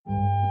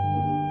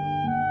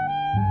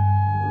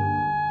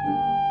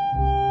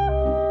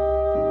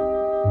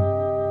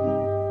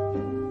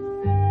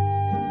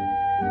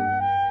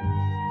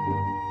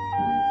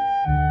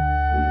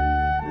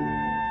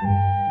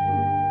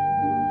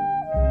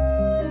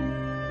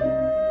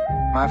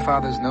My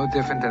father's no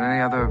different than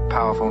any other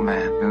powerful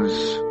man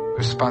who's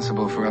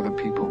responsible for other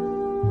people.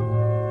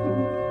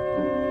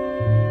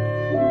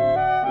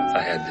 If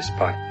I had this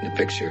part in the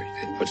picture,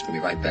 it puts me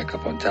right back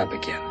up on top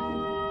again.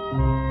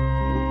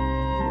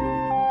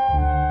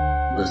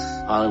 This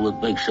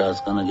Hollywood big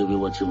shot's gonna give you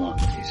what you want.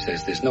 He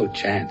says there's no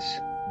chance.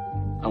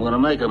 I'm gonna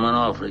make him an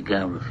offer he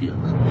can't refuse.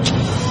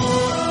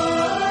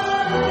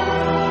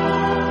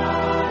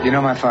 You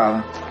know my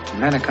father. The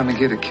men are coming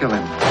here to kill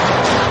him.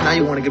 Now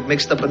you want to get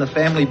mixed up in the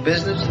family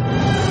business? I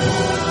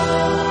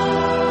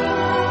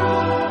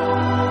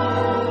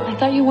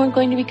thought you weren't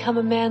going to become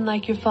a man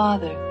like your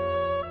father.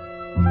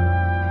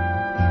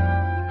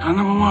 I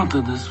never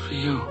wanted this for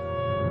you.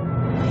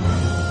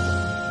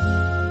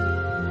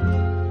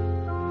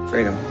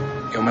 Fredo,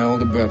 you're my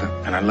older brother,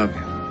 and I love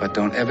you. But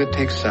don't ever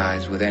take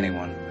sides with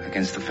anyone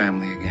against the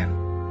family again.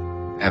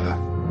 Ever.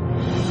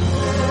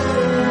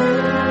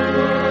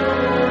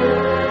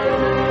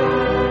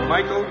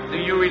 Michael, do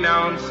you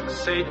renounce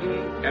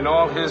Satan and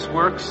all his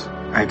works?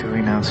 I do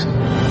renounce him.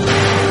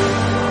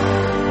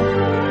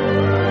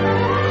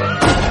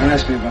 Don't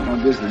ask me about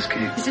my business,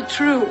 Kate. Is it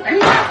true?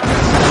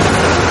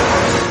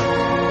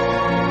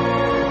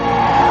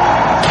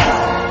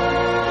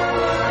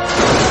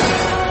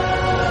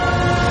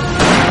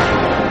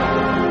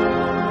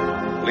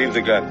 Leave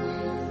the gun.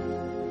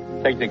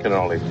 Technical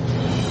only.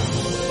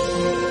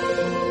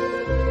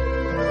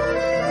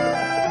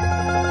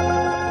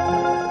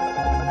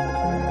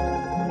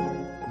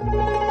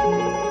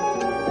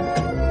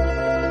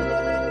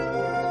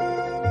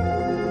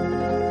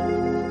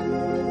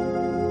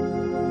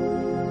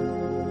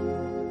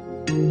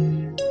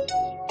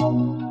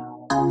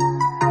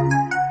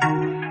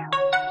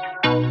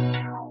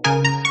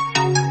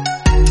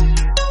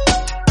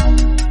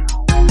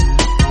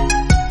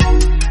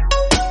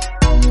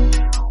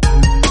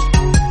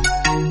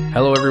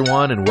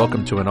 And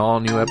welcome to an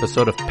all-new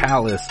episode of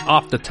Palace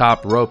Off the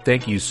Top Rope.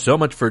 Thank you so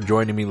much for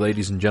joining me,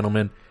 ladies and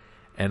gentlemen.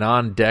 And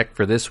on deck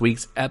for this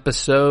week's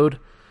episode, I'm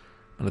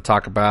going to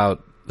talk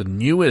about the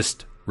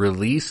newest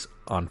release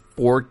on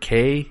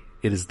 4K.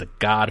 It is the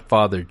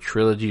Godfather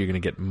trilogy. You're going to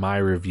get my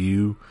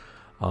review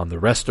on the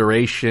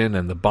restoration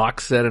and the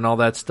box set and all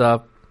that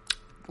stuff.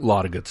 A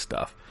lot of good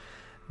stuff.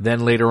 Then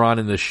later on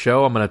in the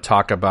show, I'm going to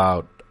talk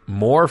about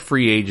more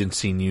free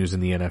agency news in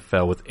the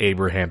NFL with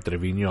Abraham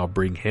Trevino. I'll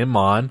bring him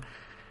on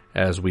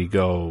as we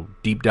go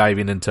deep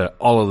diving into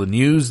all of the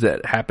news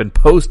that happened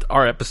post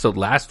our episode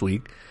last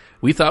week.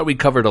 We thought we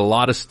covered a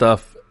lot of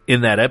stuff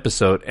in that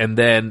episode, and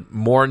then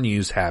more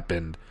news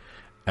happened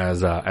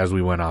as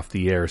we went off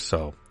the air.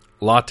 So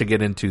a lot to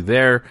get into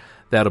there.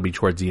 That'll be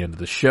towards the end of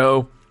the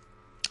show.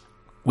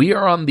 We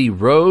are on the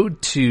road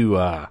to,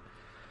 I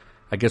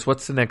guess,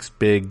 what's the next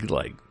big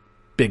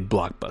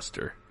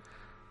blockbuster?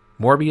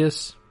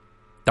 Morbius,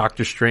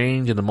 Doctor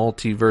Strange and the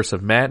Multiverse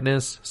of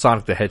Madness,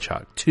 Sonic the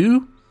Hedgehog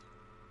 2.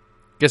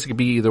 Guess it could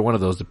be either one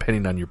of those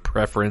depending on your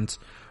preference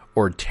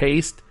or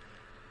taste.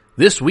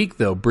 This week,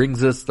 though,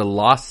 brings us The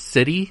Lost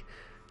City,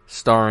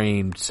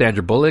 starring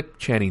Sandra Bullock,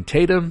 Channing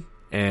Tatum,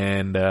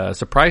 and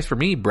surprise for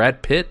me,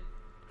 Brad Pitt,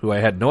 who I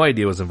had no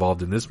idea was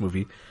involved in this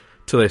movie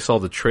till I saw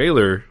the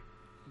trailer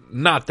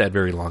not that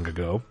very long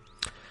ago.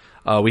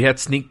 We had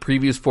sneak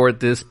previews for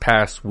it this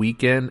past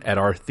weekend at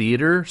our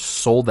theater,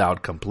 sold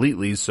out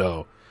completely,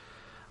 so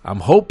I'm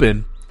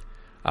hoping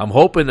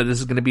that this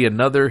is going to be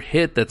another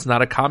hit that's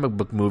not a comic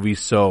book movie.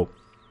 So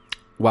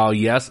while,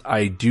 yes,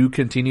 I do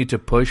continue to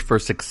push for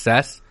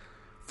success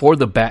for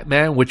the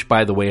Batman, which,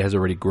 by the way, has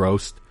already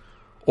grossed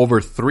over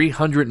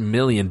 $300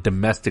 million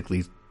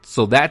domestically.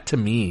 So that, to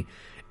me,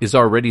 is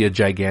already a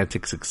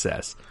gigantic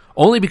success.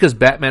 Only because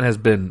Batman has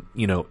been,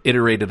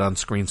 iterated on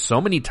screen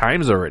so many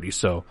times already.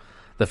 So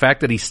the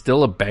fact that he's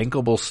still a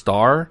bankable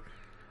star,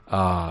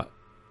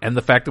 and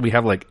the fact that we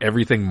have,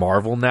 everything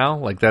Marvel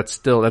now,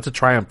 that's a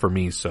triumph for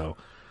me. So,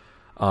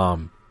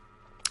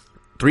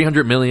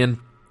 300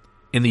 million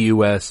in the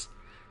US,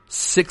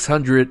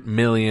 600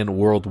 million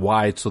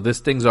worldwide. So this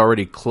thing's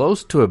already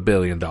close to $1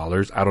 billion.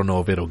 I don't know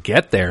if it'll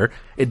get there.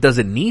 It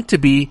doesn't need to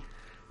be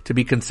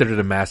considered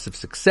a massive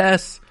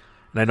success.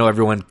 And I know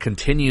everyone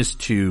continues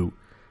to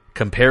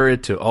compare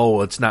it to,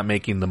 it's not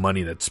making the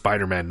money that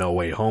Spider-Man No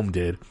Way Home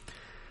did.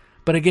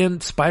 But again,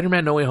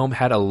 Spider-Man No Way Home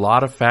had a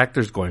lot of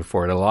factors going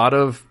for it, a lot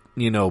of,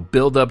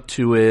 build up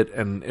to it,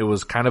 and it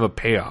was kind of a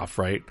payoff,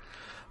 right?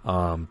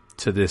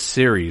 To this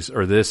series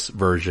or this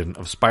version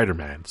of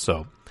Spider-Man.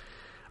 So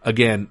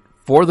again,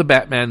 for the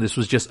Batman, this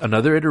was just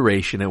another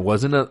iteration. It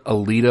wasn't a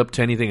lead up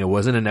to anything. It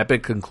wasn't an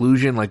epic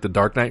conclusion like The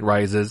Dark Knight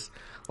Rises,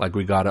 like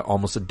we got it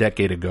almost a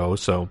decade ago.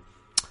 So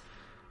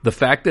the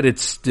fact that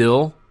it's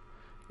still,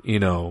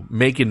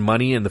 making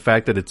money, and the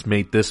fact that it's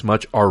made this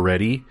much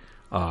already,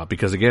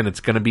 because again,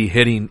 it's going to be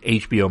hitting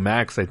HBO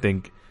Max, I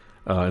think,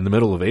 in the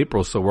middle of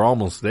April. So we're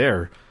almost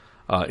there,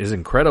 is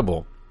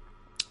incredible.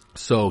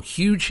 So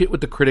huge hit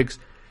with the critics,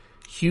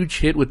 huge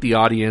hit with the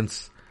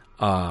audience,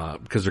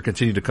 because they're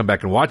continuing to come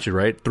back and watch it,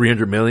 right?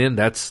 300 million,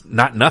 that's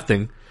not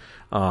nothing.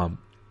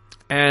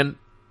 And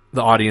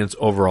the audience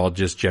overall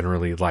just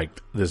generally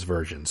liked this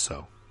version.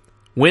 So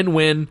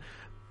win-win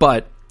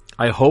But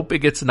I hope it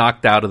gets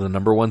knocked out of the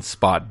number one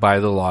spot by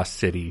The Lost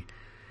City,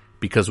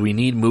 because we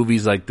need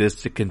movies like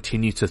this to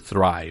continue to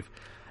thrive.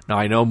 Now,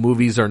 I know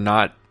movies are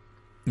not,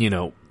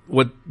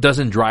 what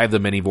doesn't drive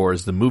them anymore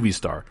is the movie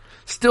star.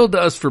 Still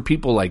does for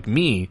people like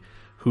me,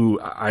 who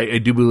I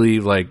do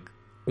believe, like,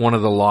 one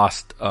of the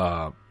lost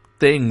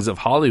things of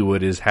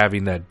Hollywood is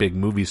having that big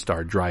movie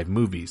star drive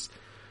movies.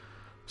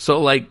 So,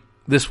 like,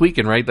 this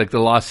weekend, right? Like, The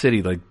Lost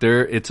City, like,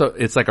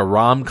 it's like a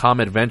rom-com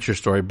adventure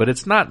story, but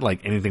it's not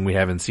like anything we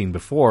haven't seen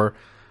before.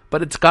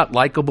 But it's got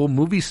likable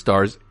movie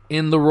stars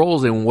in the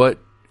roles and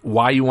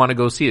why you want to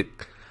go see it.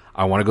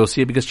 I want to go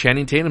see it because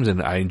Channing Tatum's in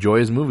it. I enjoy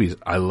his movies.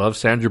 I love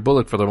Sandra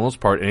Bullock for the most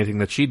part. Anything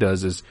that she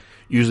does is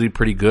usually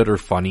pretty good or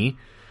funny.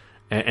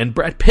 And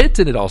Brad Pitt's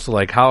in it also.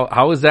 Like,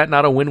 how is that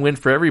not a win-win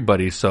for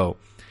everybody? So,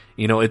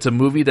 it's a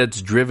movie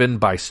that's driven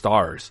by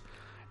stars.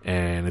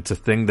 And it's a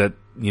thing that,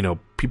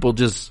 people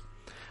just,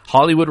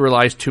 Hollywood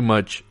relies too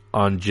much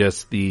on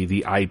just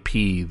the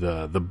IP,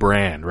 the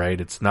brand, right?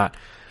 It's not,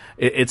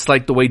 it's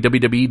like the way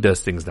WWE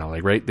does things now,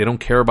 like, right? They don't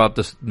care about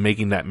this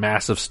making that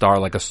massive star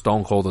like a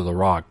Stone Cold or The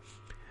Rock.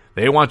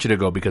 They want you to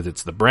go because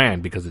it's the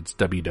brand, because it's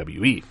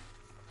WWE.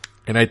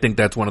 And I think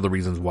that's one of the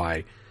reasons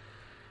why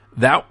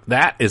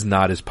that is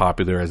not as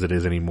popular as it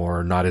is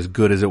anymore, not as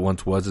good as it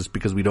once was, is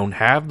because we don't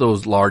have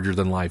those larger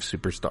than life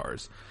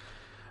superstars.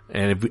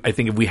 And I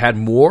think if we had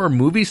more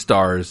movie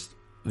stars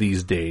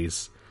these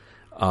days,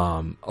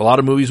 a lot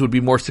of movies would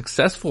be more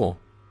successful.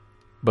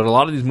 But a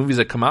lot of these movies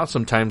that come out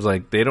sometimes,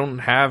 like, they don't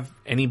have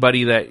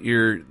anybody that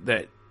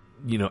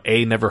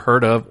A, never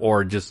heard of,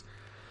 or just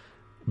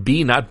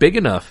B, not big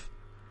enough.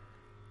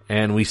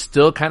 And we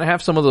still kind of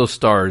have some of those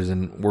stars,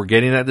 and we're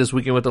getting that this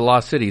weekend with The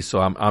Lost City. So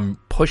I'm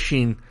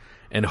pushing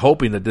and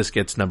hoping that this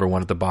gets number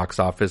one at the box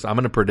office. I'm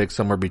going to predict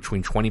somewhere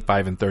between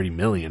 25 and 30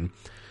 million.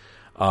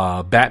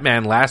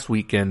 Batman last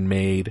weekend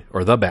made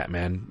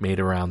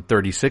around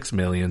 36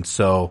 million.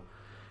 So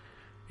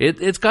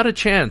it's got a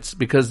chance,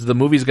 because the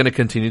movie's going to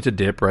continue to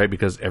dip, right?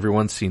 Because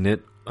everyone's seen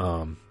it,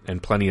 and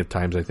plenty of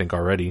times, I think,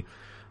 already.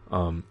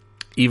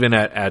 Even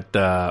at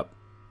the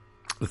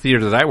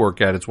theater that I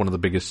work at, it's one of the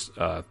biggest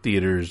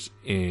theaters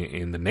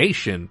in the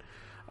nation.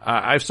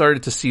 I've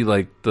started to see,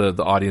 like,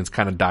 the audience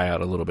kind of die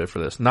out a little bit for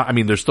this.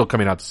 They're still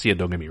coming out to see it,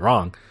 don't get me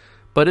wrong,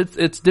 but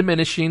it's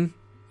diminishing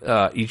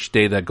each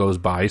day that goes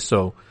by.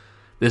 So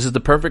this is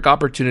the perfect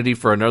opportunity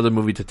for another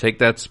movie to take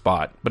that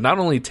spot, but not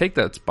only take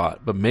that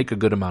spot, but make a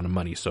good amount of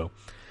money. So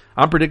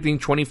I'm predicting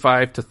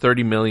 25 to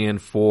 30 million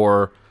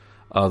for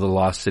The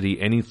Lost City.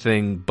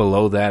 Anything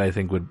below that, I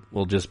think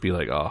will just be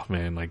like, oh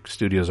man, like,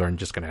 studios aren't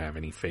just going to have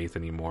any faith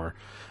anymore.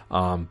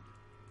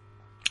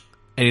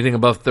 Anything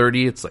above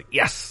 30, it's like,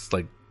 yes,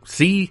 like,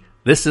 see,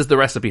 this is the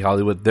recipe,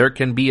 Hollywood. There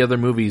can be other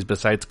movies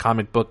besides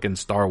comic book and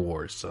Star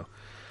Wars. So,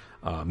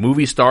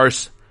 movie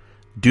stars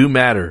do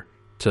matter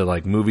to,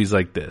 like, movies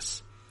like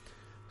this.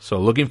 So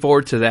looking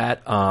forward to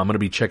that. I'm going to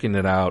be checking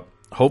it out.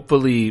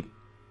 Hopefully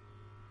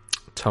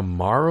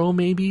tomorrow,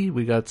 maybe.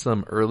 We got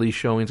some early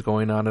showings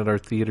going on at our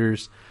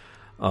theaters.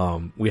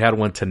 We had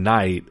one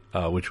tonight,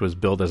 which was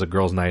billed as a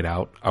girls' night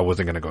out. I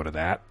wasn't going to go to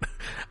that.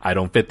 I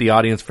don't fit the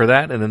audience for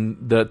that. And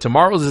then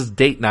tomorrow's is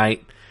date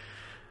night.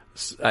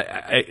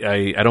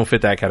 I don't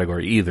fit that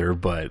category either,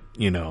 but,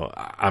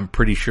 I'm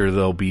pretty sure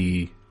there'll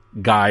be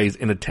guys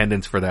in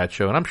attendance for that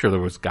show. And I'm sure there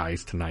was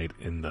guys tonight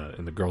in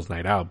the girls'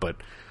 night out, but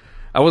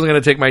I wasn't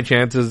going to take my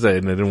chances,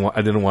 and I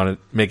didn't want to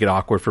make it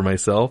awkward for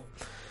myself.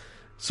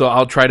 So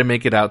I'll try to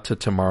make it out to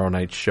tomorrow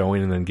night's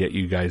showing and then get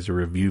you guys a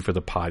review for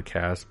the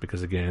podcast,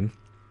 because again,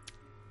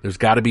 there's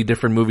got to be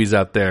different movies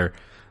out there.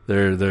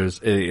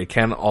 It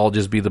can't all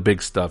just be the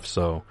big stuff.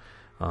 So,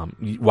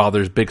 while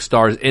there's big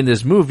stars in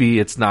this movie,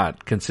 it's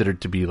not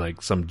considered to be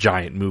like some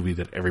giant movie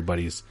that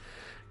everybody's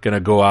going to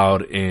go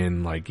out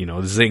and, like,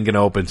 this ain't going to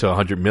open to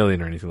 100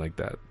 million or anything like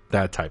that.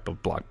 That type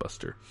of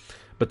blockbuster.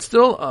 But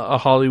still a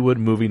Hollywood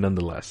movie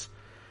nonetheless.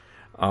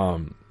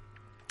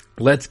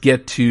 Let's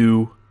get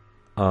to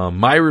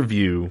my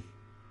review.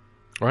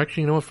 Or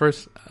actually, you know what?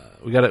 First,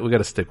 we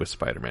gotta stick with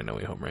Spider-Man No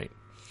Way Home, right?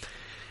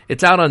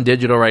 It's out on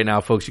digital right now,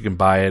 folks. You can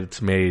buy it.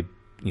 It's made,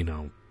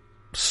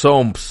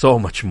 so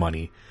much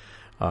money.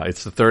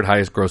 It's the third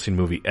highest grossing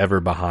movie ever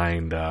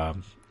behind,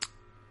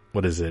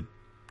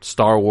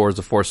 Star Wars: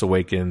 The Force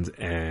Awakens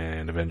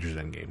and Avengers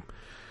Endgame.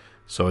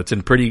 So it's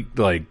in pretty,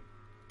 like,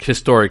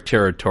 historic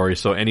territory.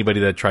 So anybody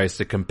that tries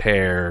to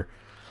compare,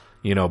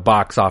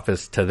 box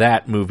office to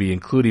that movie,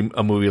 including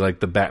a movie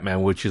like The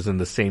Batman, which is in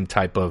the same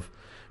type of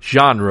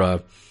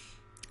genre,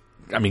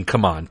 I mean,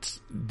 come on.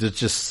 There's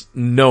just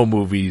no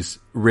movies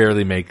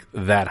rarely make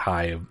that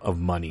high of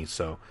money.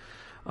 So,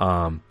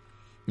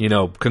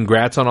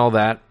 congrats on all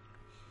that.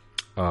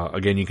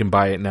 Again, you can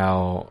buy it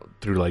now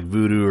through, like,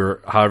 Vudu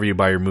or however you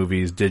buy your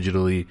movies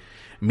digitally.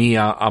 Me,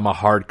 I'm a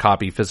hard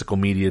copy physical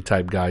media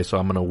type guy, so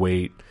I'm going to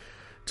wait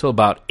till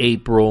about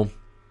April,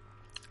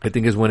 I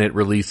think, is when it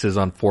releases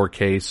on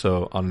 4K,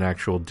 so on an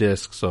actual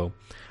disc. So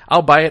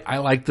I'll buy it. I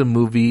like the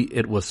movie.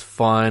 It was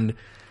fun.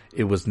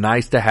 It was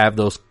nice to have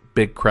those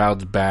big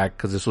crowds back,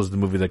 because this was the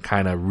movie that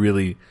kind of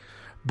really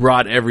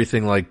brought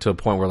everything like to a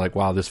point where like,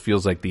 wow, this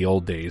feels like the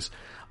old days.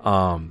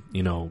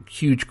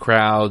 Huge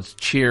crowds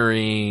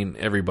cheering,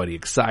 everybody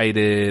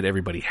excited,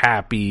 everybody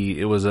happy.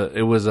 It was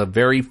a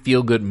very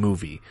feel good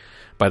movie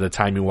by the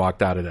time you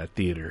walked out of that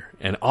theater,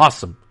 and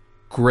awesome.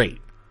 Great.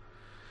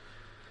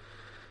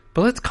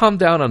 But let's calm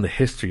down on the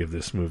history of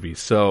this movie.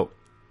 So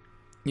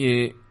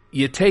you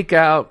take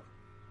out,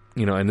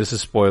 and this is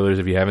spoilers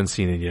if you haven't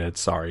seen it yet.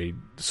 Sorry.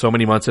 So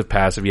many months have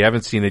passed. If you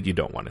haven't seen it, you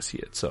don't want to see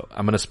it. So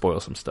I'm going to spoil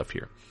some stuff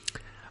here.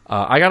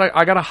 I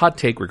got a hot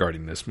take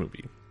regarding this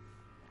movie.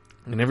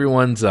 And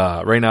everyone's,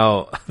 right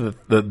now,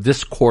 the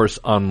discourse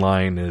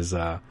online is,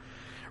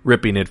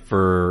 ripping it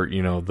for,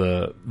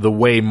 the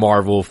way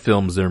Marvel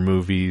films their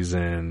movies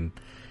and,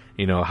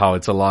 how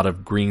it's a lot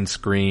of green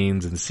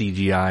screens and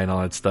CGI and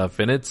all that stuff.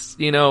 And it's,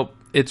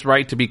 it's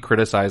right to be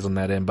criticized on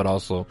that end, but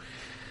also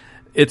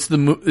it's the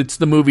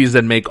movies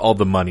that make all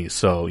the money.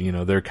 So,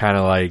 they're kind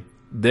of like,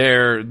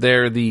 they're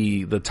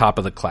the top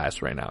of the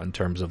class right now in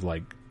terms of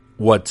like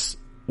what's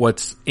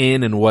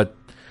in and what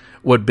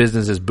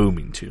business is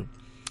booming to.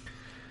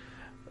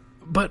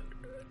 But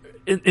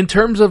in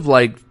terms of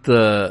like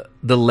the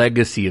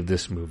legacy of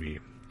this movie,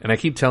 and I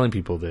keep telling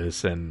people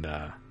this, and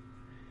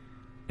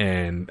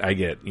I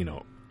get,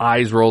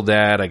 eyes rolled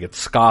at, I get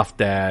scoffed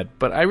at,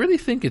 but I really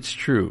think it's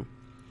true.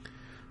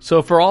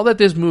 So for all that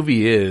this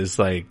movie is,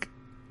 like,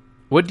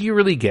 what do you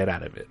really get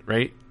out of it,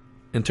 right?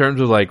 In terms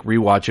of like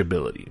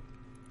rewatchability.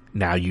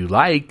 Now you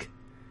like,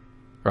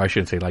 or I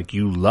shouldn't say like,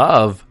 you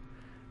love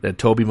that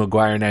Tobey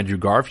Maguire and Andrew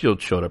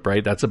Garfield showed up,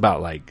 right? That's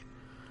about like,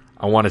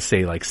 I want to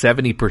say like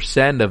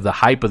 70% of the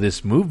hype of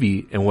this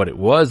movie and what it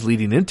was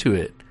leading into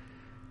it.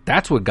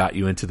 That's what got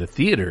you into the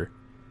theater.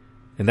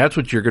 And that's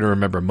what you're going to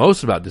remember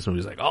most about this movie.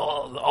 Is like,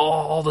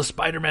 all the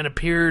Spider-Man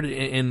appeared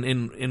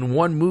in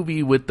one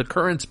movie with the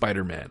current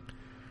Spider-Man.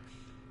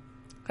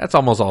 That's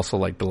almost also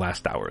like the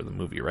last hour of the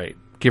movie, right?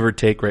 Give or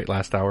take, right?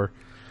 Last hour.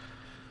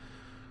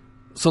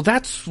 So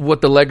that's what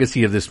the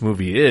legacy of this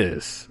movie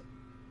is.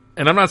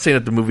 And I'm not saying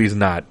that the movie's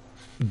not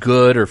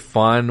good or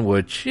fun,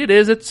 which it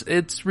is. It's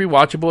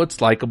rewatchable, it's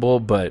likable,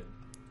 but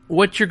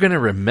what you're going to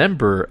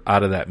remember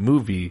out of that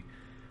movie,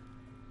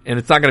 and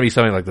it's not going to be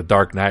something like The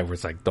Dark Knight where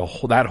it's like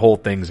that whole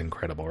thing's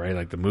incredible, right?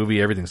 Like the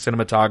movie, everything,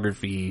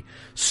 cinematography,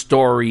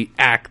 story,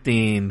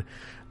 acting,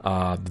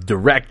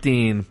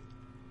 directing.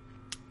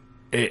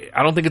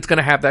 I don't think it's going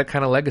to have that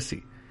kind of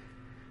legacy.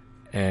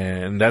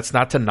 And that's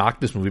not to knock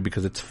this movie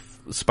because it's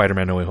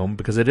Spider-Man No Way Home,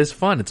 because it is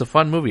fun. It's a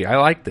fun movie. I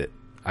liked it.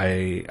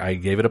 I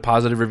gave it a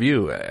positive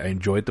review. I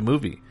enjoyed the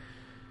movie.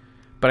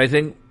 But I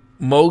think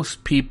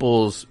most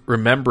people's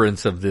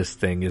remembrance of this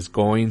thing is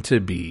going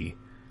to be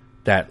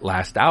that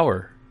last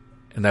hour.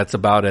 And that's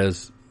about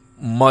as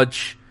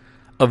much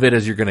of it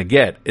as you're going to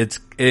get. It's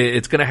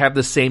going to have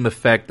the same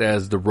effect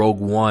as the Rogue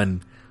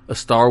One, a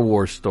Star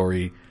Wars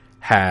story,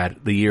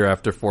 had the year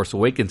after Force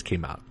Awakens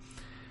came out.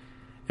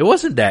 It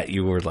wasn't that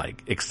you were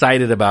like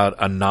excited about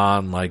a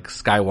like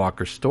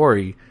Skywalker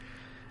story.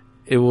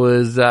 It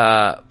was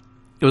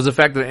the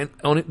fact that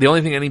the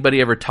only thing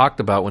anybody ever talked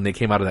about when they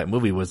came out of that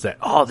movie was that,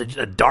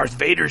 the Darth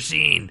Vader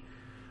scene.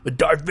 But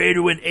Darth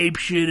Vader went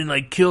apeshit and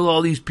like killed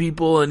all these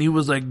people, and he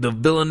was like the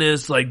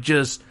villainous, like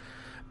just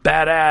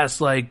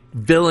badass, like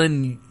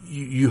villain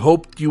you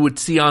hoped you would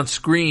see on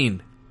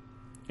screen.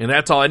 And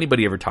that's all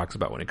anybody ever talks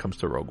about when it comes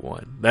to Rogue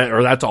One.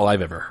 That's all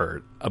I've ever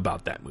heard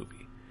about that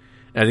movie.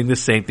 And I think the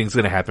same thing's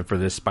going to happen for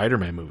this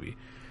Spider-Man movie.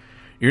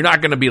 You're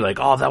not going to be like,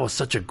 that was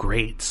such a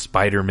great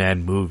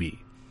Spider-Man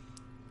movie.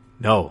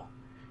 No.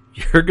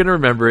 You're going to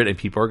remember it, and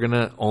people are going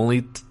to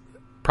only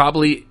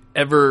probably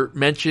ever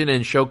mention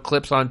and show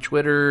clips on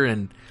Twitter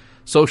and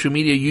social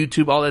media,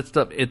 YouTube, all that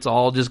stuff. It's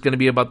all just going to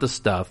be about the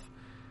stuff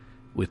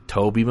with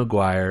Tobey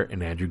Maguire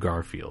and Andrew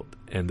Garfield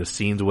and the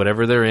scenes,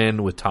 whatever they're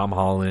in, with Tom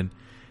Holland,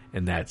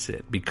 and that's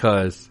it.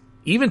 Because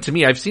even to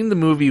me, I've seen the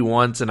movie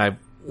once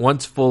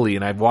fully,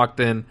 and I've walked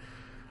in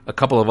a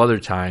couple of other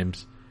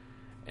times,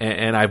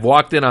 and I've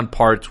walked in on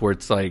parts where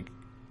it's like,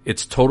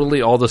 it's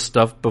totally all the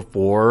stuff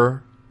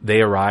before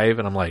they arrive,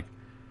 and I'm like,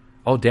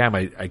 oh damn,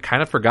 I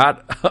kind of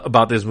forgot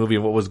about this movie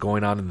and what was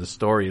going on in the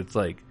story. It's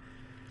like,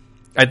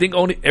 I think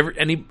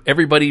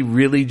everybody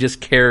really just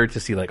cared to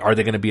see, like, are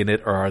they going to be in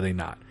it or are they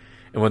not?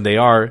 And when they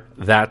are,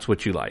 that's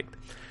what you liked.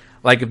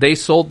 Like, if they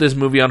sold this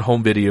movie on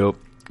home video,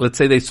 let's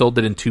say they sold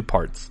it in two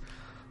parts.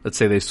 Let's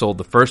say they sold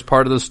the first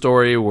part of the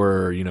story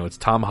where, it's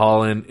Tom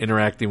Holland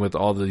interacting with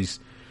all these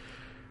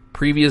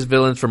previous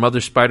villains from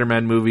other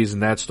Spider-Man movies,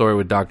 and that story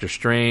with Doctor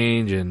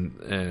Strange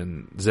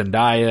and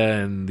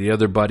Zendaya and the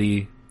other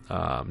buddy,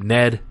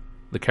 Ned,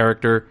 the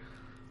character.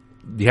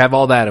 You have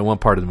all that in one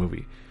part of the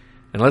movie.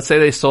 And let's say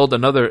they sold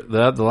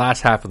the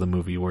last half of the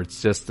movie where it's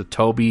just the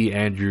Tobey,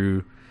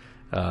 Andrew,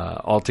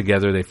 all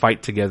together. They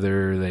fight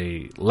together,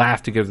 they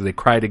laugh together, they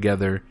cry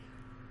together.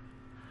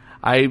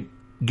 I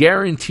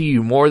guarantee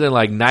you more than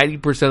like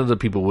 90% of the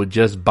people would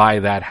just buy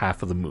that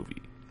half of the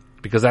movie,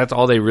 because that's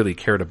all they really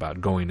cared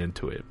about going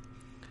into it.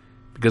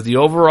 Because the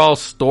overall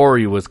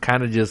story was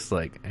kind of just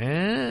like,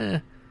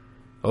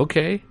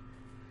 okay.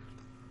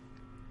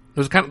 It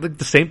was kind of like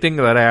the same thing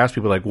that I asked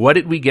people, like, what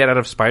did we get out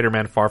of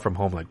Spider-Man Far From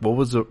Home? Like, what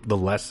was the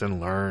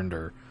lesson learned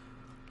or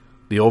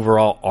the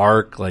overall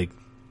arc? Like,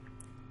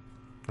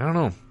 I don't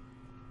know.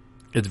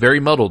 It's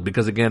very muddled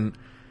because, again,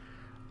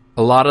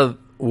 a lot of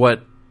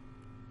what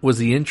was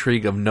the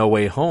intrigue of No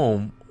Way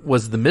Home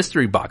was the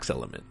mystery box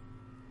element.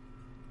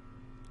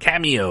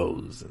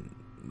 Cameos. And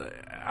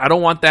I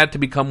don't want that to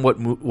become what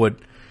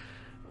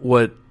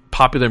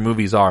popular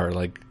movies are.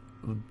 Like,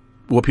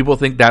 what people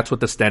think that's what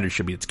the standard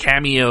should be. It's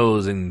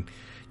cameos and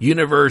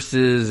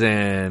universes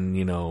and,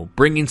 you know,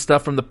 bringing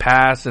stuff from the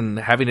past and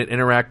having it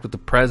interact with the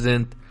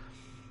present.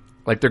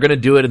 Like, they're going to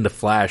do it in The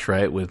Flash,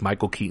 right? With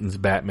Michael Keaton's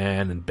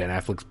Batman and Ben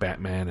Affleck's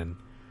Batman. And,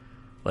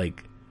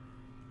 like,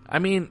 I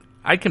mean,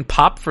 I can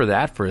pop for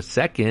that for a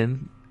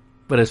second.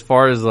 But as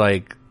far as,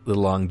 like, the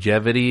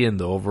longevity and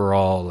the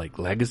overall, like,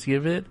 legacy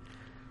of it,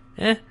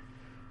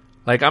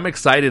 Like, I'm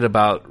excited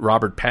about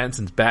Robert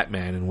Pattinson's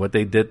Batman and what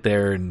they did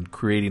there and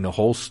creating a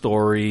whole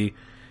story.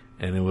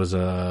 And it was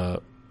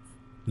a,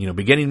 you know,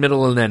 beginning,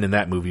 middle, and end in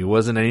that movie. It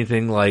wasn't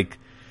anything like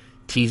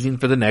teasing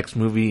for the next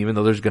movie, even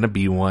though there's going to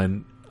be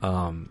one.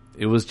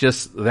 It was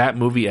just that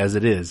movie as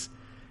it is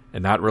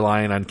and not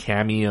relying on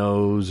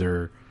cameos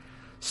or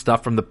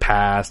stuff from the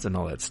past and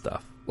all that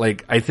stuff.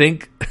 Like, I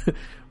think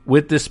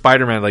with this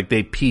Spider-Man, like,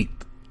 they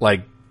peaked.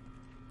 Like,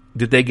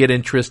 did they get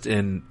interest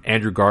in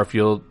Andrew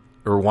Garfield?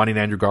 Or wanting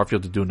Andrew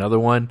Garfield to do another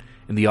one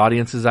in the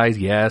audience's eyes?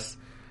 Yes.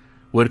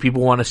 Would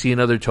people want to see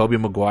another Tobey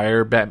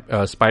Maguire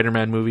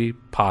Spider-Man movie?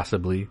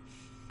 Possibly.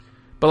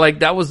 But, like,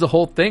 that was the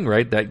whole thing,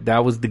 right?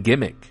 That was the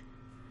gimmick.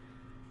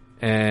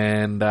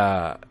 And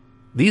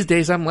these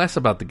days, I'm less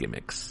about the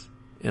gimmicks.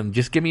 And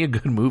just give me a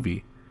good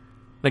movie.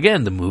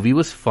 Again, the movie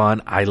was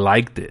fun. I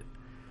liked it.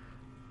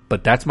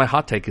 But that's my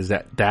hot take, is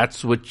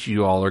that's what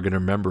you all are going to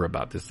remember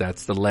about this.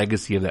 That's the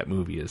legacy of that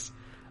movie, is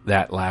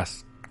that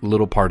last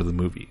little part of the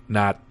movie.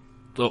 Not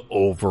the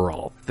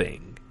overall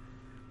thing.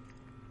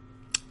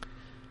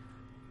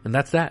 And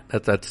that's that.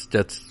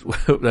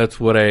 That's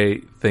what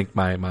I think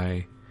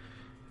my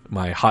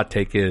hot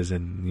take is.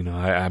 And, you know,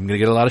 I'm going to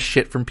get a lot of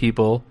shit from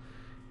people,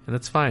 and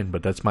that's fine,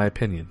 but that's my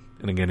opinion.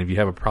 And again, if you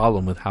have a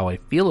problem with how I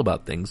feel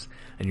about things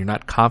and you're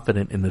not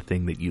confident in the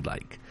thing that you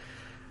like.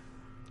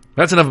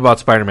 That's enough about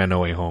Spider-Man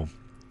No Way Home.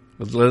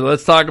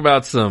 Let's talk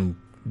about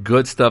some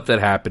good stuff that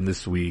happened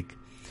this week.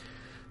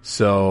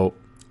 So,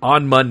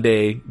 on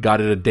Monday, got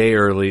it a day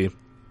early,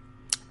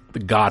 The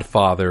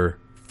Godfather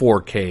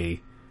 4K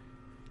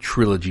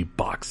trilogy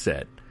box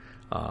set.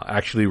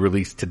 Actually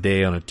released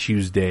today on a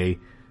Tuesday,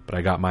 but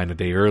I got mine a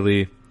day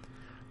early.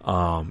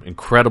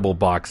 Incredible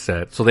box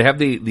set. So they have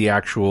the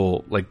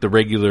actual, like, the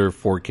regular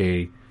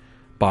 4K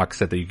box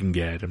set that you can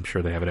get. I'm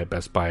sure they have it at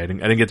Best Buy. I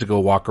didn't get to go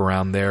walk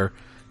around there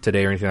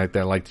today or anything like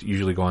that. I like to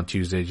usually go on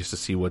Tuesday just to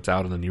see what's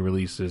out on the new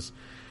releases.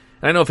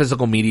 And I know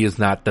physical media is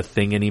not the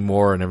thing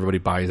anymore, and everybody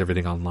buys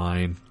everything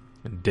online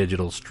and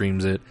digital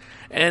streams it.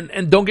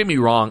 And don't get me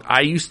wrong,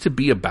 I used to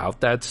be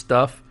about that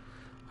stuff.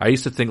 I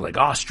used to think like,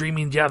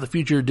 streaming's the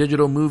future of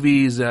digital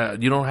movies.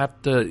 You don't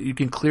have to, you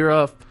can clear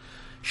up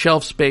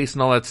shelf space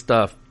and all that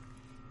stuff.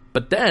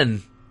 But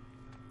then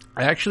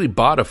I actually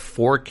bought a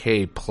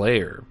 4K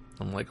player.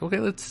 I'm like, okay,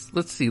 let's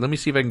see. Let me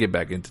see if I can get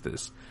back into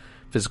this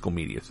physical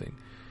media thing.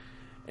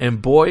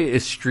 And boy,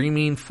 is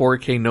streaming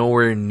 4K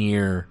nowhere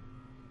near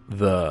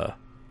the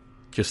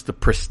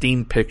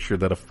pristine picture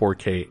that a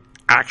 4K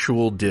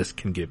actual disc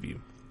can give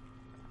you.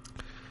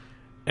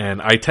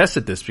 And I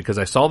tested this because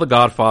I saw The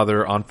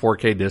Godfather on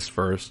 4K disc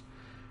first,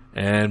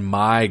 and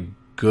my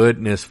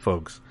goodness,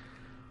 folks,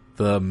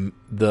 the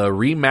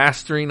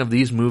remastering of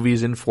these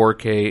movies in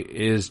 4K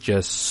is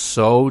just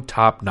so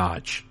top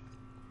notch.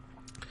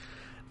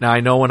 Now, I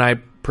know when I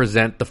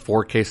present the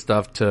 4K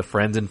stuff to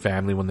friends and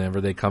family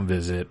whenever they come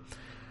visit,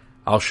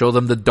 I'll show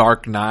them The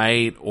Dark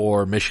Knight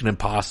or Mission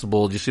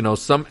Impossible, just, you know,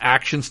 some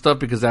action stuff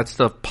because that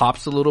stuff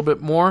pops a little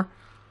bit more.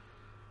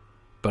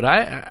 But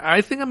I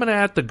think I'm going to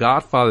add The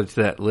Godfather to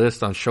that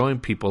list on showing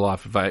people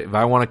off. If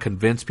I want to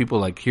convince people,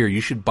 like, here,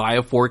 you should buy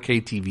a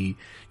 4K TV.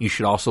 You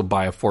should also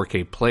buy a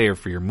 4K player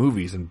for your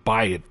movies and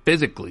buy it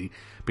physically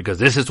because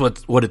this is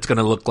what it's going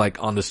to look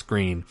like on the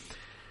screen.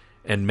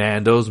 And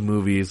man, those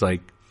movies,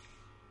 like,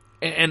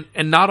 and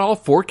not all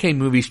 4K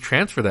movies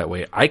transfer that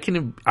way. I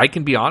can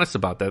be honest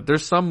about that.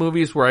 There's some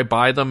movies where I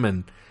buy them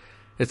and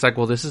it's like,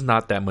 well, this is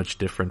not that much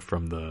different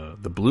from the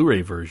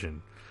Blu-ray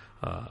version.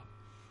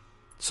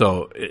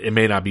 So it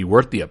may not be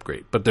worth the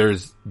upgrade. But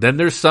there's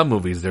some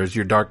movies. There's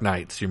your Dark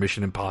Knights, your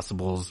Mission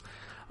Impossibles.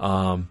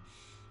 And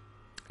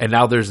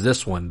now there's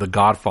this one, The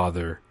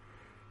Godfather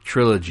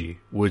trilogy,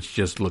 which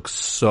just looks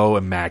so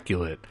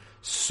immaculate,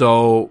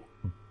 so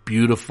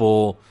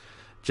beautiful.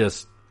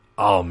 Just,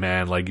 oh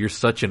man, like you're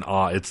such in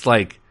awe. It's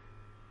like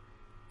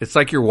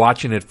you're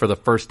watching it for the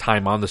first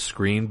time on the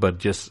screen, but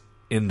just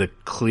in the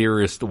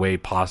clearest way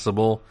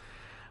possible.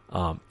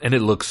 And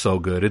it looks so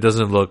good. It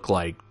doesn't look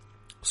like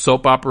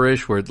soap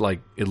opera-ish where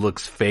it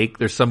looks fake.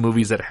 There's some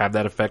movies that have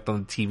that effect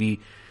on the TV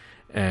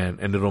and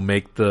it'll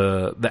make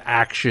the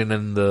action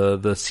and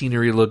the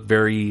scenery look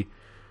very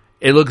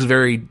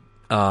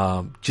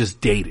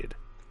just dated.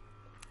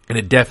 And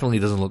it definitely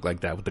doesn't look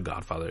like that with The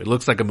Godfather. It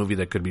looks like a movie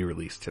that could be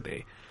released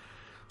today.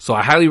 So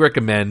I highly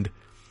recommend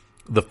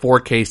the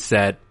 4K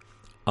set.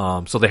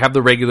 So they have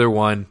the regular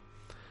one,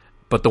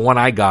 but the one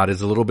I got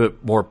is a little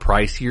bit more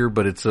pricier,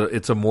 but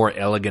it's a more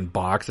elegant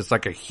box. It's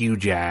like a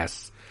huge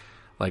ass,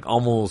 like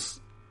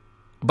almost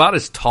about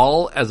as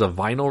tall as a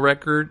vinyl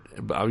record,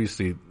 but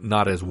obviously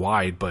not as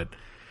wide, but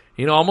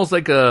almost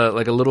like a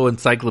little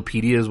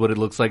encyclopedia is what it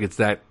looks like. It's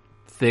that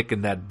thick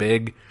and that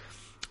big.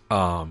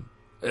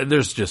 And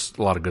there's just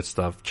a lot of good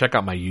stuff. Check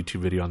out my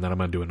YouTube video on that. I'm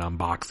going to do an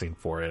unboxing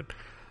for it.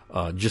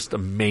 Just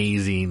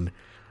amazing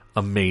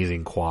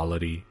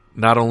quality.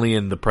 Not only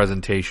in the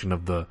presentation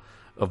of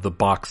the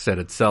box set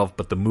itself,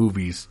 but the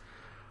movies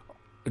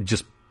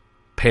just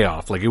pay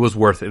off. Like, it was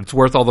worth it. It's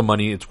worth all the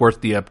money. It's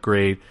worth the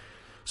upgrade.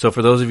 So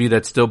for those of you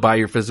that still buy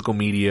your physical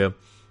media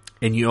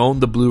and you own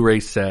the Blu-ray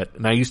set,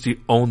 and I used to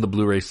own the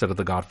Blu-ray set of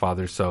The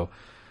Godfather, so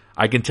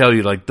I can tell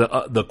you, like,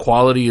 the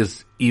quality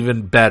is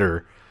even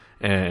better.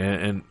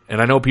 And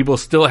I know people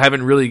still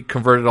haven't really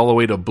converted all the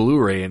way to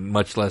Blu-ray and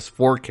much less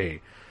 4K.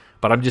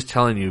 But I'm just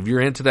telling you, if you're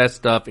into that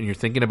stuff and you're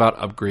thinking about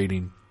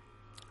upgrading,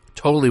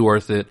 totally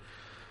worth it.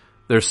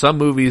 There's some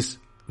movies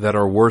that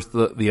are worth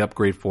the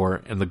upgrade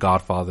for, and The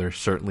Godfather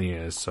certainly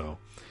is. So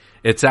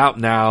it's out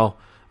now.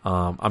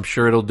 I'm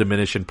sure it'll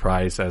diminish in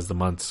price as the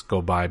months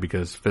go by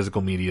because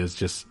physical media is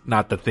just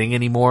not the thing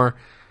anymore.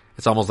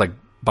 It's almost like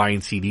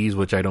buying CDs,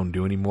 which I don't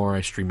do anymore.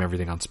 I stream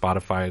everything on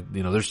Spotify.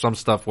 There's some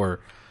stuff where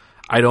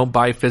I don't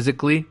buy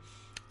physically,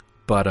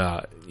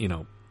 but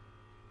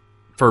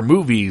for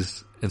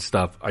movies and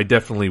stuff, I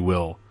definitely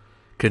will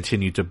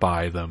continue to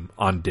buy them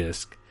on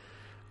disc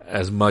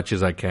as much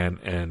as I can,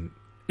 and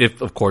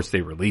if, of course,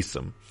 they release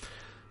them.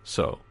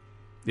 So,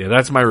 yeah,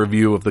 that's my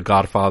review of The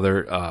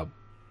Godfather.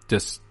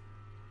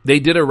 They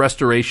did a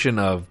restoration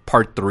of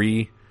Part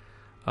 3,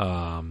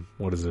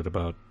 what is it,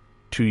 about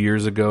 2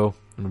 years ago,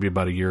 maybe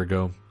about a year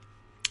ago,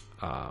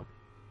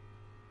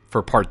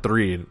 for Part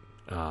 3.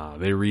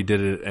 They redid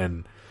it,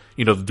 and,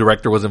 the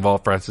director was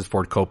involved, Francis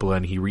Ford Coppola,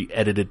 and he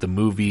re-edited the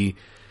movie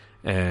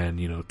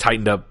and,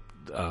 tightened up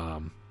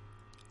a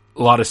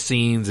lot of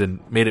scenes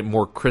and made it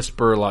more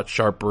crisper, a lot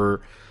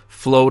sharper,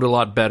 flowed a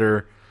lot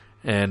better,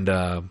 and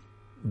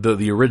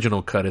the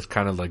original cut has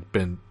kind of like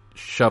been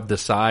shoved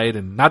aside,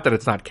 and not that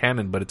it's not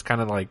canon, but it's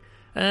kind of like,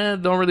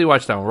 don't really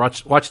watch that one.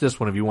 Watch this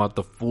one if you want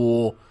the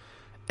full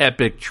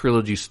epic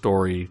trilogy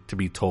story to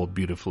be told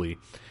beautifully.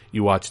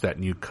 You watch that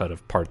new cut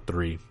of Part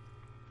 3.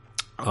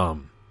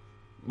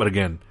 But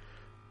again,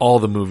 all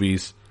the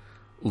movies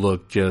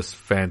look just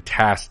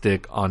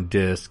fantastic on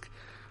disc.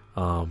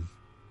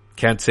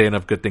 Can't say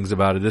enough good things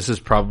about it. This is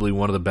probably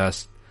one of the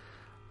best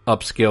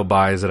upscale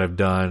buys that I've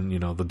done.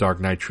 The Dark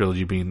Knight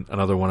trilogy being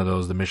another one of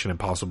those, the Mission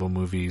Impossible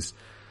movies.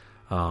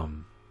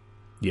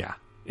 Yeah,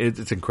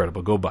 it's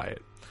incredible. Go buy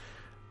it.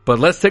 But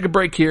let's take a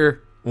break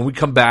here. When we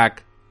come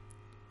back,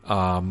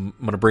 I'm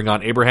going to bring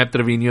on Abraham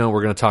Trevino.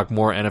 We're going to talk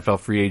more NFL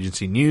free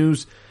agency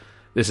news.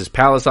 This is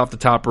Palace Off the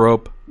Top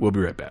Rope. We'll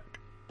be right back.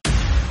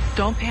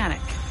 Don't panic.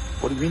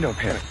 What do you mean, no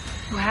panic?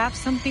 You have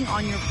something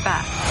on your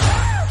back.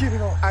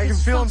 I can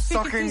feel him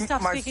sucking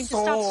my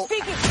soul. Stop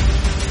speaking.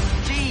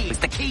 G is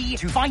the key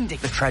to finding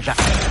the treasure.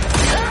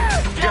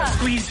 Yes,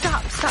 please.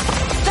 Stop.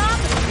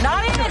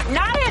 Not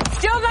it.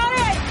 Still not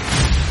it.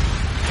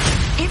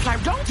 If I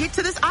don't get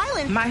to this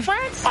island, my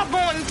friends are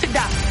going to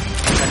die.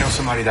 I know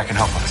somebody that can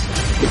help us.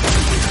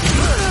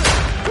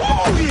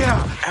 Oh,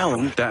 yeah!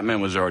 Alan, that man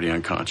was already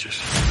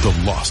unconscious. The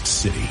Lost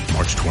City,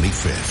 March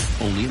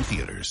 25th, only in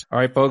theaters. All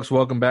right, folks,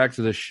 welcome back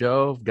to the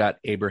show. We've got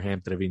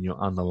Abraham Trevino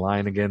on the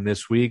line again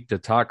this week to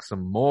talk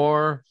some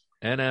more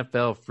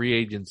NFL free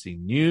agency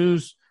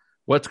news.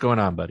 What's going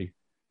on, buddy?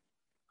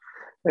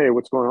 Hey,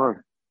 what's going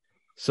on?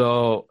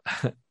 So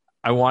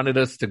I wanted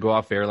us to go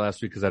off air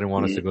last week because I didn't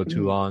want us to go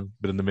too long.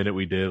 But in the minute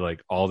we did,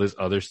 like, all this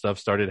other stuff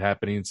started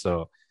happening.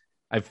 So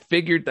I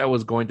figured that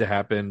was going to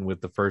happen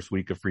with the first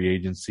week of free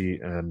agency.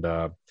 And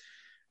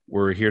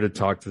we're here to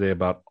talk today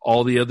about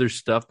all the other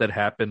stuff that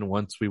happened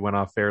once we went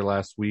off air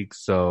last week.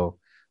 So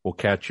we'll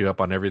catch you up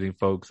on everything,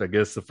 folks. I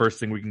guess the first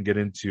thing we can get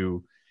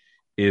into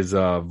is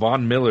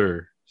Von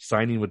Miller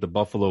signing with the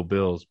Buffalo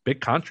Bills. Big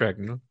contract,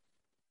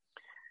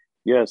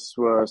 Yes,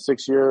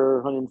 6 year,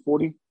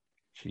 140.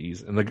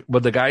 Jeez,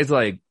 but the guy's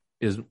like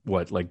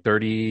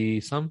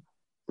 30 some?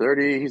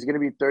 30. He's going to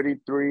be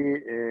 33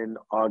 in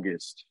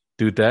August.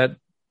 Dude, that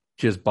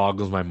just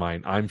boggles my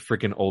mind. I'm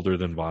freaking older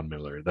than Von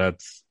Miller.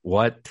 That's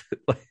what?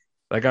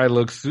 That guy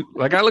looks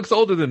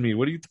older than me.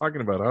 What are you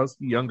talking about? How's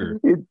he younger?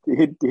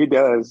 He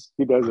does.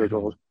 He does look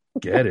old.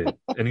 Get it.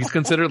 And he's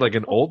considered like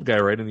an old guy,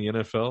 right, in the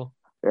NFL?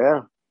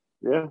 Yeah.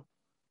 Do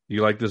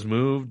you like this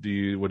move? What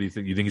do you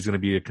think? You think he's going to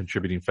be a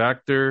contributing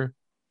factor?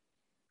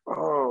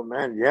 Oh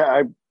man,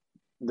 yeah.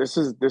 This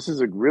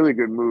is a really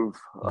good move.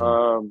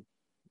 The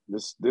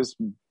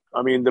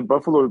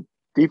Buffalo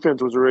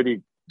defense was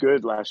already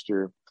good last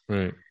year.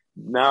 Right.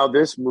 Now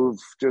this move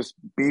just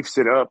beefs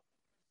it up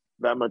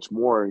that much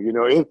more.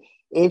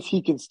 If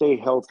he can stay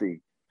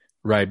healthy.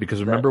 Right, because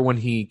remember when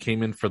he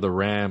came in for the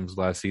Rams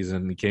last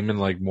season, he came in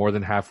like more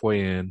than halfway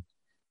in.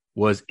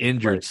 was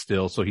injured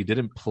still, so he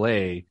didn't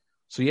play.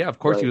 So yeah, of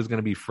course he was going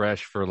to be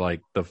fresh for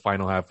like the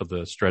final half of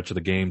the stretch of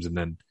the games and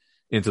then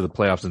into the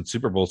playoffs and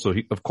Super Bowl. So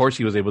of course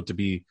he was able to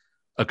be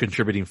a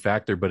contributing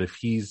factor. But if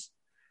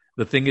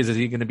the thing is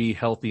he going to be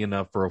healthy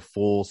enough for a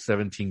full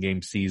 17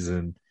 game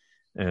season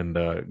and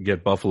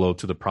get Buffalo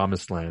to the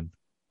promised land?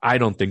 I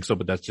don't think so,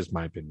 but that's just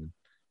my opinion.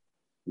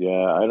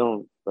 Yeah, I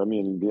don't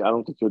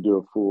think he'll do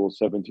a full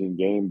 17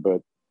 game,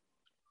 but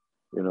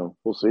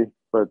we'll see.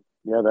 But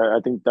yeah, I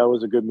think that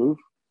was a good move.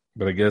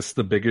 But I guess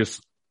the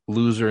biggest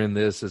loser in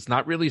this is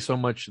not really so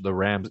much the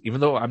Rams,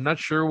 even though I'm not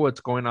sure what's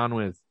going on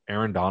with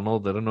Aaron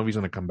Donald. I don't know if he's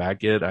going to come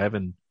back yet. I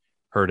haven't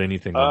heard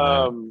anything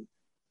on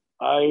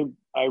that.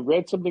 I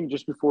read something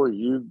just before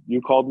you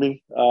called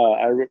me.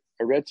 I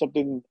read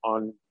something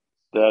on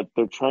that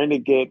they're trying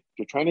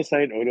to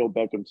sign Odell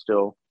Beckham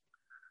still.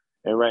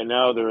 And right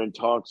now they're in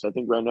talks. I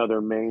think right now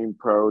their main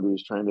priority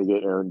is trying to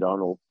get Aaron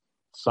Donald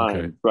signed.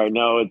 Okay. Right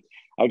now,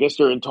 I guess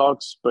they're in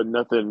talks, but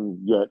nothing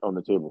yet on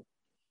the table.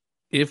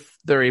 If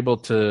they're able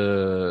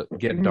to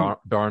get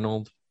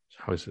Darnold,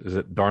 is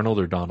it Darnold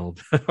or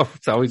Donald? I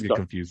always get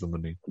confused on the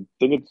name. I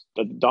think it's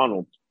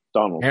Donald.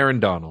 Aaron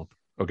Donald.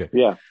 Okay.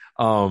 Yeah.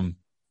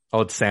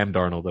 It's Sam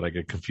Darnold that I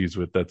get confused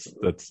with. That's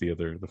the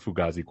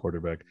Fugazi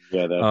quarterback.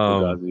 Yeah, that's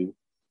Fugazi.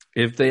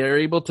 If they are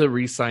able to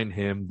re-sign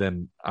him,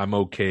 then I'm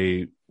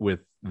okay with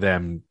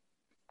them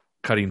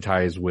cutting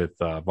ties with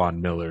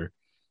Von Miller,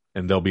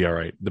 and they'll be all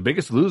right. The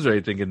biggest loser,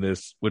 I think, in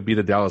this would be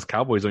the Dallas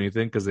Cowboys, don't you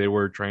think? Because they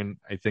were trying,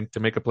 I think, to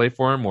make a play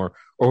for him, or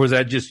was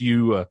that just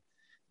you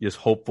just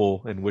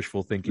hopeful and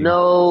wishful thinking?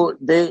 No,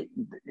 they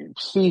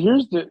see.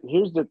 Here's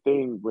the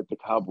thing with the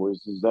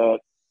Cowboys is that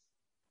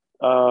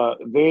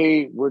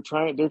they're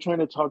trying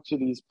to talk to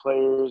these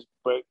players,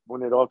 but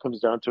when it all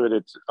comes down to it,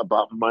 it's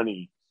about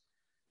money.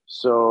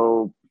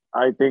 So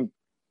I think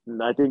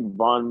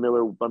Von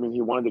Miller,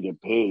 he wanted to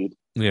get paid.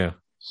 Yeah.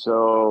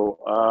 So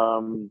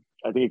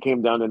I think it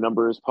came down to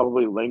numbers,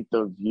 probably length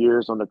of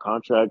years on the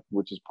contract,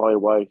 which is probably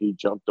why he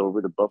jumped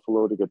over to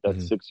Buffalo to get that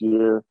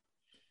 6-year,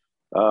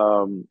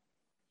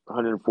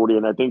 140.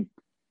 And I think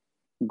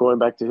going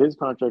back to his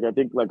contract, I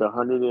think like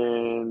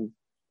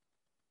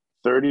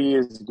 130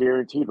 is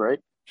guaranteed,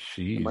 right?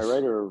 Jeez. Am I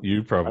right? Or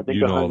you probably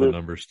know all the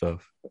number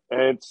stuff.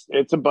 It's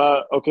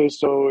about okay.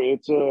 So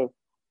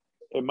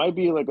it might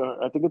be like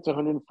I think it's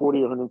 140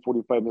 or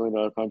 145 $145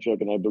 million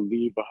contract, and I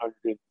believe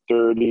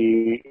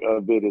 130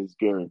 of it is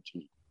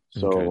guaranteed.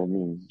 So okay.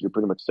 You're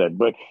pretty much set.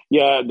 But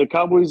yeah, the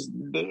Cowboys,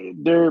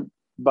 they're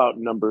about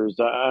numbers.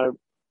 I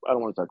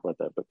don't want to talk about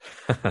that.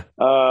 But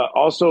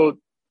also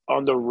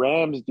on the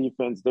Rams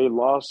defense, they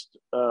lost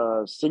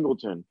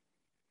Singleton.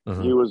 Uh-huh.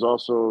 He was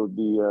also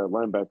the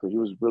linebacker. He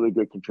was a really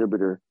good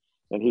contributor,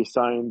 and he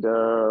signed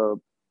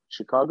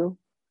Chicago,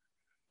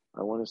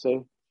 I want to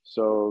say.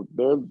 So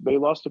they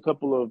lost a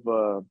couple of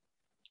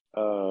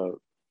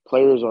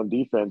players on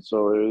defense.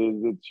 So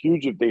it's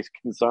huge if they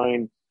can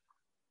sign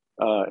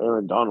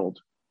Aaron Donald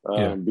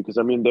because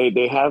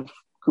they have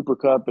Cooper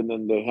Kupp and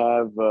then they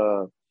have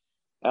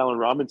Allen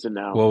Robinson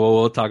now. Well,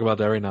 we'll talk about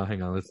that right now.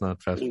 Hang on, let's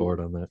not fast forward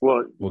on that.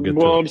 We'll get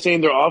to it. I'm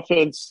saying the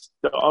offense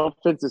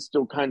is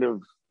still kind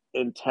of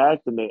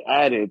intact, and they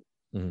added.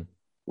 Mm-hmm.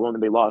 Well,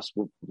 and they lost.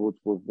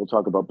 We'll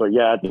talk about. But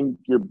yeah, I think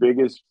your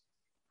biggest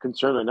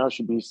concern right now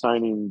should be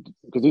signing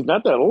because he's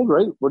not that old,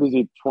 right? What is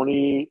he?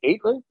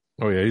 28, right?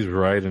 Oh yeah, he's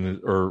right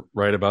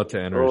right about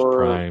to enter his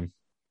prime.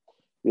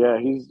 Yeah,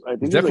 he's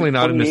definitely like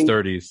not in his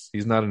 30s.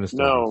 He's not in his 30s.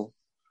 No,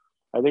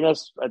 I think I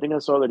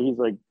saw that he's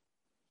like.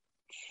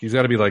 He's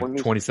got to be like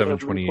 27,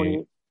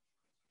 28.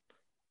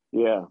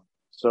 Yeah,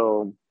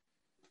 so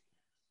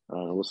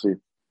we'll see.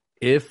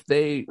 If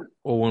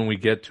when we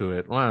get to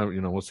it,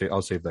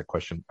 I'll save that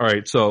question. All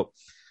right, so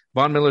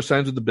Von Miller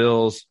signs with the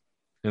Bills,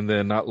 and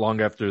then not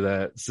long after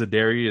that,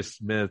 Za'Darius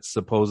Smith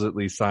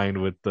supposedly signed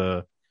with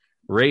the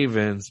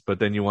Ravens. But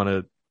then you want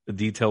to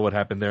detail what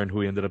happened there and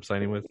who he ended up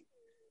signing with?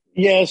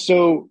 Yeah,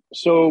 so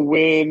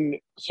when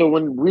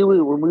we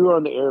were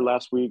on the air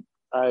last week,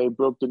 I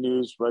broke the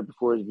news right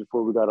before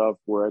we got off,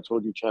 where I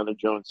told you Chandler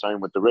Jones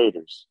signed with the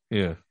Raiders.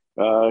 Yeah,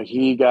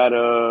 he got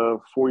a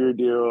 4-year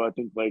deal, I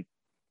think, like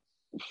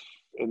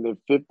in the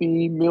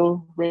 $50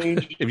 million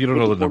range. If you don't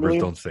know the numbers,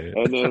 don't say it.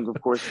 And then, of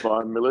course,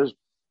 Von Miller's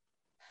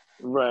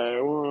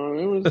right.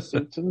 Well, it's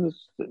in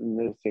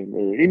the same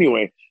area.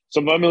 Anyway,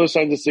 so Von Miller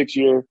signs a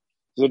 6-year.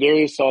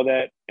 Za'Darius saw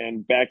that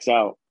and backs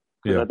out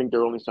because I think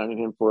they're only signing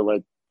him for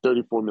like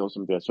 $34 million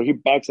something. So he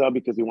backs out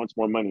because he wants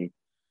more money.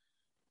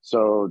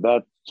 So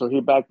he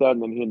backed out,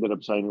 and then he ended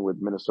up signing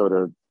with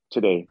Minnesota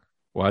today.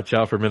 Watch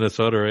out for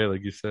Minnesota, right?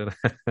 Like you said,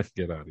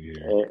 get out of here.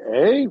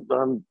 Hey,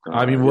 the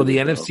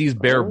NFC's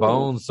bare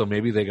bones, so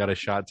maybe they got a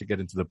shot to get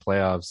into the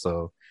playoffs.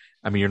 So,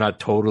 you're not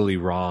totally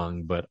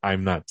wrong, but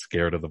I'm not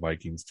scared of the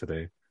Vikings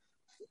today.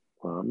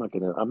 Well,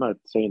 I'm not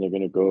saying they're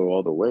gonna go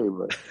all the way,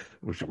 but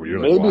you're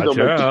like, maybe watch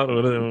out. I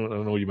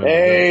don't know what you meant.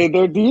 Hey,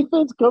 their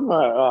defense, come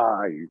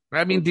on.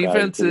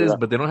 Defense is,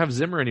 but they don't have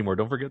Zimmer anymore.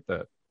 Don't forget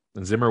that.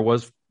 And Zimmer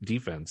was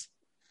defense.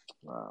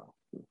 Wow.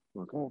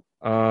 Okay.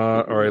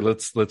 All right.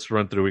 Let's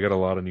run through. We got a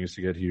lot of news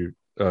to get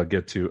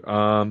get to.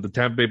 The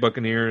Tampa Bay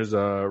Buccaneers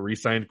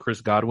re-signed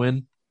Chris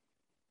Godwin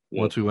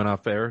once we went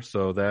off air,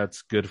 so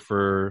that's good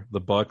for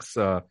the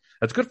Bucs.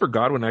 That's good for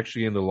Godwin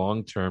actually in the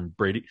long term.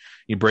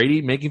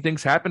 Brady making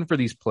things happen for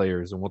these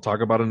players, and we'll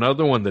talk about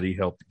another one that he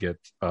helped get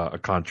a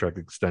contract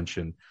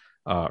extension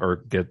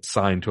or get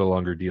signed to a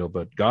longer deal.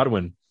 But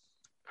Godwin,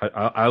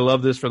 I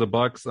love this for the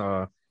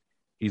Bucs.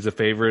 He's a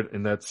favorite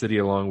in that city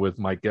along with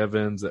Mike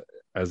Evans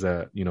as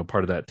a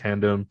part of that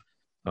tandem.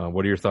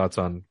 What are your thoughts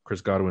on Chris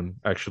Godwin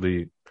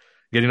actually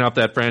getting off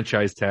that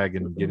franchise tag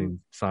and getting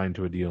signed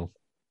to a deal?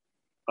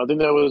 I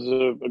think that was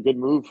a good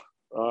move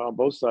on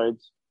both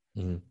sides.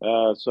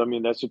 Mm-hmm. So, I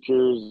mean, that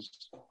secures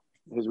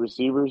his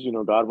receivers,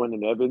 Godwin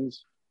and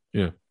Evans.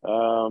 Yeah.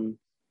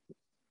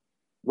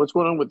 What's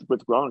going on with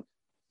Gronk?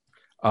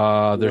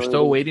 They're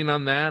still waiting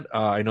on that.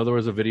 I know there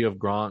was a video of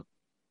Gronk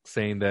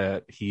saying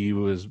that he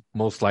was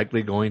most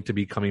likely going to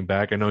be coming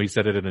back. I know he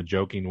said it in a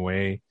joking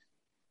way,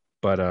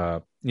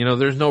 but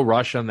there's no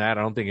rush on that.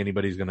 I don't think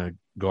anybody's going to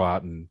go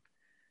out and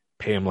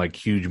pay him like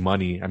huge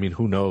money. I mean,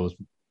 who knows?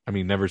 I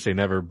mean, never say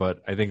never,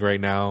 but I think right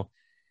now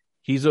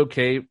he's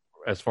okay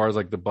as far as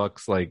like the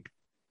Bucs, like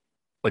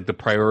the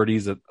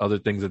priorities of other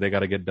things that they got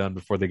to get done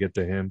before they get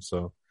to him.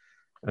 So,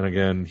 and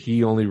again,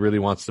 he only really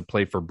wants to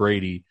play for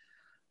Brady.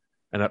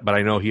 But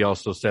I know he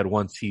also said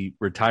once he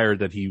retired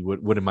that he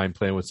wouldn't mind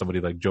playing with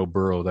somebody like Joe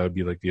Burrow. That would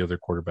be like the other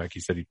quarterback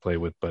he said he'd play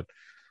with. But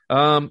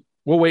we'll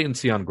wait and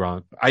see on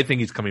Gronk. I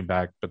think he's coming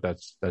back, but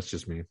that's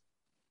just me.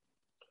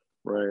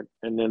 Right.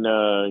 And then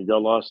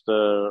y'all lost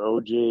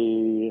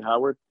O.J.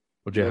 Howard.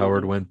 O.J.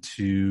 Howard went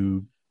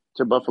to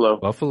Buffalo.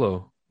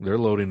 Buffalo. They're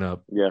loading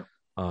up. Yeah.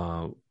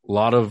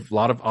 Lot of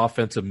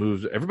offensive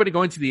moves. Everybody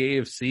going to the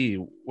AFC.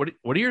 What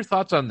are your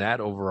thoughts on that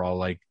overall?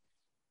 Like,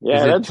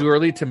 is it too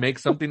early to make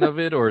something of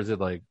it, or is it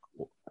like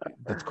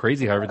that's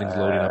crazy how everything's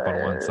loading up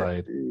on one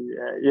side?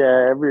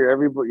 Yeah.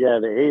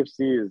 The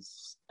AFC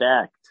is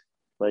stacked,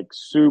 like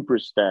super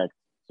stacked.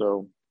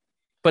 So,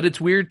 but it's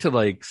weird to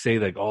like say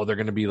like, oh, they're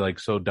going to be like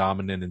so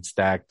dominant and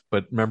stacked.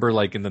 But remember,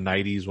 like in the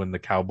 '90s when the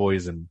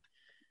Cowboys and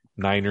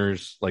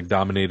Niners like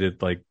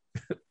dominated like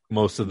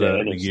most of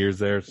the years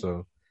there.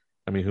 So,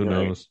 I mean, who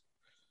knows?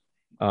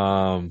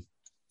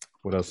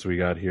 What else do we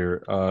got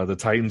here? The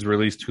Titans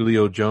released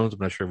Julio Jones. I'm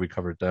not sure if we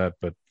covered that,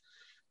 but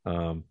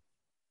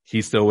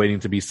he's still waiting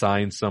to be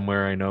signed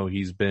somewhere. I know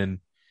he's been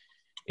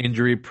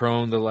injury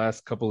prone the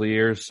last couple of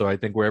years, so I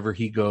think wherever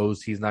he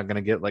goes, he's not going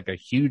to get like a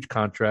huge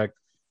contract.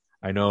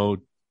 I know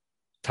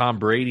Tom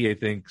Brady, I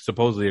think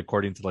supposedly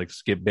according to like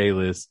Skip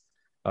Bayless,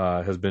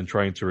 has been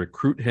trying to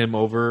recruit him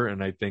over,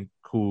 and I think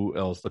who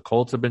else? The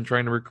Colts have been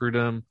trying to recruit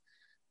him.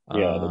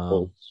 Yeah, the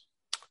Colts.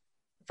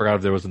 Forgot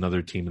if there was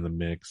another team in the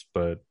mix,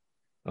 but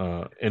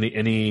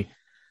any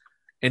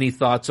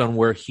thoughts on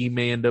where he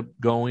may end up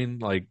going?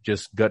 Like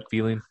just gut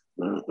feeling.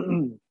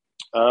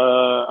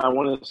 I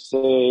want to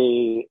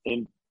say,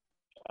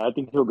 I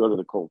think he'll go to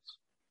the Colts.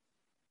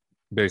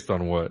 Based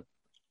on what?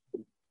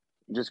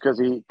 Just because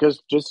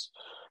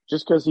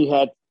he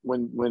had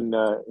when him and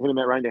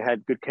Matt Ryan, they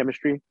had good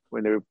chemistry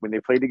when they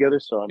played together.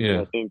 So I mean,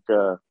 yeah.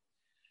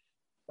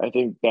 I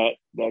think that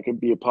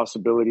could be a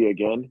possibility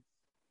again.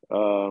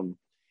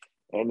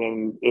 And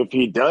then if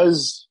he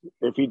does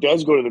go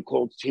to the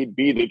Colts, he'd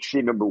be the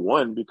true number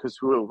one because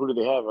who do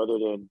they have other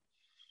than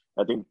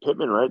I think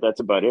Pittman, right?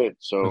 That's about it.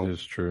 So that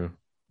is true.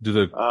 Do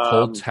the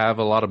Colts have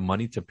a lot of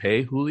money to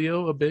pay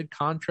Julio a big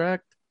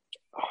contract?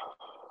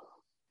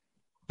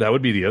 That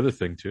would be the other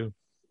thing too.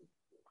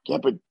 Yeah,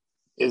 but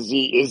is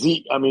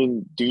he? I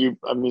mean,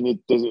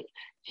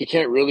 he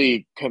can't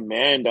really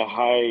command a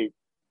high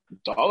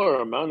dollar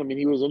amount. I mean,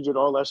 he was injured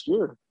all last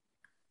year.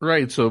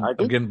 Right. So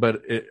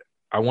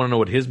I want to know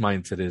what his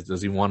mindset is.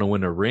 Does he want to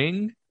win a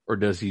ring or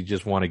does he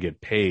just want to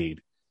get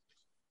paid?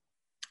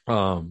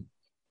 I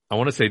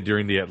want to say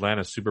during the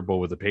Atlanta Super Bowl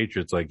with the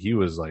Patriots, like he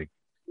was like,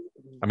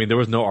 I mean, there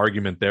was no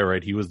argument there,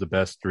 right? He was the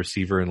best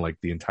receiver in like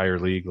the entire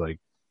league. Like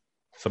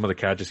some of the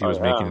catches he was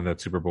making in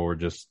that Super Bowl were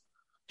just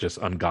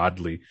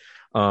ungodly.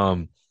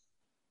 I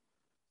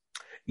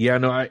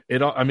got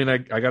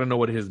to know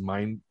what his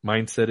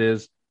mindset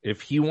is.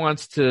 If he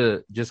wants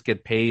to just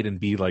get paid and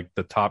be like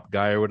the top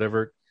guy or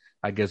whatever,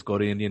 I guess go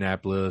to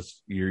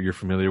Indianapolis. You're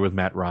familiar with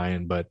Matt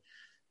Ryan, but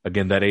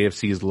again, that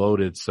AFC is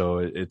loaded, so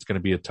it's going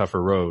to be a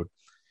tougher road.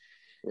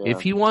 Yeah.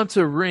 If he wants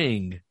a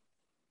ring,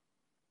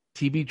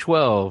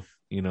 TB12,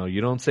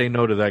 you don't say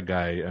no to that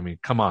guy. I mean,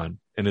 come on.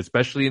 And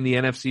especially in the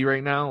NFC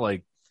right now,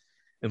 like,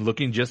 and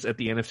looking just at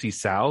the NFC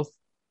South,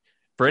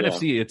 for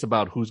NFC, it's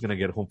about who's going to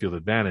get home field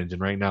advantage.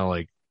 And right now,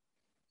 like,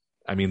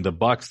 I mean, the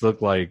Bucs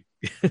look like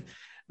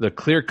the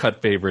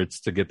clear-cut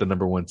favorites to get the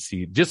number one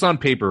seed, just on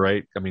paper,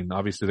 right? I mean,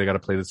 obviously they got to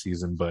play the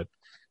season, but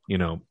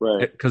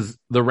because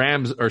the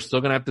Rams are still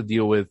going to have to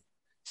deal with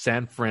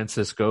San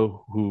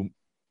Francisco, who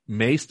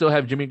may still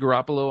have Jimmy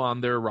Garoppolo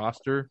on their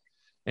roster,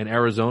 and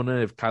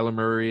Arizona, if Kyler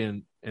Murray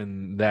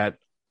and that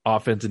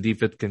offense and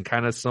defense can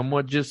kind of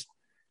somewhat just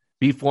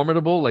be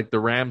formidable. Like the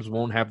Rams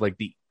won't have like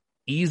the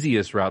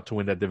easiest route to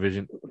win that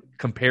division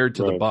compared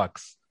to the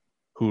Bucs,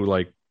 who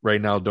like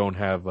right now don't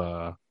have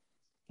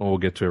well, we'll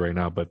get to it right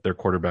now, but their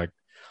quarterback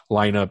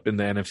lineup in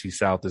the NFC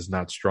South is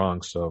not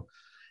strong. So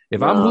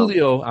if I'm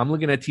Julio, I'm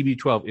looking at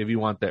TB12 if you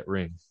want that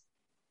ring.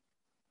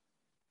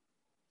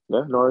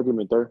 Yeah, no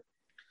argument there.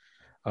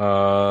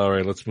 All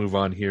right, let's move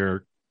on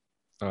here.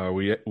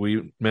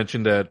 We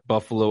mentioned that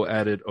Buffalo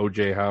added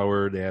O.J.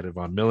 Howard, they added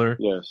Von Miller.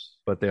 Yes.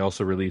 But they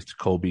also released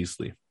Cole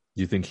Beasley.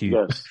 Do you think he...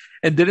 Yes.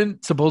 And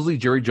didn't supposedly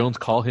Jerry Jones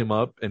call him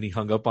up and he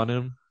hung up on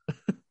him?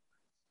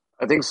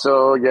 I think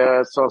so.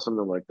 Yeah, I saw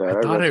something like that.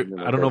 I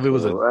don't know if it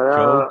was a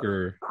joke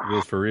or if it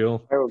was for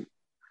real.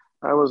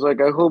 I was like,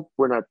 I hope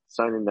we're not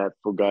signing that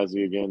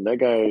Fugazi again. That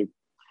guy,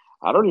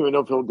 I don't even know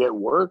if he'll get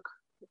work.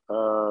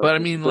 But I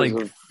mean, like,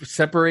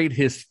 separate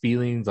his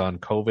feelings on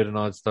COVID and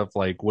all that stuff.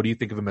 Like, what do you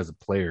think of him as a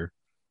player?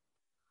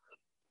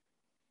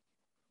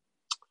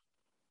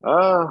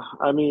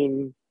 I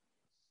mean,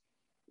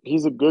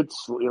 he's a good,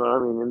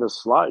 in the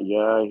slot.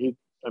 Yeah,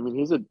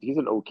 he's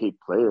an okay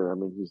player. I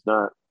mean, he's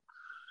not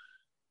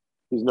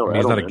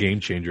a game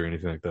changer or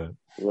anything like that.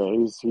 Yeah,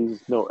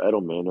 he's no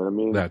Edelman. And I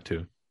mean, that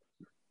too.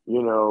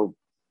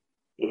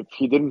 If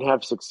he didn't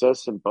have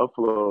success in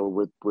Buffalo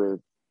with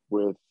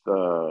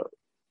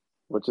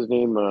what's his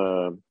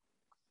name?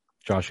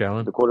 Josh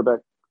Allen, the quarterback.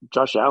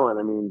 Josh Allen.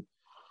 I mean,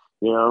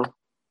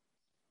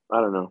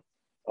 I don't know.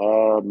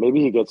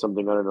 Maybe he gets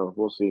something. I don't know.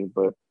 We'll see.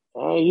 But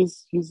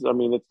he's. I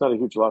mean, it's not a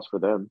huge loss for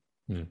them.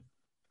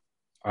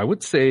 I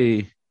would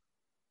say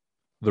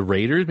the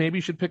Raiders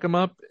maybe should pick him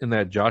up in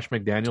that Josh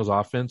McDaniels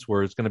offense,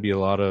 where it's going to be a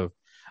lot of.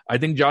 I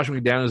think Josh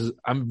McDaniels.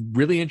 I'm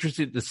really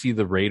interested to see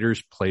the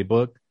Raiders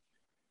playbook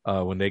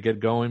when they get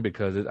going,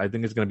 because I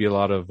think it's going to be a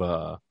lot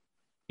of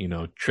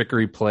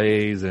trickery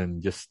plays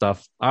and just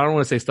stuff. I don't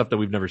want to say stuff that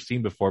we've never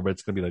seen before, but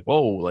it's going to be like,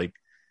 whoa, like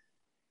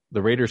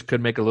the Raiders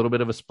could make a little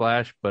bit of a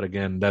splash. But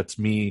again, that's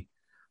me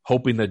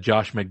hoping that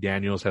Josh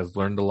McDaniels has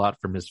learned a lot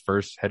from his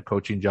first head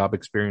coaching job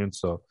experience.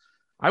 So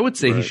I would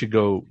say he should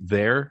go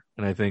there.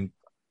 And I think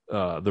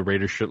the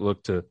Raiders should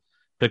look to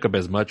pick up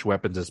as much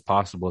weapons as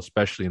possible,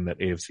 especially in that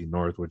AFC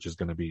North, which is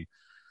going to be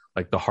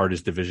like the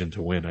hardest division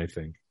to win, I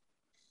think.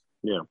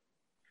 Yeah.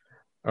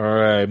 All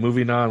right,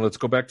 moving on. Let's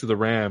go back to the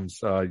Rams.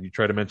 You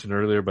tried to mention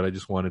earlier, but I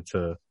just wanted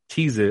to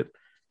tease it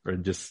or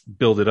just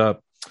build it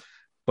up.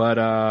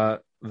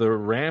 But the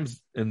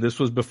Rams, and this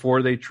was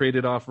before they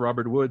traded off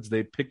Robert Woods,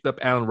 they picked up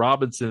Allen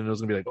Robinson, and it was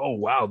going to be like, oh,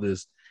 wow, you're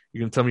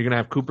going to tell me you're going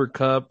to have Cooper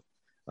Kupp,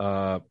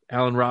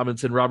 Allen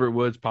Robinson, Robert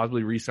Woods,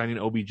 possibly re-signing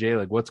OBJ.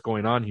 Like, what's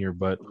going on here?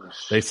 But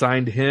they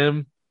signed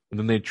him, and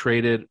then they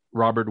traded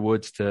Robert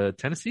Woods to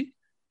Tennessee?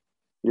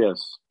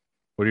 Yes.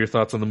 What are your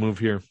thoughts on the move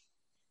here?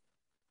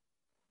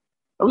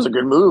 That was a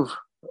good move.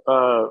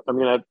 I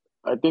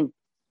think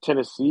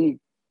Tennessee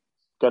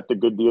got the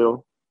good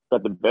deal,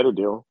 got the better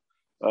deal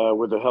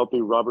with a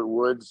healthy Robert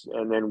Woods,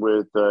 and then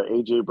with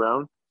A.J.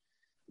 Brown.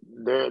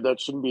 That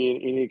shouldn't be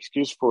any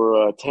excuse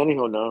for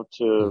Tannehill now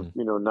to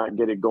not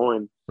get it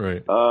going.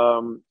 Right.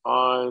 On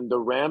the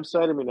Rams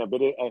side, I mean, I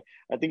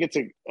think it's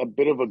a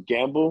bit of a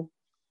gamble,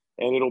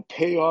 and it'll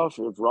pay off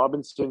if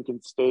Robinson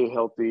can stay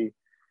healthy.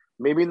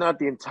 Maybe not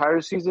the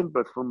entire season,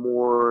 but for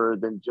more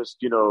than just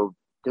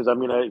because I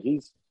mean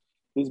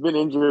he's been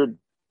injured,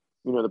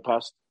 the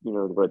past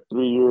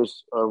 3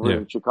 years over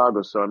in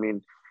Chicago. So I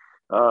mean,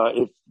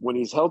 when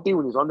he's healthy,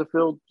 when he's on the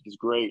field, he's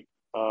great.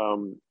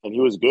 And he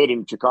was good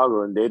in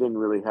Chicago, and they didn't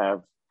really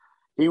have.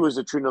 He was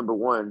a true number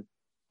one.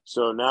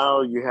 So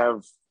now you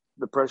have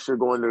the pressure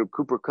going to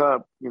Cooper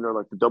Kupp,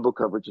 like the double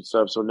coverage and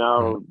stuff. So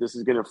now this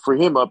is going to free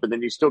him up, and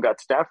then you still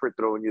got Stafford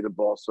throwing you the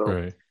ball.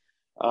 So,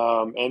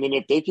 and then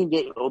if they can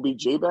get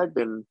OBJ back,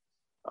 then,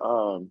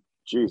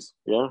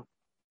 yeah.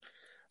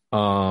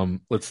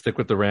 Let's stick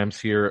with the Rams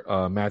here.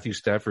 Matthew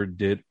Stafford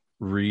did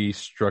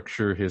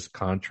restructure his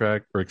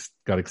contract or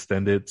got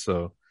extended.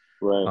 So,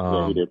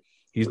 he did.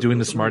 He's doing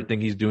the smart thing.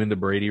 He's doing the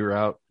Brady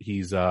route.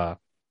 He's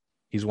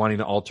wanting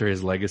to alter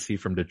his legacy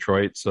from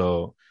Detroit.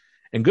 So,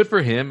 and good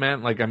for him,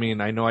 man. Like, I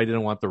mean, I know I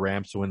didn't want the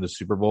Rams to win the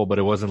Super Bowl, but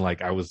it wasn't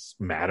like I was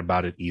mad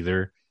about it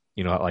either.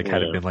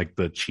 Had it been like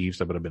the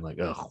Chiefs, I would have been like,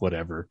 ugh,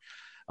 whatever.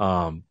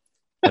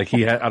 Like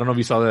I don't know if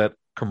you saw that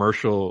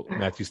commercial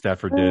Matthew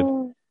Stafford did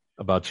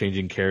about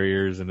changing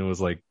carriers, and it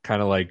was like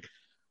kind of like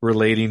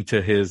relating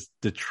to his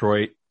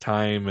Detroit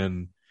time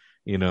and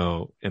in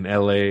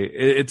LA.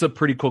 It's a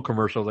pretty cool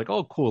commercial. I was like,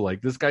 oh, cool.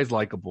 Like, this guy's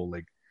likable.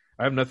 Like,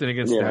 I have nothing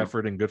against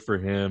Stafford, and good for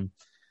him.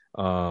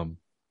 But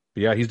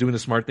yeah, he's doing the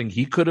smart thing.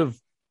 He could have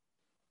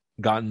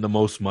gotten the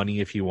most money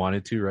if he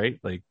wanted to, right?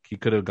 Like, he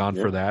could have gone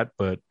for that,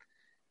 but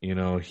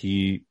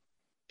he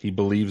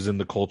believes in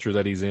the culture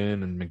that he's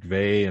in, and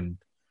McVay, and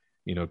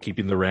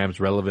keeping the Rams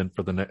relevant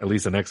for at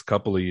least the next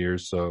couple of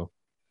years. So,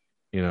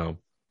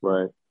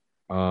 right.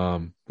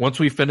 Once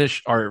we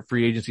finish our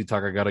free agency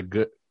talk, I got a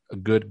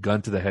good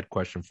gun to the head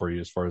question for you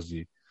as far as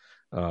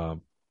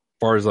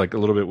like a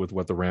little bit with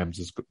what the Rams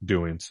is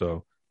doing.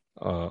 So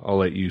I'll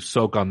let you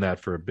soak on that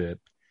for a bit.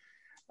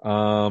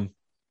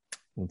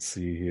 Let's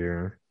see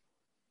here.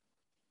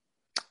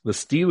 The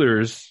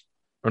Steelers,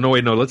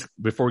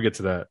 before we get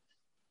to that,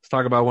 let's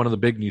talk about one of the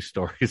big news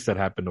stories that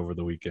happened over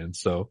the weekend.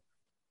 So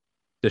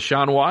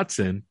Deshaun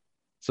Watson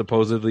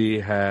supposedly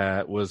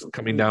was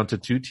coming down to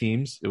two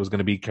teams. It was going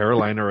to be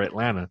Carolina or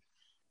Atlanta.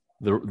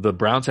 The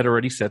Browns had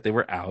already said they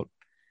were out.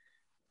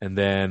 And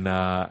then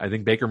I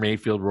think Baker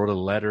Mayfield wrote a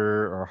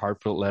letter or a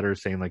heartfelt letter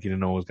saying like he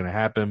didn't know what was going to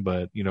happen.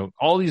 But,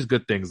 all these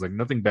good things, like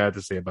nothing bad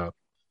to say about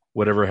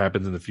whatever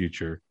happens in the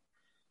future.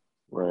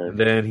 Right. And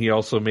then he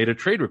also made a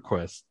trade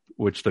request,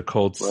 which the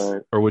Colts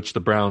or which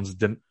the Browns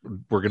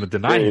were going to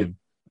deny him.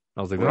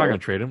 I was like, they're not going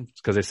to trade him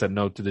because they said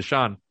no to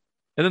Deshaun.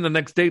 And then the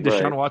next day,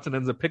 Deshaun Watson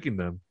ends up picking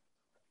them.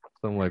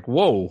 So I'm like,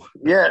 whoa.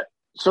 Yeah.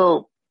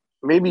 So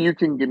maybe you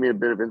can give me a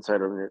bit of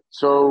insight on it.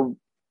 So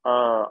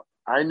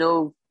I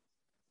know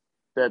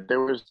that there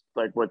was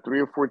 3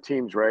 or 4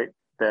 teams, right,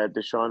 that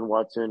Deshaun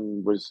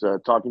Watson was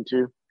talking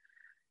to.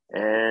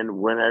 And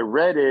when I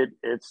read it,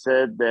 it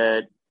said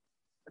that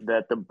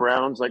the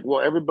Browns,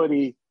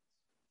 everybody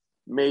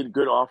made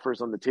good offers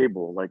on the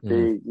table.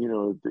 They,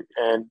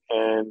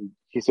 and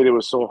he said it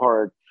was so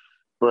hard,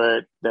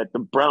 but that the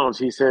Browns,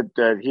 he said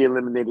that he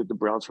eliminated the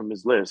Browns from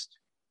his list.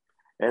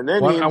 And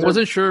then I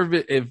wasn't sure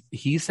if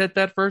he said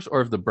that first or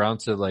if the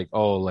Browns said no,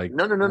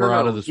 we're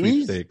out of the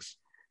sweepstakes.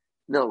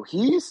 No,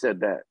 he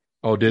said that.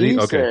 Oh, did he?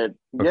 Okay.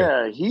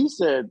 Yeah, he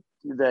said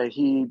that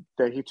he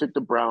took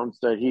the Browns,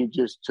 that he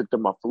just took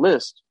them off the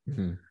list.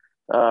 Mm-hmm.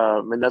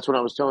 And that's what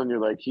I was telling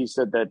you. He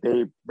said that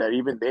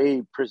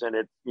they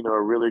presented,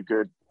 a really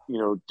good,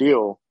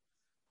 deal,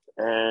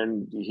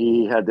 and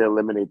he had to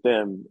eliminate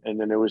them. And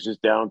then it was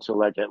just down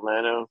to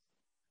Atlanta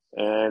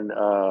and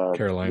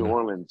Carolina. New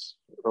Orleans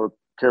or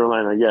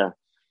Carolina. Yeah.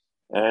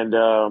 And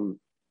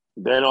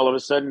then all of a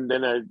sudden,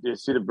 then I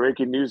see the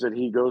breaking news that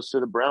he goes to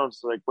the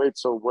Browns. Wait,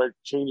 so what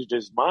changed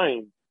his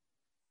mind?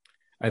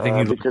 I think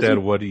he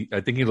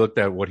looked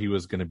at what he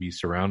was going to be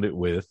surrounded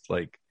with.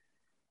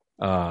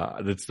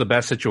 It's the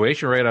best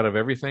situation right out of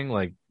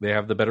everything. They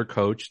have the better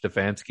coach,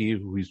 Stefanski,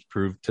 who he's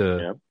proved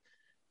to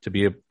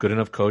be a good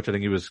enough coach. I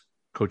think he was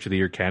Coach of the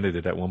Year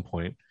candidate at one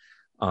point.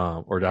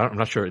 Or I'm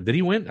not sure. Did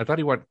he win? I thought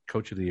he won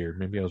Coach of the Year.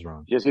 Maybe I was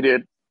wrong. Yes, he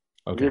did.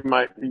 Okay. He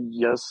might.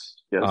 Yes.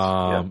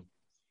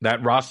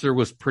 That roster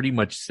was pretty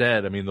much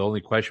set. I mean, the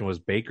only question was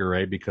Baker,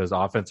 right? Because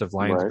offensive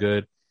line's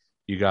good.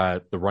 You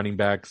got the running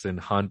backs in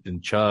Hunt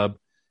and Chubb.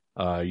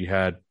 You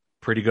had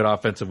pretty good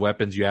offensive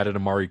weapons. You added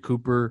Amari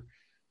Cooper.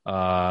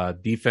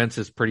 Defense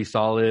is pretty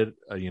solid.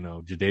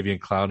 Jadeveon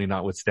Clowney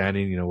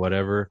notwithstanding,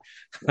 whatever.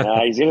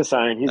 He's gonna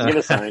sign.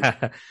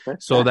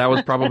 So that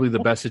was probably the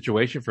best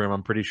situation for him.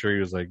 I'm pretty sure he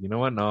was like, you know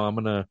what?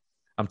 No,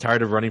 I'm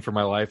tired of running for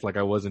my life like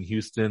I was in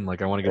Houston.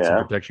 I want to get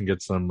some protection,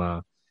 get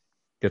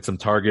some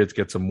targets,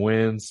 get some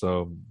wins.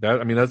 So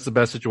that's the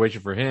best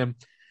situation for him.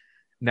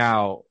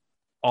 Now,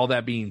 all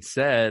that being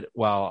said,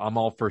 while I'm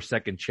all for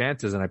second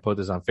chances, and I put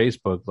this on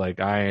Facebook,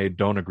 I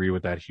don't agree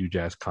with that huge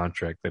ass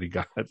contract that he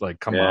got.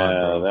 Come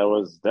on,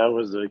 bro. that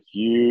was a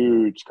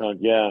huge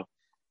contract. Yeah.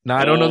 Now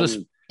I don't know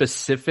the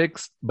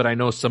specifics, but I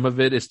know some of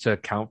it is to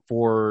account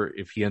for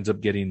if he ends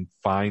up getting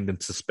fined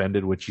and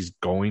suspended, which he's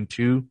going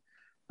to.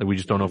 We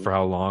just don't know for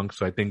how long.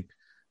 So I think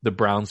the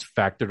Browns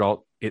factored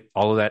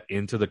all of that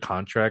into the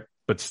contract,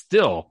 but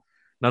still,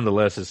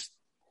 nonetheless, it's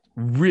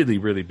really,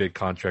 really big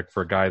contract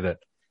for a guy that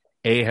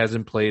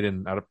hasn't played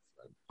in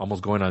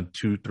almost going on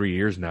 2-3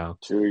 years now.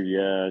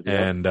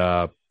 And,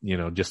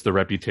 just the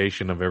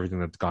reputation of everything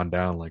that's gone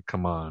down,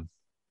 come on.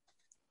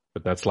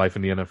 But that's life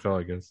in the NFL,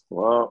 I guess.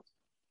 Well,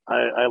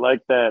 I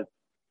like that.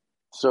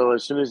 So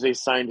as soon as they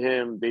signed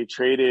him, they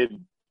traded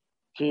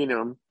Case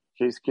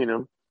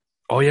Keenum.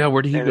 Oh, yeah.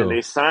 Where did he go? And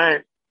they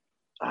signed,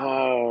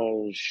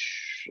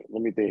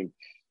 let me think.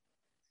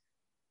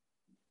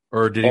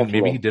 Or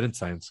maybe he didn't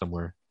sign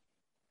somewhere.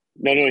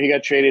 No, he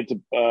got traded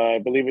to, I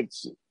believe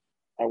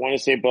I want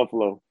to say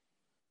Buffalo.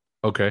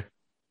 Okay.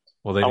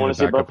 Well, I want to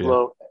say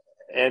Buffalo,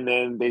 and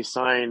then they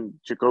signed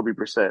Jacoby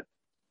Brissett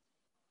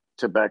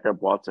to back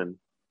up Watson,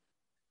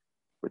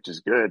 which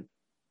is good.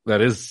 That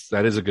is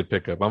a good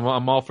pickup.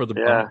 I'm all for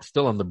I'm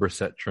still on the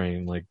Brissett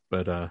train,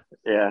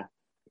 yeah.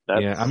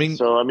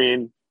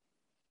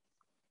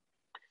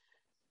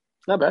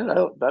 Not bad. I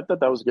thought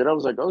that was good. I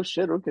was like, oh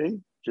shit, okay,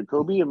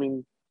 Jacoby.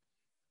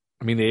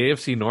 The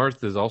AFC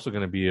North is also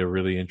going to be a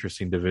really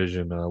interesting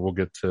division. We'll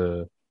get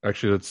to.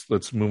 Actually,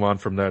 let's move on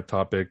from that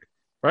topic.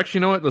 Or actually,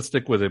 you know what? Let's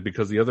stick with it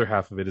because the other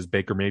half of it is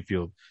Baker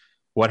Mayfield.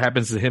 What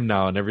happens to him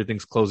now? And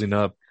everything's closing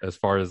up as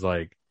far as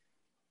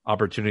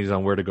opportunities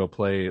on where to go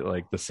play.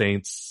 The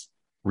Saints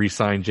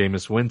re-signed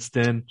Jameis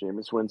Winston.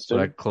 So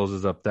that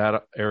closes up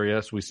that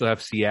area. So we still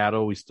have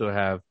Seattle. We still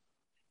have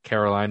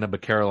Carolina,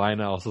 but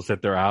Carolina also said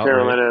they're out.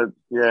 Carolina,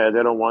 right?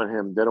 They don't want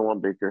him. They don't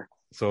want Baker.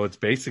 So it's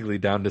basically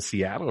down to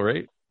Seattle,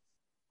 right?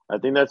 I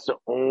think that's the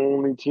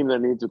only team that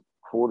needs a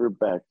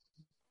quarterback.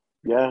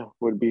 Yeah,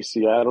 would be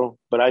Seattle.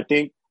 But I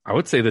think I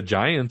would say the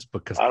Giants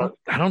because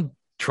I don't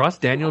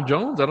trust Daniel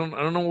Jones. I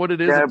don't know what it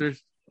is.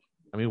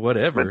 Yeah,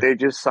 whatever. But they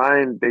just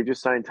signed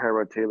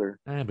Tyrod Taylor.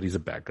 But he's a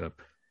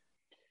backup.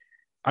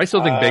 I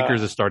still think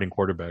Baker's a starting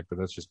quarterback, but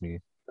that's just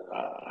me.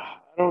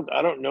 I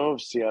don't know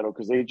if Seattle,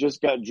 because they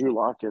just got Drew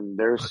Lock, and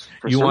there's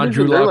you want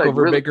Drew Lock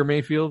over Baker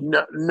Mayfield?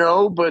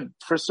 No, but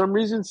for some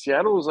reason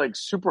Seattle was like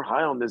super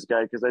high on this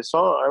guy, because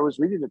I was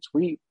reading a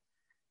tweet,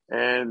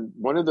 and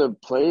one of the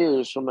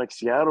players from like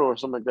Seattle or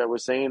something like that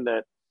was saying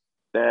that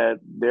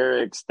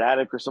they're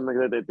ecstatic or something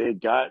like that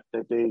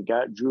they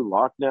got Drew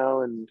Lock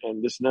now, and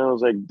this now. I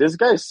was like, this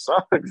guy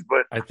sucks.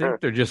 But I think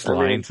they're just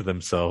lying to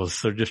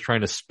themselves. They're just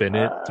trying to spin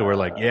it to where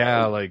like,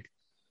 yeah, like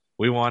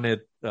we wanted,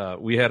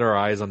 we had our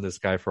eyes on this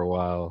guy for a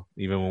while,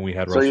 even when we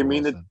had. Russell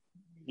Wilson.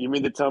 You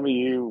mean to tell me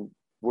you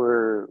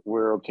were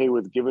okay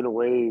with giving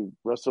away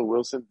Russell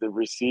Wilson to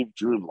receive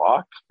Drew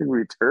Lock in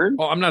return?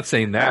 Oh, I'm not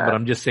saying that, but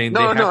I'm just saying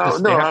they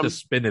have to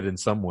spin it in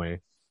some way.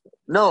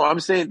 No, I'm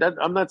saying that.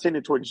 I'm not saying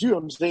it towards you.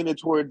 I'm saying it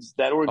towards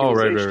that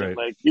organization. Oh, right.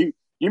 Like you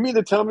mean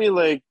to tell me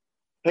like,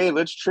 hey,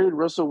 let's trade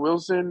Russell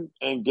Wilson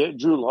and get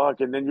Drew Lock,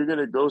 and then you're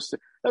gonna go.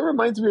 That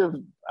reminds me of,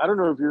 I don't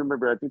know if you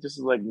remember. I think this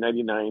is like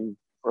 '99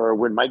 or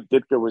when Mike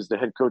Ditka was the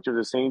head coach of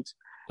the Saints,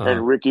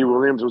 and Ricky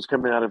Williams was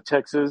coming out of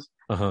Texas,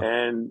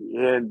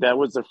 and that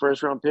was the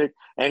first round pick,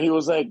 and he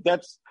was like,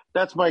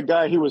 "That's my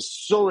guy." He was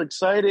so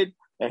excited,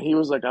 and he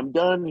was like, "I'm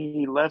done."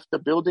 He left the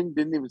building,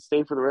 didn't even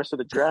stay for the rest of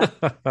the draft.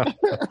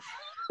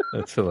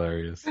 That's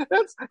hilarious.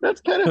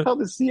 That's kind of how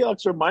the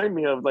Seahawks remind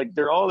me of. Like,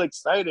 they're all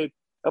excited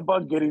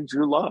about getting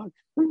Drew Lock.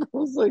 I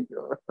was like,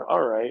 all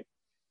right.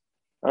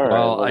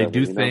 Well, whatever, I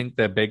do think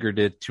that Baker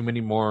did too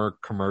many more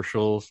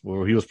commercials.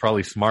 Well, he was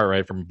probably smart,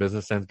 right, from a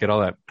business sense, get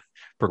all that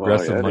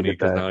progressive money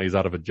because now he's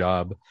out of a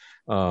job.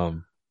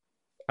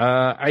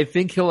 I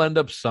think he'll end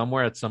up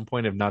somewhere at some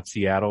point, if not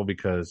Seattle,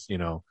 because,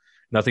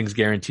 nothing's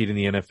guaranteed in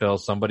the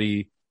NFL.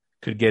 Somebody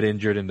could get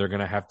injured and they're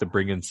going to have to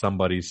bring in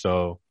somebody.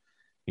 So,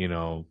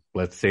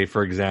 let's say,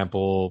 for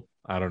example,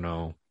 I don't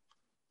know,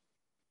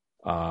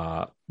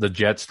 the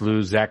Jets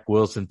lose Zach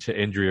Wilson to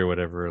injury or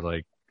whatever.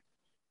 Like,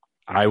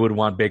 I would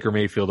want Baker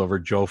Mayfield over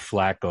Joe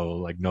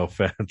Flacco. Like, no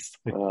offense.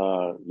 Yeah.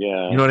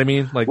 You know what I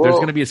mean? Like, there's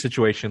going to be a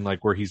situation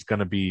like where he's going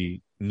to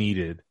be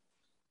needed.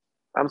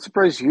 I'm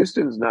surprised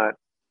Houston's not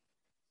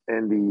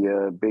in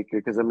the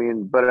Baker, because I've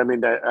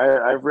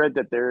read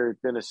that they're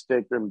going to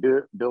stick and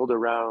build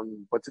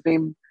around, what's his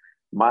name?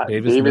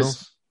 Davis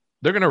Mills.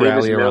 They're going to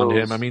rally around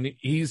him. I mean,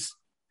 he's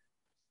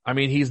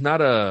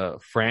not a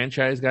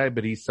franchise guy,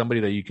 but he's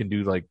somebody that you can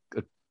do like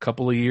a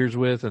couple of years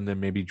with, and then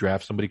maybe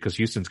draft somebody, because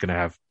Houston's going to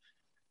have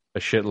a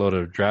shitload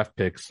of draft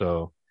picks.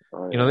 So,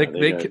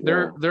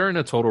 they're in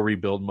a total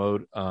rebuild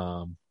mode.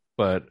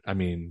 But I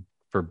mean,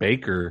 for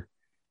Baker,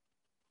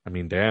 I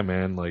mean, damn,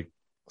 man, like,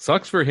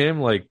 sucks for him.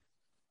 Like,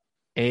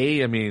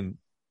 that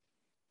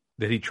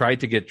he tried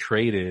to get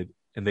traded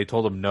and they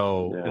told him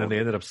no, and then they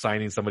ended up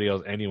signing somebody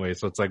else anyway.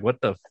 So it's like, what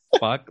the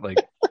fuck? Like,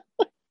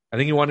 I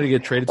think he wanted to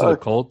get traded to the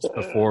Colts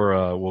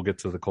before. We'll get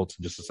to the Colts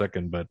in just a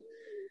second, but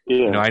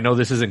I know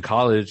this isn't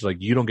college. Like,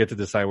 you don't get to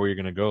decide where you're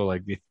going to go.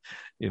 Like,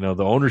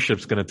 the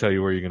ownership's going to tell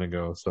you where you're going to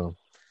go. So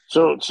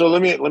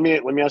let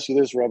me ask you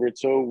this, Robert.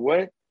 So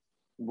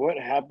what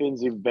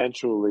happens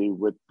eventually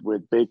with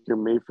Baker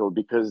Mayfield?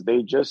 Because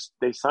they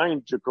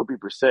signed Jacoby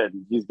Brissett.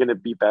 He's going to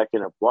be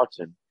backing up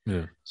Watson.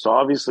 Yeah. So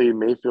obviously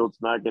Mayfield's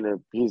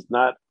he's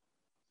not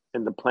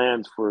in the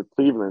plans for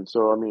Cleveland.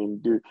 So, I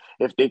mean,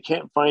 if they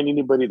can't find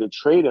anybody to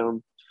trade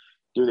him,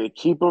 do they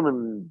keep him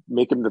and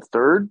make him the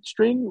third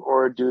string,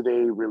 or do they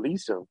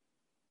release him?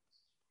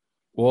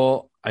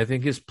 Well, I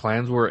think his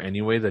plans were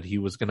anyway that he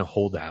was going to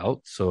hold out.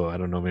 So I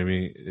don't know,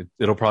 maybe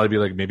it'll probably be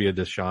like maybe a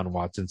Deshaun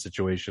Watson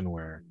situation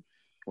where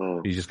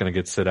he's just going to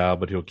get sit out,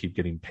 but he'll keep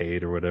getting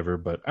paid or whatever.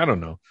 But I don't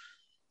know.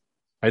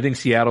 I think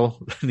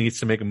Seattle needs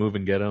to make a move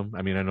and get him.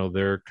 I mean, I know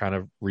they're kind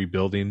of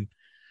rebuilding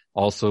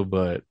also,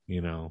 but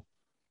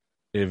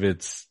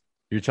if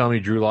you're telling me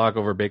Drew Lock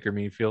over Baker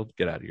Mayfield,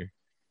 get out of here.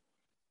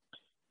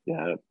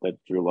 Yeah, that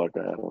Drew Lock,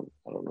 I don't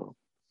know.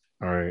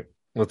 All right.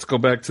 Let's go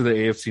back to the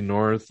AFC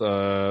North.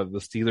 The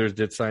Steelers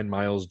did sign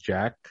Myles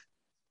Jack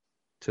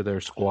to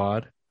their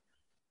squad.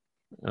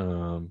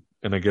 And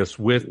I guess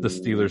with the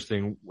Steelers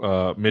thing,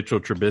 Mitchell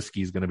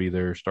Trubisky is going to be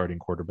their starting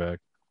quarterback.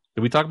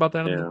 Did we talk about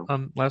that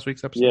on last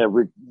week's episode? Yeah,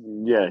 we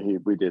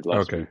did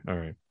last week. All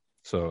right.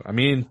 So, I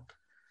mean,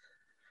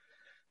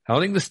 I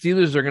don't think the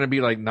Steelers are going to be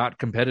like not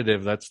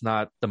competitive. That's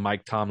not the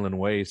Mike Tomlin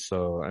way.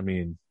 So, I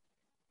mean,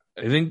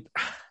 I think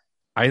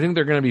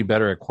they're going to be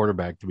better at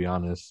quarterback, to be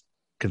honest,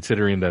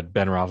 considering that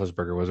Ben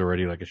Roethlisberger was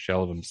already like a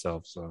shell of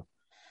himself. So,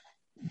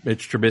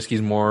 Mitch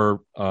Trubisky's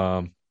more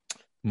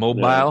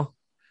mobile,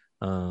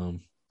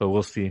 but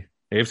we'll see.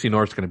 AFC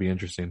North's going to be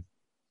interesting.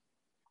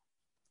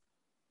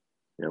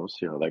 Yeah, we'll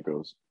see how that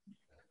goes.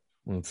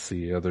 Let's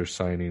see other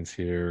signings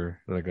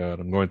here that I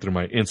got. I'm going through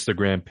my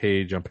Instagram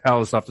page on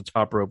Palace Off the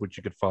Top Rope, which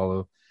you could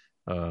follow.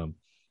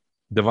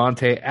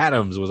 Devontae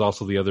Adams was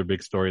also the other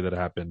big story that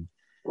happened.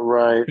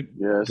 Right.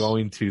 Yes.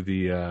 Going to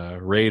the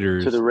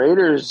Raiders. To the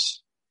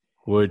Raiders,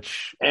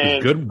 which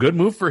is good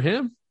move for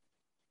him.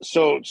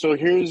 So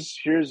here's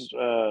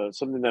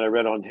something that I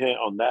read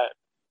on that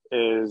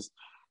is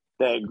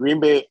that Green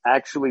Bay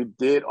actually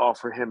did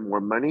offer him more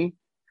money.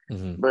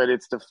 Mm-hmm. But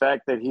it's the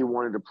fact that he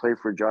wanted to play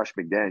for Josh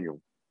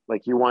McDaniel.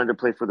 Like, he wanted to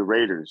play for the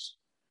Raiders.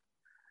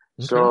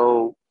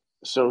 So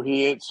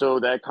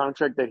that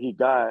contract that he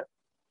got,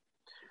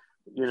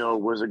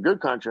 was a good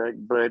contract,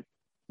 but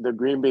the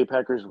Green Bay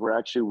Packers were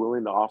actually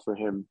willing to offer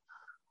him,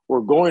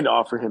 or going to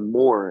offer him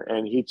more,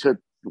 and he took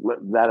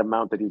that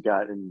amount that he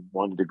got and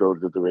wanted to go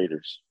to the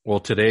Raiders. Well,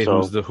 today,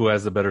 who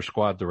has the better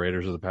squad, the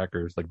Raiders or the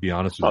Packers? Like, be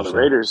honest with you. The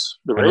Raiders.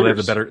 I know they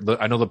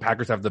have I know the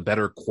Packers have the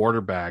better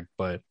quarterback,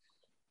 but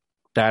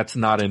that's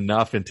not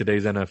enough in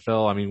today's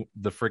NFL. I mean,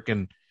 the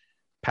freaking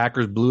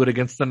Packers blew it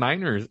against the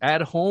Niners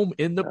at home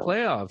in the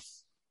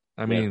playoffs.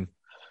 I mean,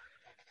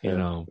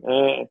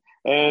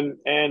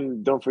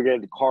 and don't forget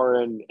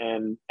Carr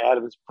and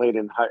Adams played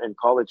in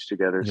college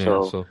together.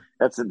 So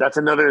that's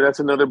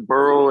another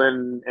Burrow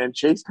and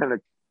Chase kind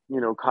of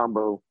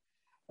combo.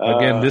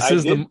 Again, this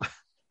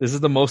is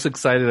the most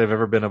excited I've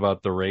ever been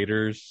about the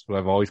Raiders, who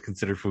I've always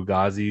considered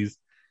Fugazis.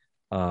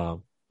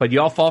 But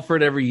y'all fall for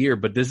it every year.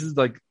 But this is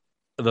like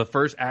the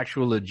first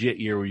actual legit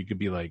year where you could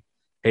be like,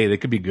 hey, they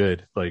could be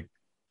good. Like,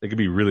 they could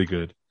be really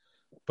good.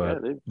 But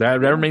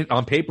that remains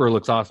on paper, it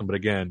looks awesome. But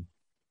again,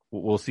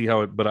 we'll see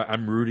how it. But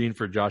I'm rooting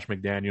for Josh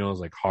McDaniels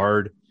like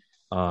hard.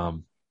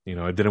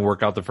 It didn't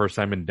work out the first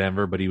time in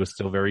Denver, but he was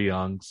still very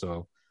young.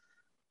 So,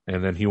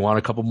 and then he won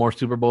a couple more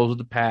Super Bowls with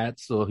the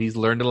Pats. So he's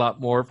learned a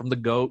lot more from the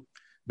GOAT,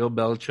 Bill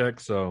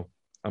Belichick. So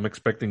I'm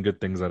expecting good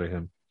things out of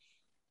him.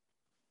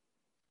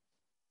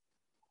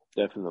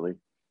 Definitely.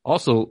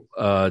 Also,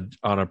 on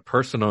a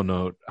personal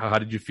note, how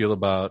did you feel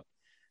about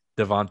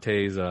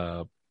Devontae's?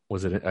 I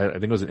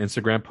think it was an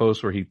Instagram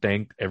post where he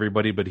thanked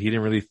everybody, but he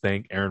didn't really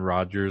thank Aaron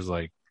Rodgers.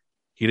 Like,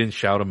 he didn't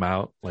shout him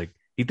out. Like,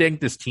 he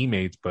thanked his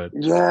teammates, but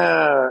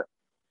yeah.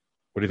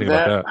 What do you think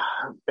about that?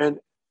 And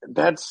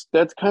that's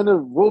kind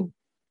of,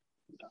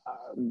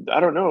 I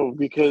don't know,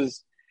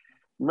 because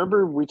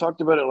remember we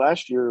talked about it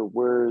last year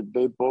where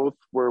they both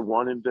were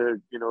wanting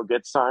to,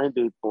 get signed.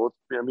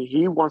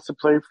 He wants to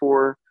play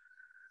for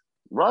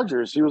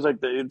Rodgers. He was like,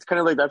 it's kind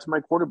of like, that's my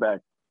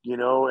quarterback,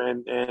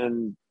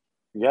 and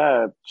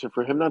yeah,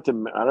 for him not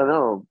to, I don't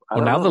know.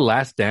 The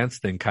Last Dance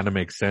thing kind of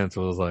makes sense. It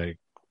was like,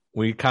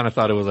 we kind of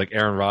thought it was like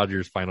Aaron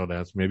Rodgers' final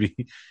dance.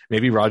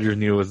 Maybe Rodgers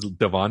knew it was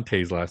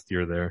Devontae's last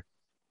year there.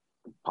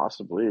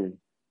 Possibly.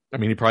 I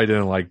mean, he probably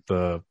didn't like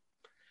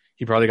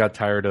he probably got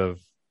tired of,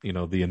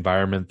 the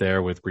environment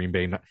there with Green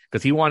Bay,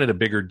 because he wanted a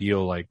bigger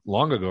deal like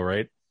long ago,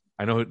 right?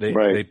 I know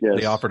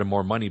they offered him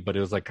more money, but it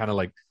was like kind of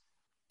like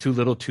too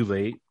little too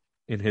late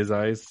in his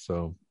eyes.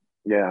 So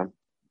yeah,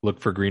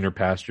 look for greener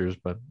pastures.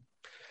 But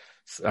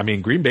I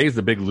mean, Green Bay is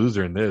the big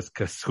loser in this,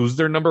 because who's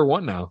their number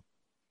one now?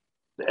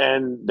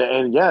 And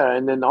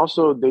then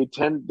also they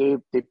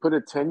put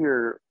a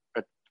tenure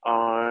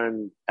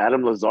on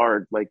Adam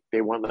Lazard, like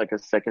they want like a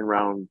second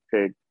round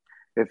pick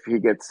if he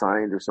gets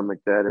signed or something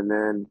like that. And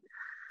then,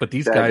 but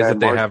these guys that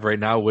they have right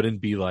now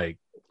wouldn't be like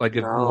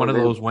if one of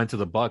those went to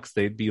the Bucks,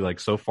 they'd be like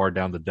so far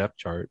down the depth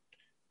chart.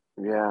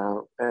 Yeah,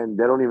 and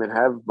they don't even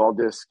have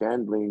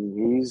Valdez-Scantling.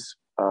 He's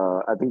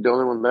I think the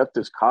only one left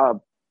is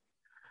Cobb.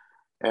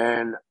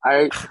 And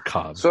I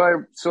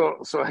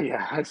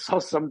saw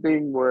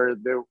something where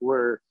there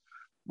were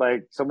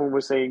like someone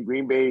was saying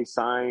Green Bay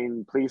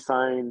please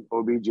sign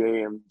OBJ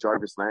and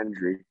Jarvis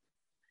Landry,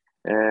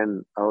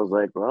 and I was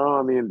like, well,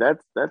 I mean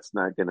that's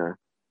not gonna.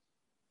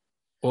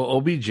 Well,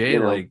 OBJ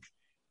I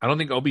don't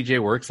think OBJ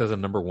works as a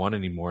number one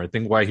anymore. I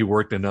think why he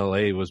worked in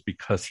LA was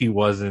because he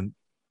wasn't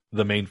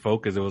the main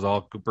focus. It was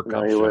all Cooper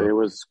Kupp. It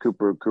was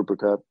Cooper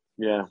Kupp.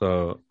 Yeah.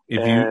 So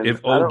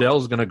if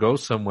Odell's going to go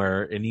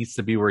somewhere, it needs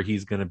to be where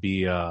he's going to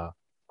be a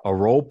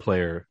role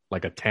player,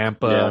 like a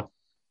Tampa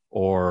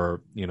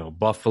or,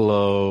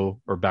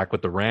 Buffalo or back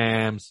with the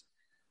Rams.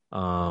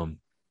 But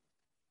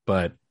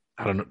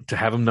I don't know, to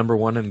have him number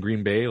one in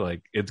Green Bay,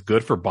 like it's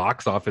good for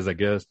box office, I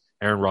guess.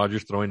 Aaron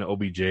Rodgers throwing to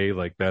OBJ,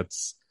 like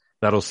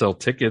that'll sell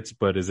tickets,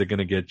 but is it going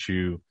to get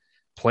you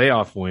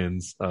playoff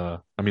wins? I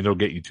mean, it'll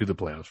get you to the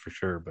playoffs for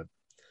sure, but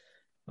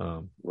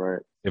right.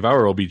 If I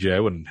were OBJ, I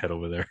wouldn't head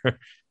over there.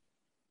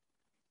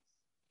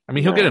 I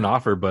mean, he'll get an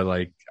offer, but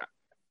like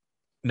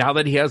now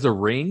that he has a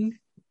ring,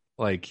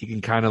 like he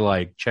can kind of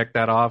like check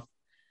that off.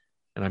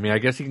 And I mean, I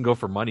guess he can go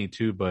for money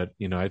too, but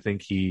I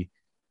think he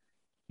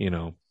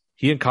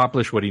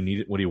accomplished what he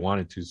needed, what he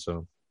wanted to.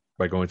 So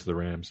by going to the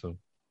Rams, so.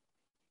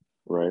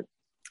 Right.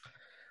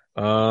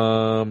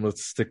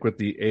 Let's stick with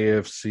the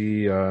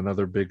AFC.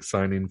 Another big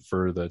signing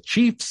for the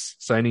Chiefs,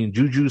 signing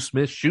Juju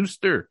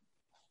Smith-Schuster.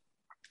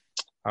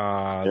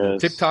 The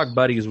TikTok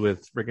buddies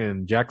with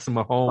freaking Jackson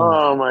Mahomes.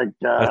 Oh my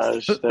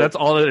gosh. That's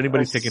all that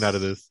anybody's taking out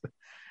of this.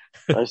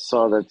 I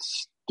saw that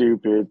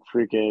stupid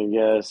freaking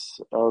yes.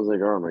 I was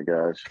like, oh my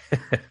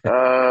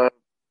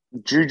gosh.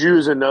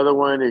 Juju's another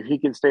one. If he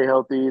can stay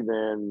healthy,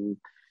 then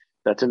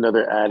that's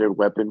another added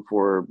weapon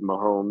for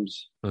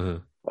Mahomes. Uh-huh.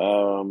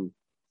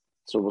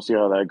 So we'll see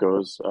how that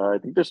goes. I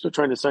think they're still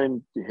trying to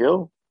sign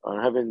Hill.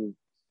 I haven't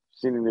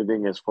seen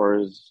anything as far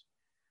as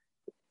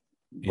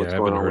what's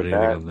going on with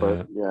that.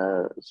 But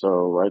yeah,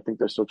 so I think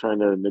they're still trying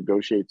to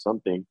negotiate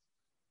something.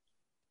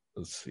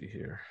 Let's see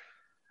here.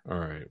 All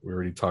right. We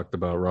already talked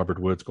about Robert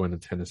Woods going to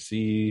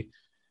Tennessee,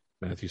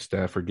 Matthew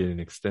Stafford getting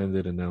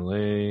extended in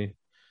LA.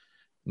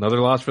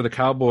 Another loss for the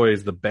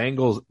Cowboys. The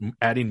Bengals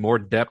adding more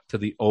depth to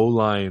the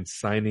O-line,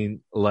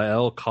 signing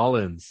La'el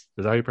Collins.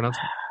 Is that how you pronounce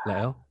it?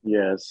 La'el?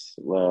 Yes,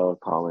 La'el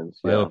Collins.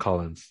 La'el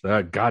Collins.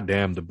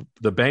 Goddamn,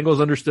 the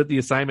Bengals understood the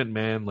assignment,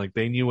 man. Like,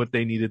 they knew what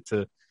they needed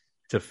to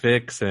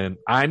fix, and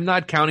I'm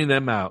not counting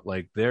them out.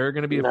 Like, they're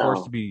going to be a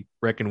force to be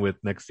reckoned with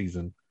next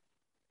season.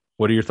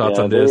 What are your thoughts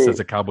on this as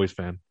a Cowboys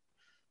fan?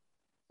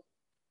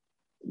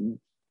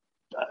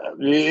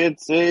 It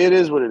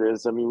is what it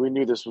is. I mean, we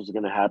knew this was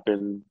going to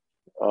happen.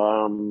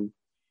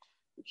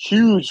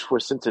 Huge for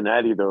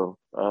Cincinnati, though.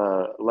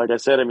 Like I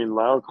said, I mean,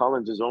 La'el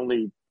Collins is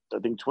only, I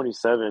think,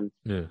 27.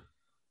 Yeah.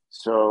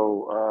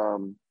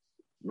 So,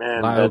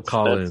 man, La'el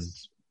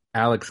Collins,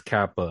 Alex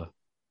Kappa,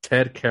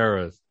 Ted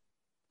Karras.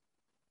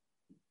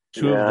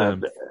 Two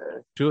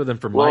of them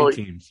for my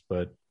teams,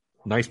 but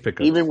nice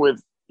pickups.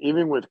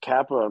 Even with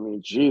Kappa, I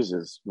mean,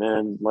 Jesus,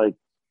 man, like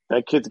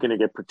that kid's gonna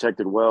get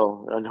protected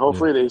well, and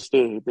hopefully they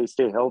stay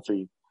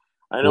healthy.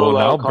 I know.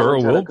 Well, now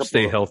Burrow will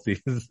stay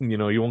healthy. You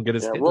know, you won't get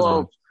his hit.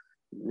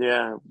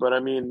 Yeah, but I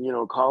mean, you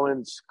know,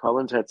 Collins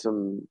had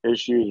some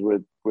issues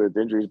with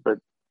injuries, but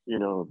you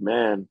know,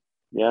 man,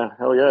 yeah,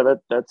 hell yeah,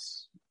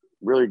 that's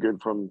really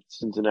good from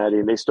Cincinnati,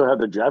 and they still have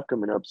the draft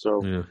coming up,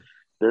 so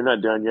they're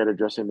not done yet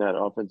addressing that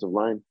offensive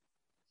line.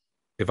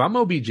 If I'm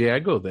OBJ, I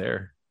go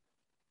there.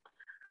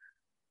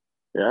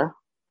 Yeah,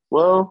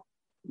 well,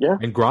 yeah,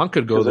 and Gronk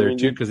could go there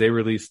too because they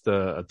released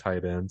a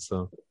tight end.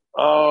 So,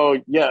 oh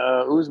yeah,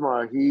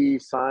 Uzma, he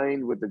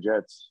signed with the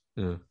Jets.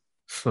 Yeah.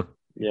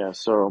 Yeah,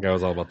 so that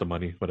was all about the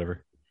money,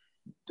 whatever.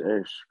 Hey,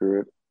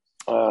 screw it.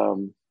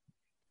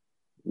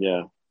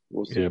 Yeah,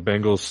 we'll see. Yeah,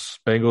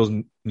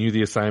 Bengals knew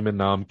the assignment.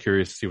 Now I'm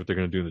curious to see what they're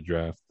going to do in the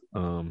draft.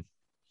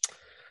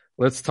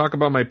 Let's talk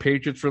about my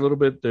Patriots for a little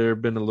bit.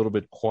 They've been a little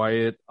bit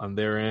quiet on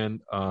their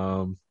end.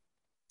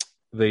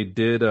 They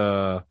did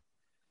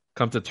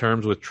come to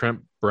terms with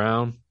Trent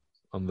Brown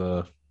on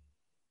the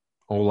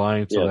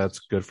O-line, so that's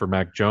good for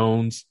Mac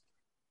Jones.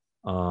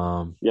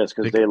 Yes,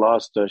 because they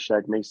lost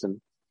Shaq Mason.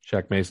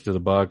 Shaq Mason to the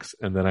Bucks,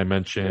 and then I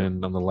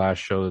mentioned on the last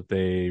show that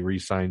they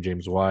re-signed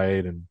James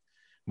White, and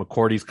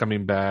McCourty's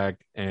coming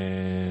back,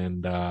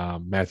 and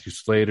Matthew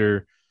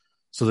Slater.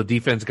 So the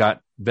defense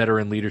got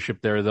veteran leadership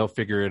there. They'll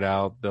figure it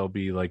out. They'll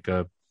be like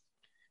a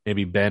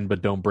maybe bend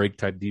but don't break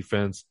type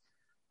defense.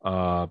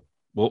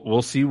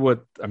 We'll see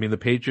what – I mean, the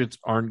Patriots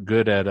aren't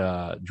good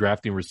at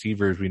drafting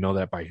receivers. We know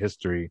that by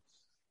history.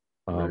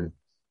 I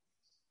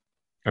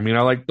mean,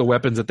 I like the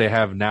weapons that they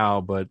have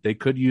now, but they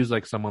could use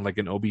like someone like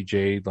an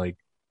OBJ, like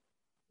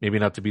maybe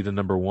not to be the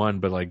number one,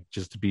 but like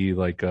just to be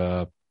like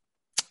a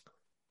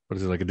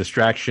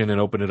distraction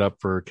and open it up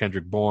for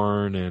Kendrick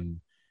Bourne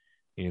and,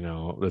 you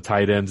know, the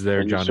tight ends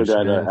there. John Smith.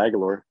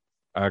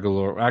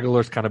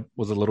 Aguilar's kind of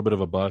was a little bit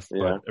of a bust,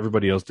 but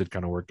everybody else did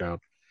kind of work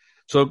out.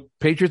 So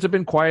Patriots have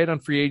been quiet on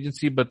free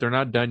agency, but they're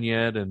not done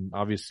yet. And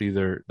obviously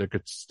there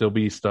could still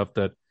be stuff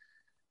that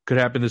could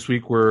happen this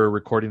week. We're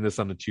recording this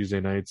on a Tuesday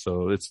night,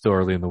 so it's still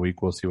early in the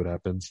week. We'll see what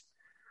happens.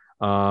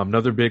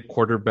 Another big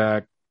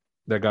quarterback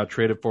that got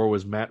traded for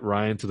was Matt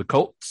Ryan to the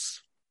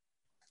Colts.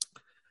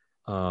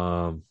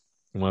 I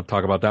want to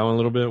talk about that one a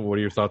little bit. What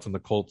are your thoughts on the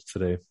Colts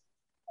today?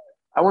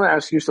 I want to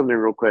ask you something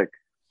real quick.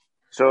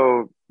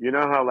 So you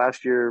know how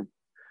last year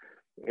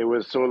it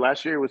was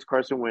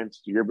Carson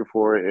Wentz. The year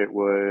before it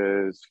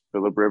was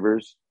Phillip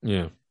Rivers.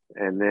 Yeah.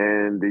 And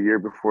then the year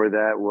before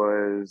that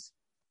was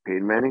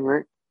Peyton Manning,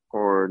 right?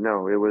 Or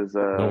no, it was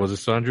was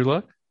it Andrew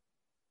Luck?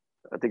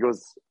 I think it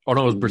was. Oh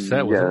no, it was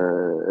Brissett.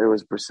 It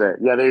was Brissett.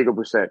 Yeah, there you go,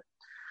 Brissett.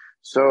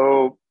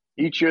 So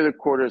each year the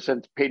quarter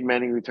since Peyton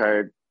Manning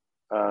retired,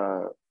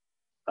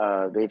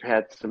 they've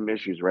had some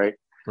issues, right?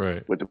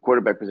 Right. With the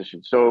quarterback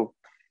position. So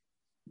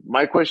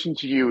my question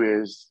to you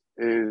is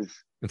and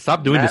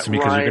stop doing this to me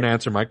because you're going to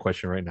answer my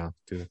question right now,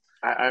 too.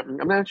 I'm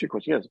going to answer your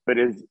question, yes. But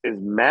is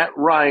Matt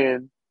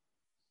Ryan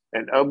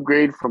an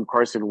upgrade from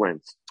Carson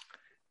Wentz?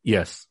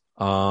 Yes.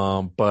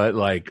 But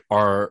like,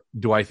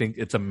 do I think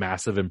it's a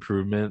massive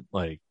improvement?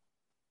 Like,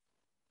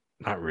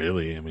 not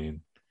really. I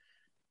mean,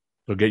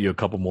 it'll get you a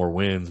couple more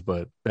wins,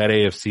 but that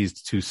AFC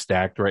is too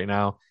stacked right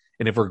now.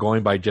 And if we're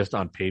going by just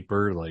on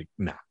paper, like,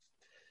 nah.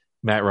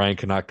 Matt Ryan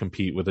cannot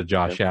compete with a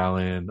Josh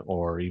Allen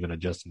or even a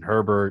Justin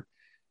Herbert.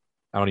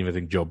 I don't even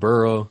think Joe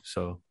Burrow.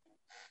 So,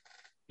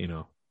 you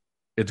know,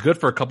 it's good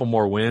for a couple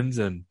more wins.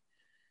 And,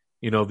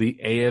 you know, the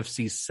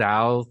AFC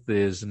South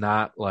is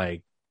not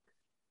like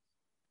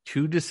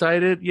too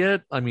decided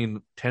yet. I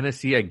mean,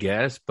 Tennessee, I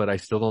guess, but I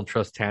still don't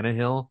trust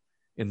Tannehill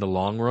in the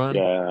long run.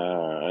 Yeah,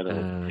 I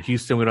know.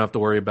 Houston, we don't have to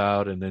worry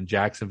about. And then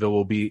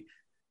Jacksonville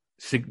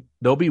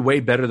they'll be way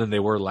better than they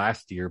were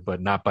last year,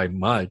 but not by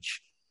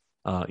much.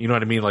 You know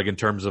what I mean? Like in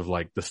terms of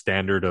like the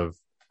standard of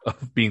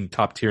being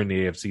top tier in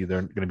the AFC,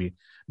 they're going to be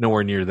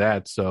nowhere near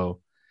that. So,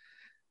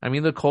 I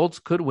mean, the Colts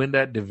could win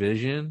that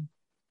division.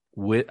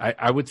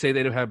 I would say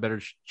they'd have a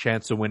better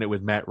chance to win it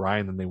with Matt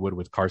Ryan than they would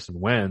with Carson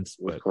Wentz.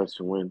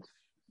 Carson Wentz.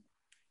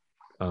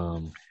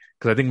 Because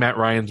I think Matt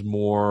Ryan's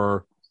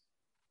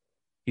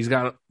he's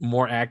got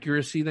more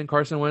accuracy than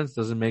Carson Wentz,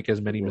 doesn't make as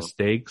many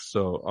mistakes.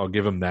 So I'll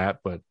give him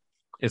that, but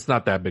it's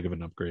not that big of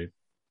an upgrade.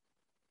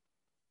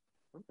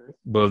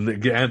 Well,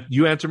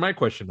 you answer my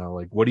question now.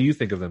 Like, what do you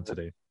think of them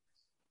today?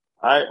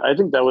 I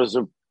think that was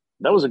a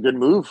good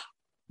move.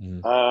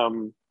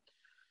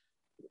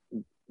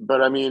 But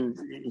I mean,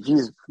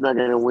 he's not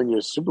going to win you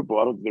a Super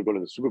Bowl. I don't think they'll go to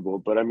the Super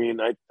Bowl. But I mean,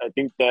 I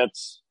think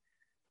that's,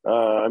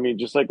 I mean,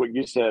 just like what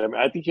you said. I mean,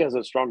 I think he has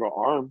a stronger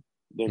arm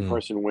than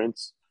Carson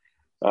Wentz.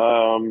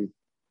 I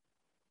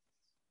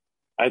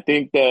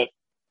think that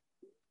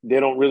they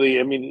don't really.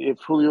 I mean, if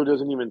Julio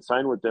doesn't even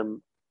sign with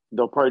them,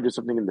 they'll probably do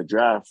something in the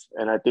draft,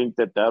 and I think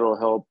that that'll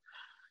help.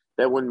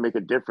 That wouldn't make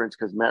a difference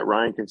because Matt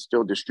Ryan can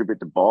still distribute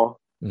the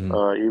ball.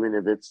 Even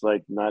if it's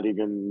like not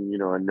even,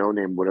 a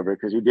no-name, whatever,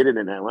 because he did it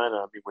in Atlanta.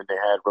 I mean, when they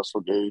had Russell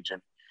Gage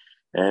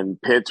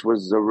and Pitts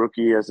was a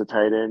rookie as a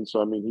tight end.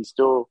 So, I mean, he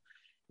still,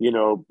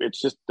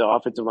 it's just the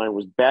offensive line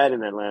was bad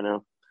in Atlanta.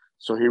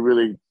 So he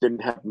really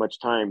didn't have much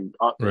time.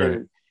 Right.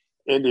 In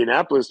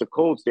Indianapolis, the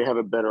Colts, they have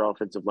a better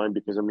offensive line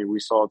because, I mean, we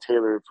saw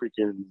Taylor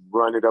freaking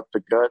run it up the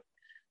gut.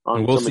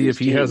 And we'll see if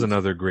he has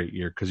another great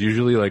year. Because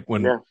usually, like,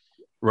 when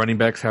running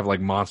backs have,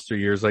 like, monster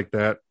years like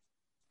that,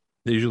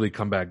 they usually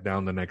come back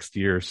down the next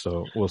year,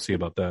 so we'll see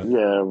about that.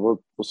 Yeah,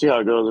 we'll see how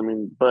it goes. I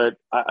mean, but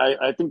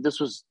I think this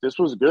was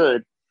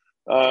good.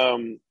 A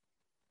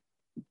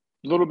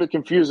little bit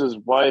confused as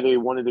why they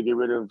got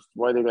rid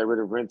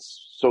of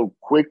Wentz so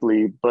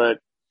quickly, but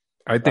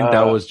I think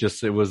that was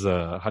just, it was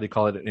a, how do you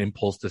call it, an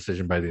impulse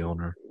decision by the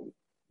owner.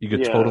 You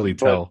could totally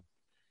tell.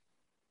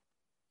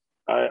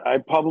 I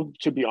probably,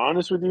 to be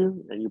honest with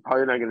you, and you're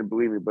probably not going to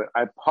believe me, but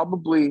I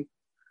probably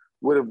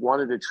would have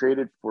wanted to trade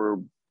it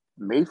for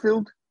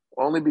Mayfield.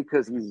 Only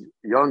because he's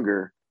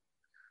younger,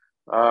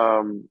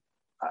 and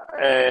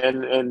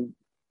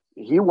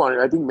he wanted.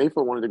 I think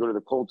Mayfield wanted to go to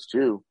the Colts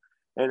too,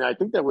 and I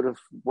think that would have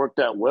worked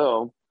out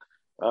well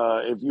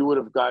if you would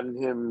have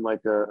gotten him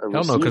like a receiver.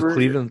 Hell no, because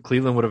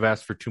Cleveland would have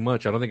asked for too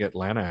much. I don't think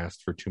Atlanta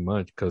asked for too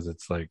much because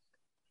it's like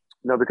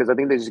because I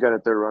think they just got a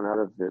third run out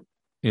of it.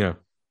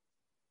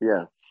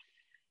 Yeah.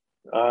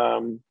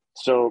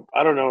 So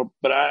I don't know,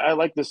 but I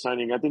like this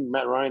signing. I think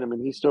Matt Ryan. I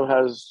mean, he still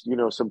has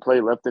some play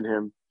left in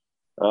him.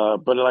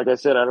 But like I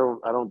said, I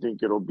don't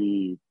think it'll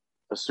be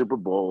a Super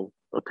Bowl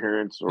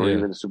appearance or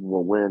even a Super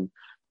Bowl win.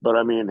 But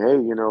I mean, hey,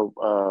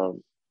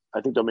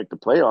 I think they'll make the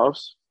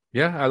playoffs.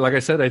 Yeah, like I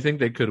said, I think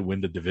they could win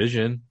the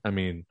division. I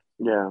mean,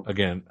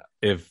 again,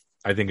 if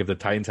the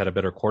Titans had a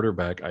better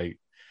quarterback, I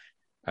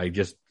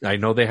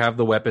know they have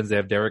the weapons. They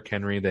have Derrick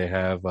Henry, they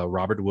have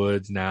Robert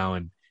Woods now,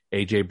 and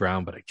AJ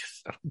Brown, but I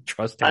don't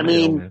trust him. I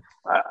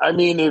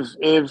mean,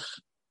 if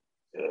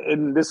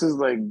and this is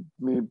like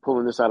me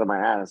pulling this out of my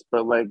ass,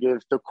 but like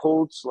if the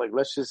Colts, like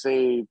let's just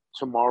say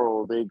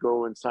tomorrow they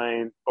go and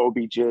sign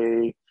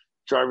OBJ,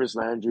 Jarvis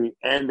Landry,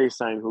 and they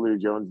sign Julio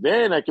Jones,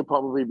 then I could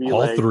probably be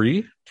all three.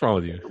 What's wrong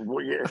with you?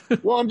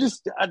 Well, I'm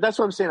just that's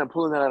what I'm saying. I'm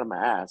pulling that out of my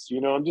ass.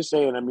 I'm just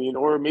saying. I mean,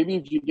 or maybe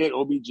if you get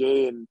OBJ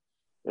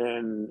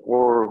and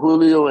or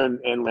Julio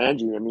and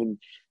Landry, I mean,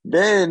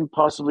 then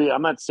possibly.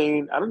 I'm not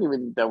saying. I don't even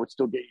think that would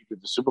still get you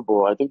to the Super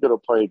Bowl. I think it'll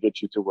probably get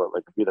you to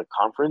be the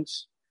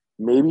conference.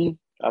 Maybe.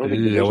 I don't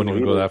think I wouldn't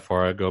even go that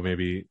far. I'd go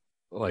maybe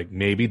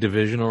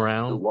divisional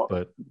round,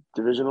 but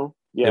divisional.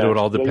 Yeah, it would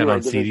all depend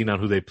on seeding on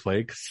who they play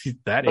because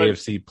that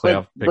AFC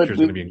playoff picture is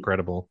going to be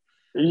incredible.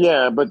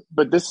 Yeah, but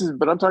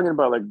I'm talking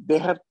about like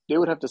they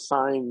would have to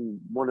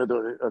sign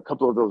a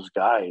couple of those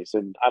guys,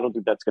 and I don't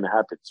think that's going to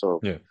happen. So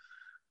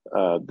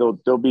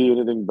they'll be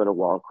anything but a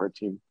wild card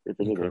team if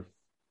anything. Okay.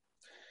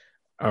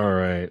 All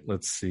right,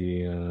 let's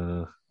see.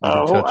 I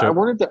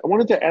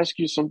wanted to ask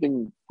you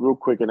something real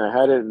quick, and I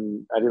had it,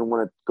 and I didn't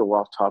want to go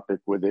off topic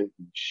with it.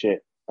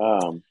 Shit.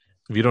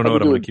 If you don't know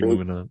what, I'm going to keep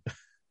moving on.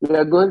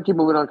 Yeah, go ahead and keep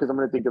moving on because I'm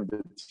going to think of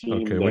the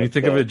team. Okay, when you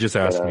think of it, just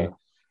ask me.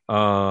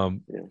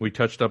 We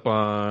touched up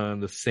on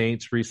the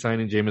Saints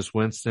re-signing Jameis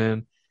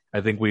Winston.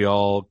 I think we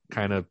all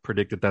kind of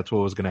predicted that's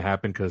what was going to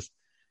happen because,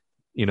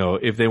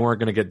 if they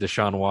weren't going to get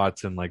Deshaun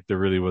Watson, like there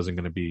really wasn't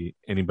going to be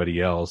anybody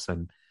else,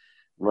 and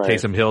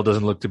Taysom Hill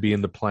doesn't look to be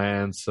in the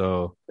plan,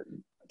 so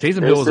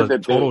Taysom Hill is a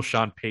total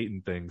Sean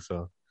Payton thing.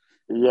 So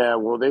yeah,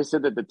 well, they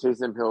said that the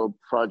Taysom Hill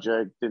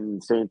project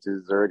in Saints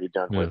is already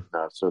done with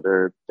now, so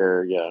they're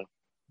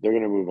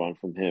going to move on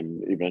from him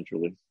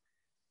eventually.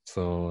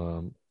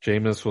 So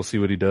Jameis, we'll see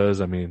what he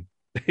does. I mean,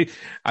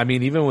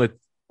 even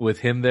with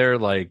him there,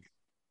 like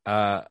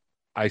I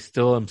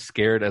still am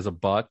scared as a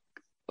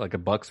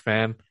Bucs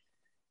fan,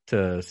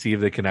 to see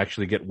if they can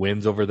actually get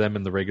wins over them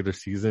in the regular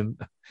season.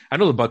 I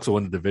know the Bucs will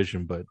win the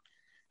division, but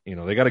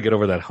they got to get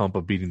over that hump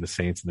of beating the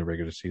Saints in the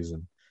regular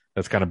season.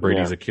 That's kind of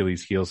Brady's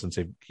Achilles heel since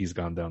he's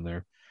gone down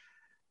there.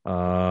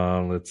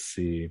 Let's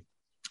see.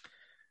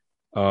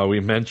 We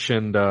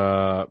mentioned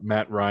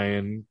Matt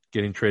Ryan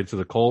getting traded to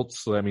the Colts,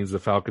 so that means the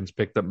Falcons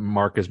picked up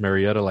Marcus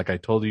Mariota. Like I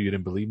told you, you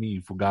didn't believe me,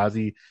 you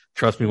Fugazi.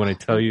 Trust me when I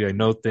tell you, I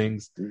know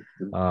things.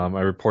 I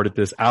reported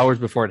this hours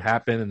before it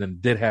happened, and then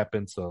it did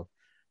happen. So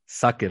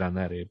suck it on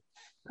that, Abe.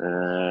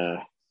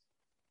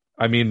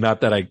 I mean,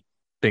 not that I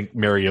think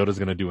Mariota's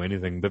going to do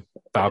anything. The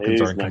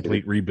Falcons are in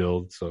complete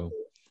rebuild, so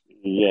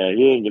yeah,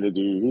 he's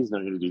not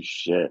going to do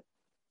shit.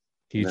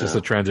 He's just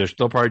a transition.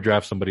 They'll probably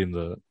draft somebody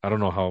I don't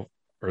know how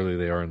early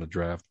they are in the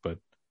draft, but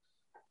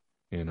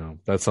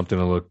that's something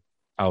to look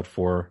out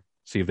for.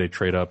 See if they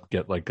trade up,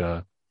 get like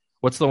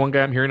what's the one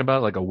guy I'm hearing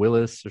about, like a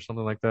Willis or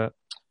something like that?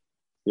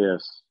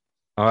 Yes.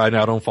 I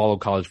don't follow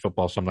college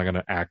football, so I'm not going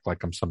to act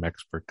like I'm some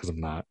expert because I'm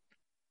not.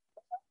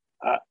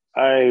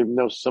 I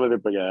know some of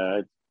it, but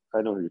yeah,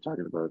 I know who you're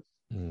talking about.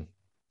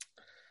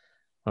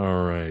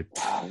 All right.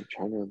 I'm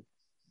trying to.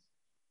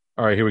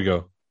 All right, here we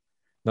go.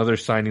 Another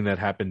signing that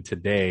happened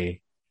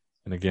today,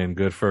 and again,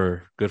 good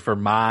for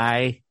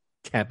my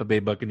Tampa Bay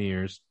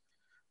Buccaneers.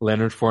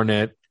 Leonard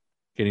Fournette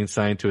getting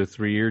signed to a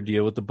 3-year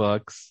deal with the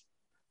Bucs.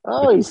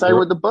 Oh, he signed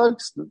with the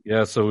Bucs.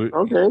 Yeah, so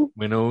okay.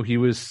 We know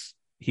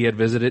he had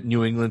visited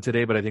New England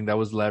today, but I think that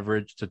was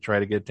leverage to try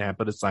to get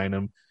Tampa to sign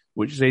him,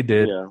 which they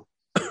did. Yeah.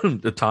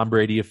 The Tom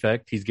Brady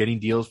effect. He's getting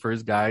deals for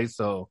his guys.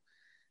 So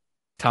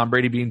Tom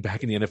Brady being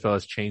back in the NFL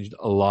has changed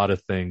a lot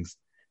of things,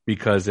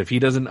 because if he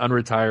doesn't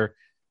unretire,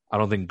 I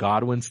don't think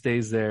Godwin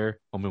stays there.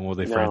 I mean, well,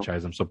 they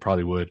franchise him, so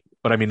probably would.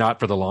 But I mean, not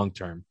for the long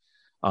term.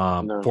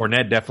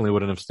 Fournette definitely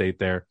wouldn't have stayed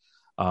there.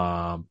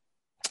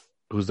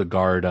 Who's the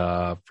guard?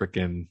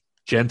 Freaking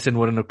Jensen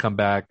wouldn't have come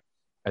back.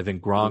 I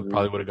think Gronk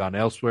probably would have gone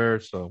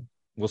elsewhere. So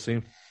we'll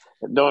see.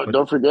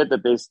 Don't forget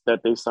that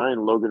they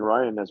signed Logan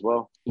Ryan as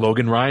well.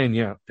 Logan Ryan,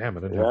 yeah. Damn,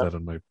 I didn't have that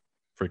on my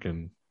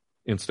freaking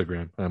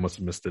Instagram. I must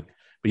have missed it.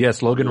 But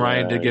yes, Logan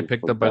Ryan did get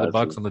picked up by the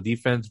Bucs on the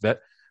defense.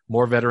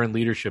 More veteran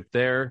leadership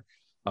there.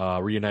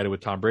 Reunited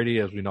with Tom Brady.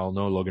 As we all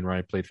know, Logan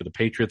Ryan played for the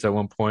Patriots at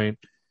one point,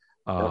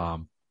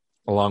 along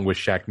with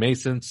Shaq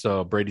Mason.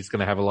 So Brady's going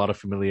to have a lot of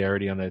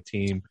familiarity on that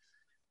team.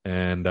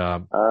 And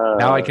now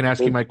I can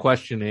ask you my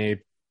question, Abe.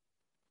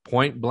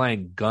 Point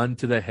blank, gun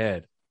to the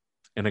head.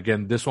 And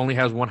again, this only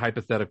has one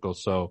hypothetical,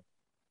 so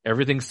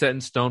everything's set in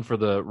stone for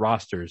the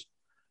rosters.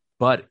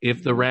 But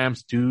if the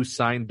Rams do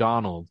sign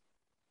Donald,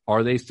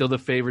 are they still the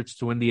favorites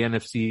to win the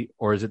NFC,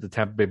 or is it the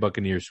Tampa Bay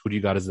Buccaneers? Who do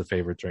you got as the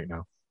favorites right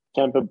now?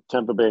 Tampa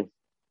Bay.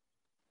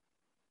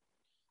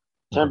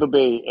 Tampa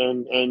Bay,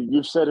 and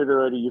you've said it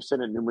already. You've said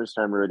it numerous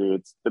times already.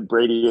 It's the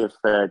Brady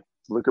effect.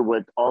 Look at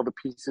what all the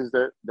pieces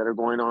that are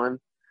going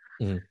on.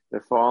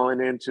 They're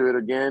falling into it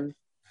again.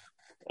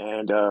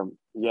 And,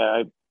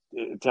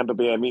 Tampa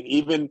Bay, I mean,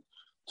 even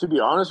to be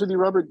honest with you,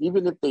 Robert,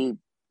 even if they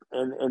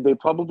and they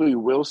probably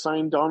will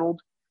sign Donald,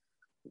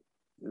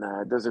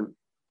 it doesn't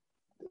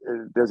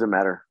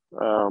matter.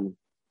 Well,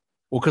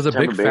 because a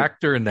big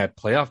factor in that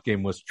playoff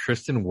game was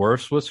Tristan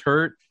Wirfs was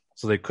hurt,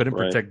 so they couldn't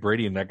protect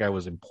Brady, and that guy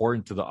was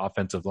important to the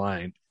offensive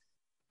line.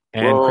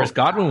 And Chris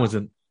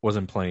Godwin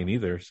wasn't playing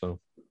either, so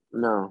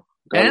no.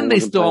 And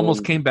they still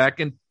almost came back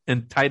and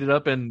tied it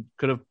up and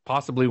could have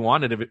possibly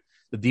won it if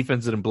the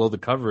defense didn't blow the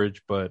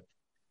coverage, but.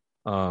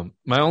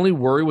 My only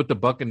worry with the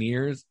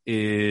Buccaneers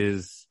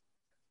is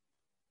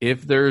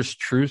if there's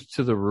truth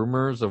to the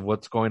rumors of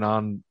what's going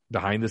on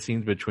behind the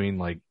scenes between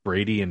like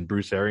Brady and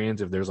Bruce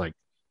Arians, if there's like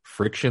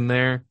friction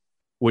there,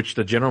 which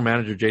the general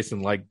manager,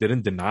 Jason Licht,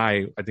 didn't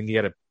deny. I think he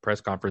had a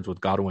press conference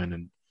with Godwin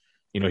and,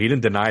 he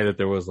didn't deny that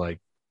there was like,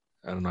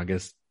 I don't know, I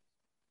guess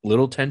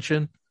little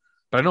tension,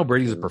 but I know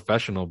Brady's a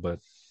professional, but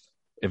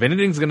if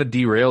anything's going to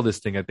derail this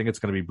thing, I think it's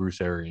going to be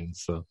Bruce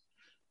Arians. So.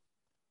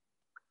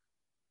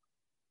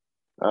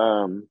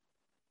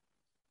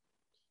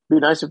 Be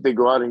nice if they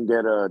go out and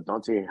get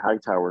Dante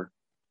Hightower.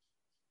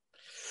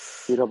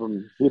 He'd help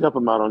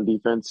him out on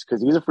defense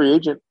because he's a free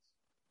agent.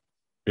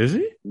 Is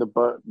he?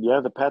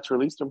 The Pats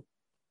released him.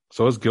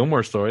 So is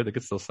Gilmore story. They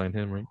could still sign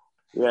him, right?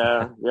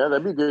 Yeah,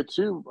 that'd be good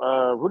too.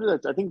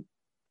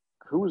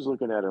 Who was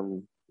looking at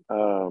him?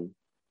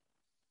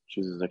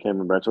 Jesus, I can't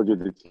remember. I told you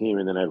the team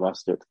and then I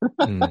lost it.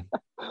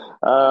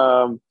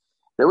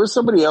 There was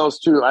somebody else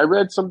too. I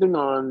read something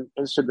on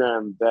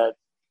Instagram that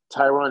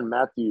Tyrann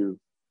Mathieu.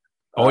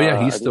 Oh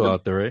yeah, he's still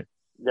out there, right?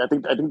 Yeah, I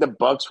think the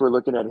Bucs were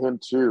looking at him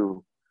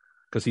too.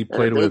 Because he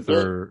played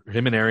him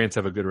and Arians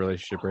have a good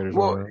relationship, right?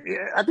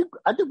 Yeah, I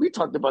think we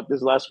talked about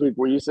this last week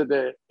where you said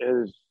that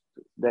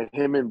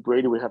him and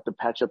Brady would have to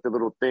patch up the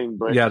little thing,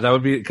 but yeah, that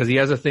would be because he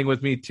has a thing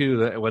with me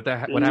too. What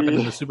happened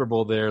in the Super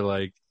Bowl there?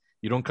 Like,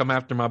 you don't come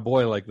after my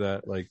boy like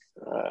that. Like,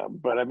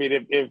 but I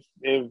mean,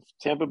 if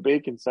Tampa Bay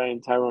can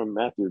sign Tyrann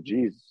Mathieu,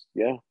 geez,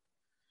 yeah.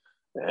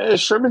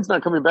 Sherman's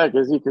not coming back,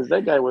 is he? Because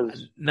that guy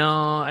was.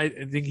 No, I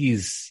think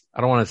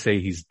I don't want to say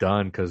he's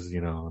done because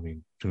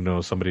who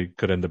knows? Somebody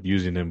could end up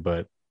using him,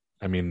 but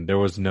I mean, there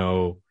was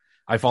no.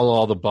 I follow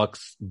all the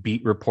Bucs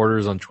beat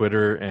reporters on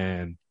Twitter,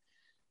 and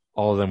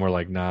all of them were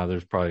like, "Nah,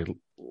 there's probably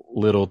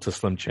little to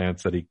slim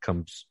chance that he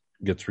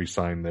gets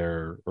re-signed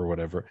there or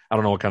whatever." I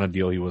don't know what kind of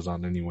deal he was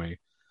on anyway,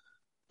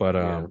 but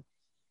I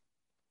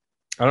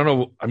don't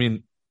know. I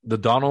mean, the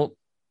Donald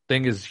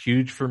thing is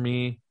huge for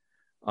me.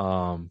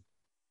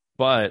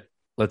 But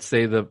let's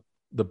say the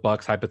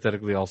Bucs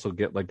hypothetically also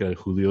get like a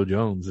Julio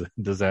Jones.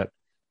 Does that?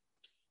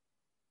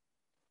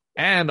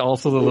 And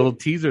also the little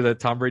teaser that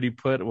Tom Brady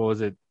put. What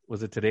was it?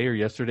 Was it today or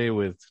yesterday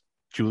with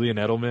Julian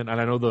Edelman? And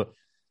I know the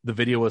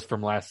video was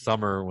from last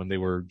summer when they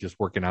were just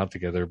working out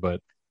together, but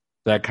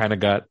that kind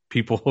of got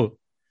people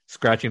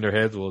scratching their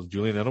heads. Well, is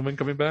Julian Edelman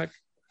coming back?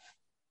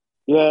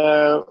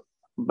 Yeah,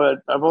 but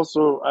I've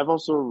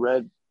also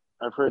read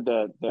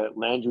that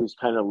Landry's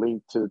kind of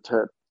linked to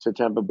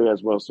Tampa Bay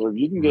as well. So if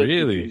you can get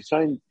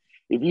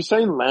if you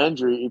sign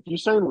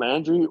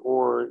Landry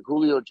or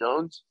Julio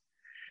Jones,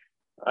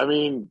 I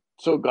mean,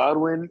 so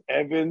Godwin,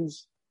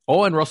 Evans.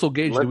 Oh, and Russell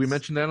Gage. Did we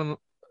mention that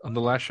on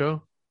the last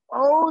show?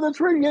 Oh, that's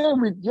right.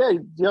 Yeah,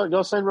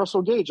 y'all signed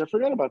Russell Gage. I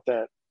forgot about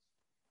that.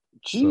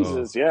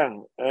 Jesus, yeah.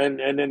 And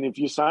then if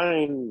you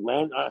sign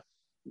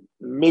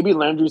maybe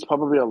Landry's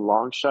probably a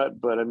long shot,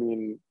 but I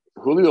mean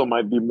Julio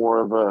might be more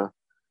of a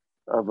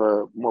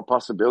more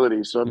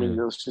possibility. So I mean,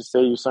 let's just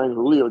say you sign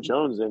Julio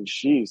Jones, and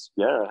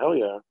hell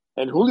yeah.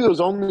 And Julio's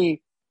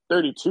only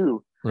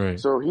 32, right?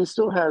 So he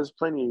still has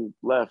plenty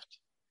left.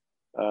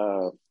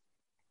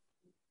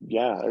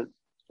 Yeah.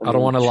 I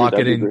don't want to lock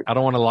it in. Great. I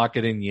don't want to lock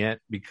it in yet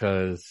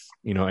because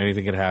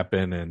anything could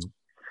happen and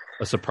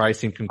a surprise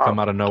team can come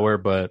out of nowhere.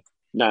 But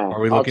no, are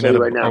we looking at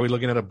are we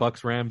looking at a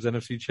Bucs Rams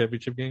NFC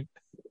Championship game?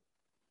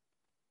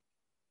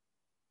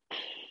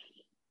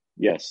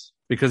 Yes,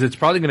 because it's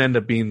probably going to end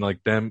up being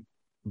like them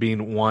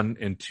being 1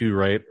 and 2,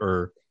 right?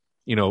 Or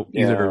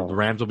either the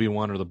Rams will be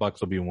 1 or the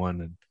Bucs will be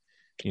 1, and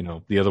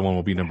the other one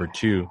will be number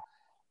 2.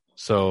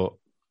 So,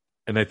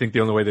 and I think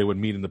the only way they would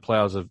meet in the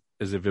playoffs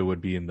is if it would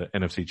be in the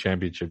NFC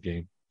Championship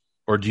game.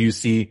 Or do you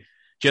see,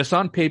 just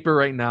on paper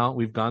right now,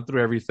 we've gone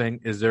through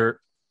everything, is there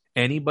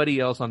anybody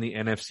else on the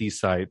NFC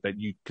side that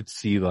you could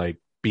see like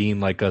being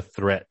like a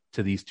threat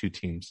to these two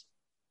teams?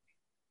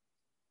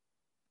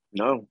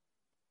 No.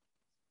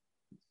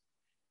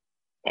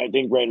 I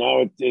think right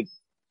now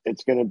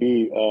it's going to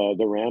be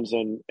the Rams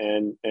and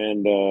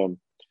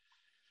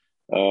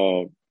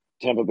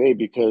Tampa Bay,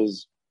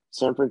 because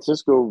San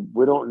Francisco,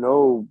 we don't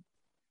know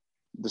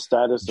the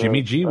status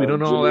Jimmy G. We don't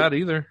know all that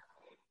either.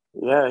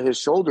 Yeah, his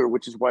shoulder,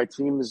 which is why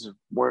teams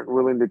weren't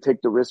willing to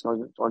take the risk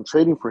on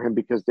trading for him,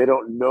 because they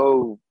don't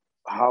know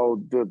how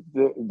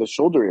the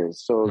shoulder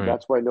is. So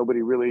that's why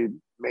nobody really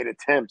made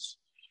attempts.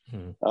 We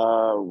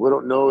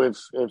don't know if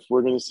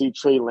we're going to see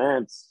Trey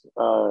Lance.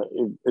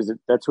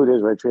 That's who it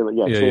is, right? Trey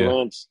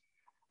Lance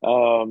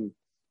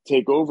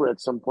take over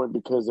at some point,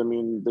 because I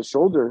mean the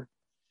shoulder.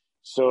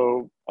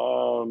 So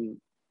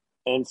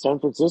and San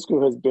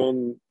Francisco has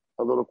been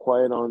a little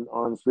quiet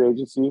on free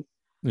agency.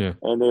 Yeah,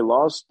 and they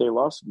lost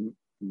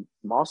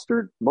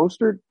Mostert.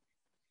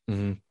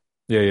 Mm-hmm.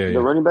 Yeah. The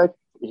running back,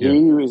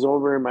 he is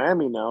over in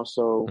Miami now.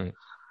 So,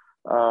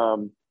 I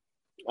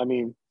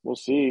mean, we'll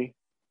see.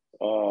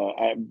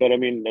 But I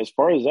mean, as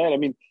far as that, I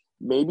mean,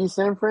 maybe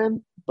San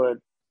Fran, but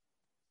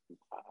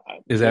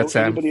is that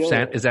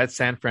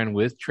San Fran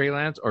with Trey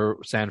Lance, or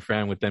San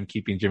Fran with them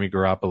keeping Jimmy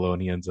Garoppolo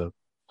and he ends up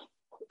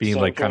being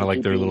kind of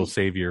like their little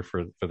savior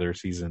for their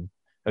season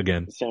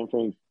again?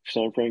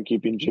 San Fran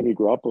keeping Jimmy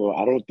Garoppolo.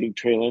 I don't think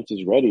Trey Lance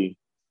is ready.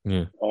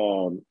 Yeah.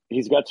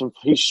 He's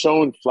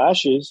shown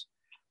flashes,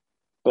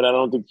 but I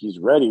don't think he's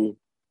ready.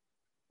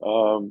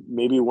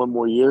 Maybe one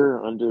more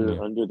year under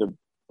the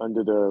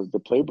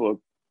playbook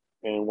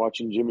and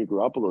watching Jimmy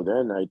Garoppolo,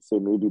 then I'd say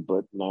maybe.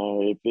 But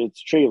no, if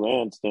it's Trey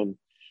Lance, then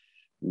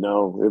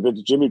no. If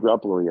it's Jimmy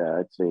Garoppolo, yeah,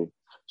 I'd say.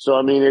 So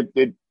I mean,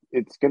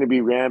 it's going to be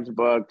Rams,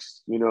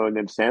 Bucs, and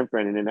then San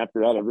Fran, and then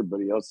after that,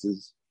 everybody else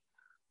is.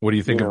 What do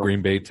you think of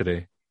Green Bay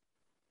today?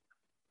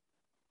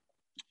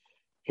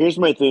 Here's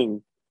my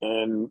thing,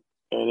 and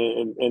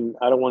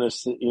I don't want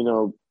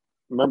to,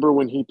 remember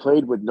when he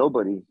played with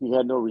nobody? He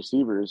had no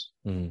receivers,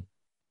 and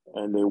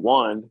they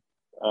won.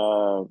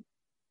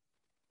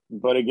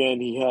 But again,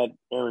 he had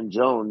Aaron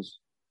Jones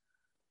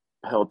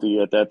healthy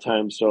at that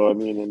time. So I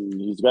mean, and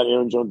he's got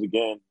Aaron Jones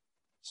again.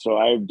 So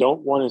I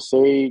don't want to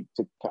say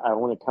I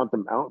want to count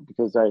them out,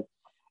 because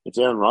it's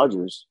Aaron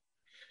Rodgers.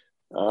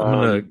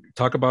 I'm going to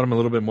talk about them a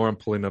little bit more. I'm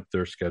pulling up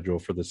their schedule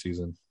for the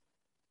season.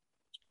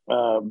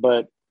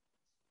 But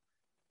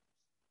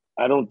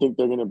I don't think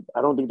they're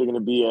gonna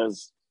be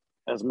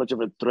as much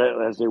of a threat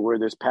as they were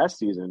this past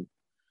season.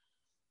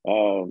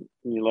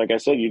 Like I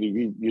said,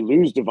 you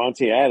lose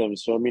Devontae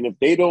Adams. So I mean, if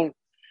they don't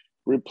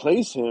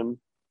replace him,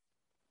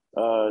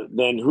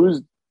 then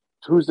who's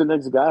the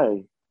next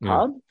guy?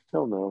 Todd?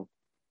 Hell no.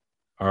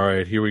 All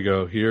right, here we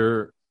go.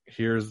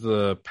 Here's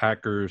the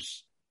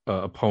Packers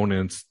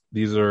opponents.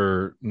 These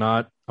are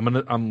not. I'm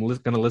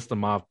gonna list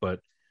them off, but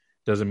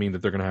doesn't mean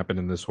that they're gonna happen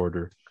in this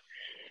order.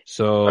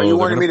 So are you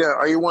wanting me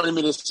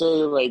to say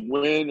like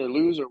win or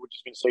lose, or we're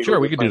just gonna say? Sure,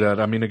 we could do that.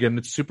 I mean, again,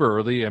 it's super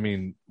early. I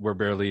mean, we're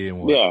barely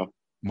in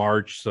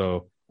March,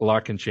 so a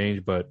lot can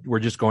change. But we're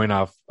just going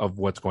off of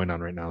what's going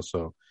on right now.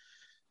 So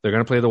they're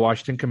gonna play the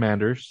Washington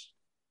Commanders.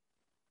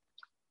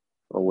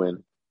 A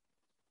win.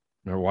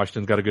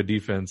 Washington's got a good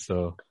defense,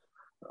 so.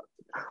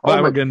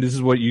 Again, this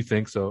is what you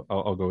think, so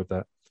I'll go with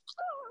that.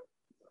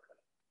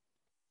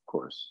 Of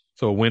course.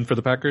 So a win for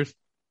the Packers?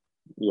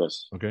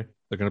 Yes. Okay.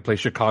 They're going to play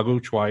Chicago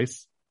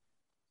twice.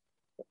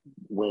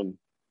 Win.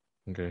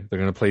 Okay. They're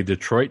going to play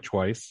Detroit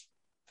twice.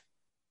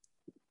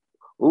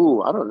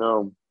 Ooh, I don't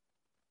know.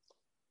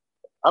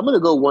 I'm going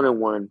to go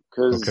 1-1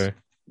 because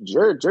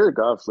Jared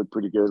Goff looked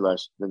pretty good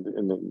late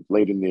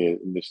in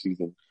the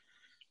season.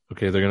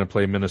 Okay. They're going to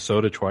play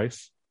Minnesota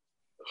twice.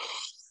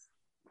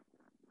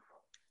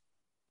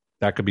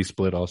 That could be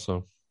split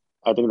also.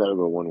 I think that'll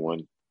go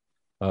 1-1.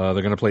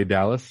 They're going to play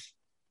Dallas.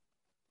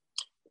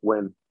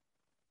 Win.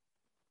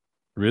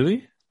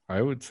 Really?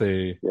 I would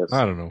say, yes.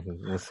 I don't know.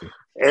 We'll see.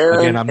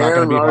 Again, I'm not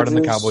going to be hard on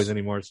the Cowboys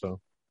anymore. So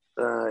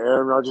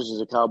Aaron Rodgers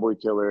is a Cowboy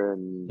killer.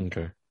 And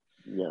okay.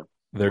 Yeah.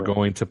 They're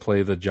going to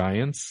play the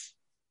Giants.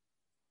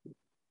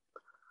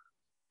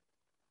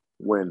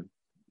 Win.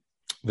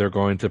 They're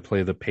going to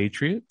play the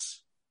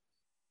Patriots.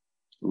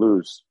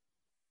 Lose.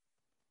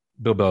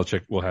 Bill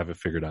Belichick will have it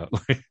figured out.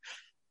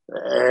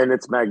 And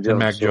it's Mac Jones. And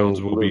Mac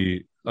Jones will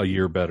be a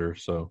year better.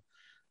 So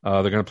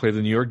they're going to play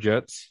the New York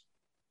Jets.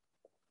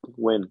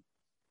 Win.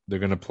 They're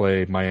going to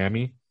play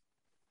Miami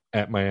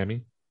at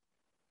Miami.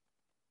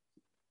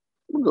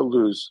 We'll go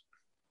lose.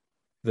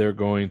 They're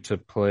going to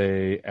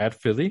play at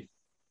Philly.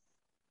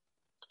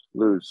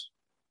 Lose.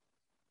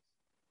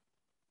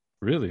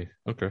 Really?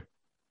 Okay.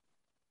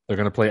 They're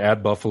going to play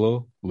at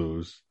Buffalo.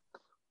 Lose.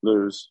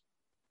 Lose.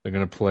 They're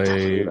going to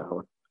play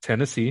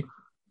Tennessee.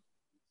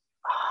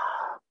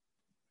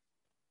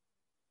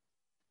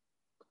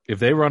 If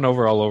they run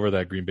all over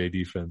that Green Bay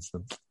defense,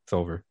 then it's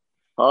over.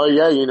 Oh,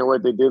 yeah. You know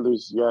what? They did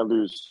lose. Yeah,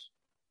 lose.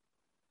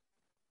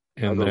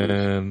 And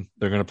then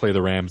they're going to play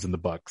the Rams and the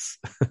Bucks.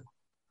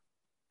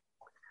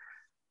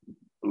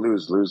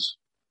 Lose.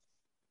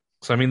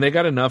 So, I mean, they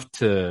got enough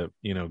to,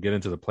 get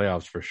into the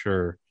playoffs for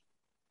sure.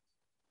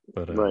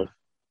 But right.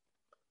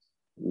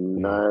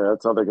 Nah,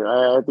 that's all they're going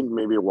to. I think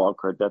maybe a wild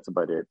card. That's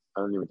about it.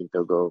 I don't even think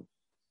they'll go.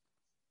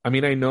 I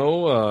mean, I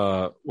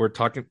know we're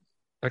talking.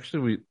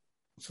 Actually,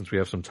 since we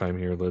have some time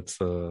here, let's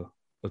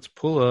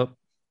pull up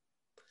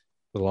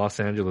the Los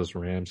Angeles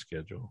Rams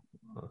schedule.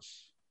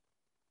 Los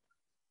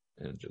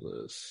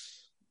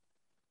Angeles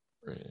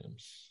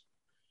Rams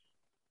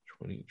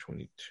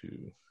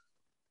 2022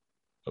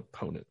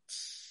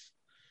 opponents.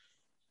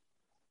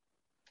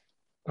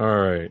 All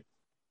right.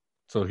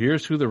 So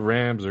here's who the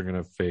Rams are going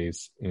to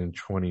face in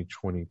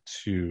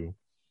 2022.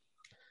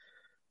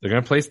 They're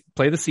going to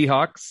play the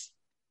Seahawks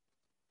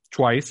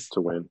twice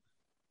to win.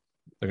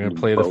 They're going to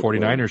play the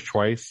 49ers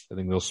twice. I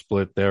think they'll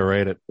split there,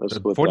 right? The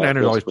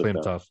 49ers always play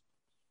them tough.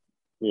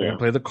 Yeah. They're going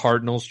to play the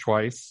Cardinals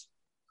twice.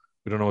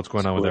 We don't know what's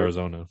going on with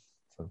Arizona.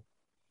 So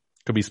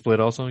could be split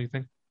also, you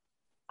think?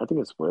 I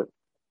think it's split.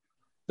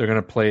 They're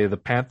going to play the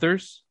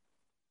Panthers.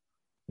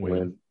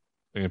 Win.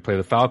 They're going to play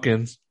the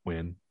Falcons.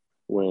 Win.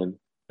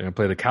 They're going to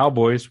play the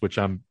Cowboys, which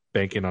I'm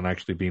banking on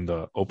actually being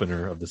the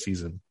opener of the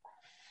season.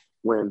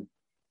 Win.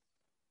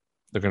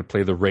 They're going to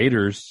play the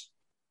Raiders.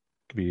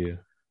 Could be an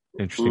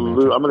interesting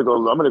matchup. I'm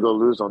gonna go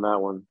lose on that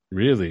one.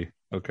 Really?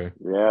 Okay.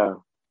 Yeah.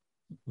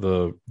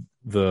 The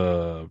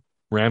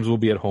Rams will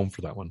be at home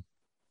for that one.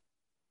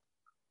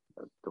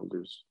 Don't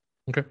lose.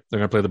 Okay. They're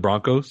going to play the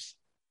Broncos.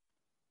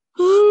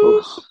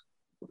 Lose.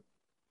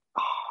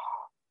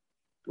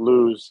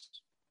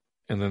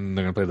 And then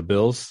they're going to play the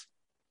Bills.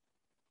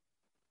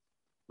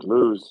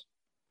 Lose.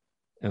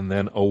 And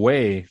then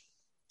away,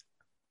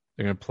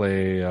 they're going to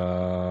play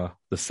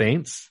the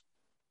Saints.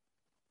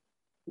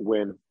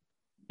 Win.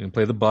 They're going to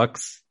play the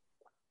Bucks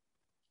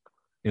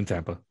in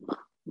Tampa.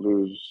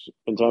 Lose.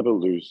 In Tampa,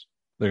 lose.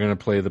 They're going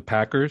to play the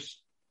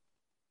Packers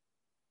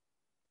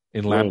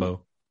in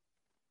Lambeau.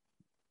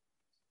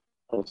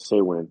 I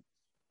say win.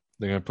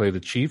 They're going to play the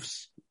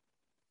Chiefs.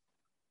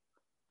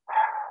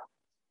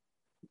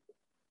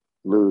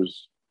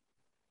 Lose.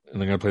 And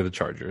they're going to play the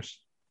Chargers.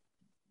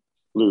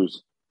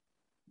 Lose.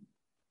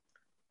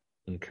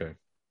 Okay.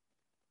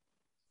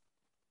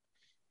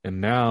 And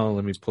now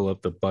let me pull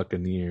up the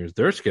Buccaneers.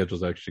 Their schedule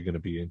is actually going to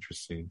be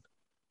interesting.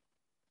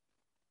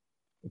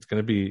 It's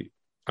going to be,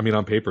 I mean,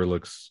 on paper, it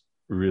looks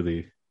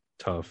really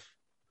tough.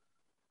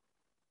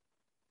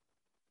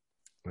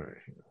 All right.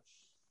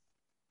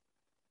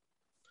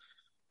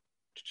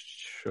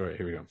 All right,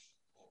 here we go.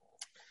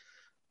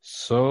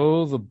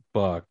 So the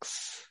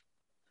Bucks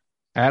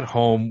at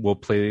home will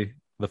play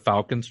the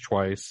Falcons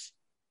twice.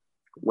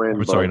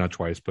 Sorry, not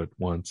twice, but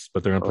once.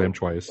 But they're going to play them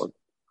twice.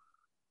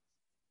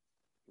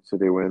 So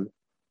they win.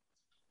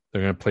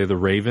 They're going to play the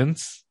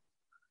Ravens.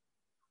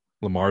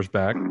 Lamar's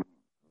back.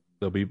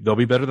 They'll be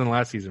better than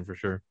last season for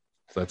sure.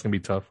 So that's going to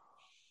be tough.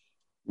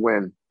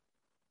 Win.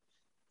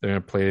 They're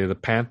going to play the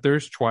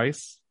Panthers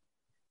twice.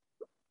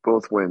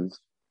 Both wins.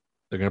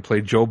 They're going to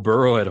play Joe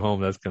Burrow at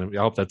home. That's going to be.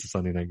 I hope that's a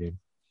Sunday night game.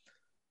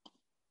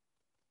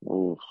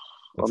 Oof.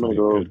 That's going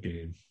to be a good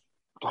game.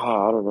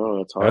 I don't know.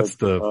 That's hard. That's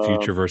the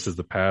future versus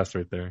the past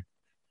right there.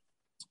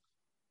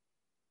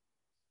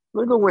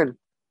 I'm going to go win.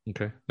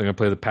 Okay. They're going to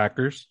play the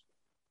Packers.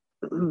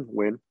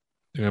 Win.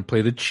 They're going to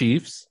play the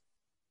Chiefs.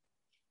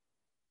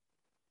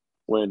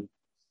 Win.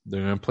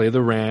 They're going to play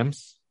the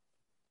Rams.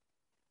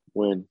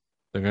 Win.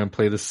 They're going to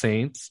play the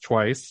Saints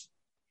twice.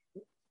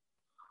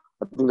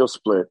 I think they'll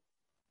split.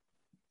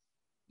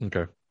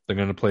 Okay. They're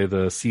going to play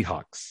the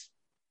Seahawks.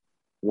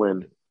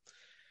 Win.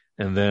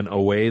 And then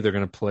away, they're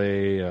going to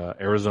play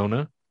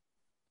Arizona.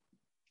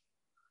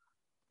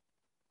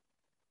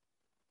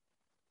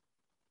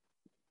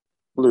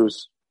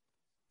 Lose.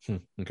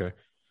 Okay.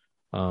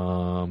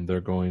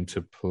 They're going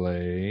to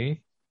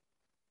play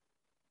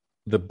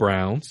the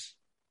Browns.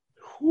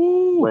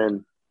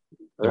 Win.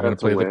 They're going to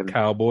play the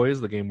Cowboys,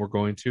 the game we're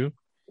going to.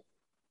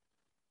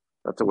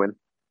 That's a win.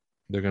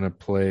 They're going to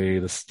play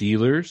the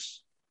Steelers.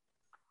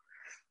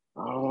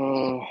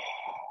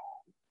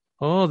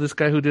 Oh, this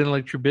guy who didn't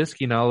like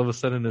Trubisky now all of a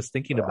sudden is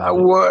thinking about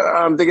it.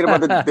 I'm thinking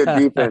about the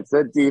defense.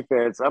 That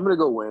defense. I'm going to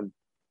go win.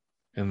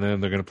 And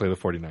then they're going to play the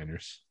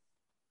 49ers.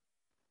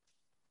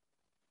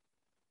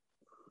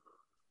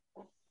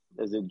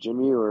 Is it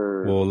Jimmy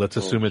or? Well, let's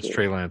assume it's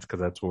Trey Lance because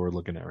that's what we're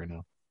looking at right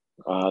now.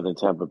 Then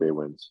Tampa Bay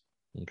wins.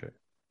 Okay.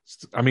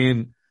 I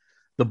mean,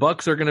 the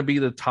Bucs are going to be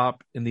the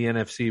top in the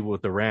NFC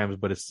with the Rams,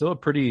 but it's still a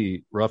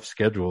pretty rough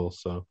schedule.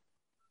 So,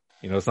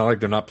 it's not like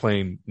they're not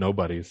playing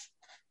nobodies.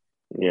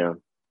 Yeah.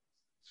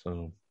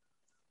 So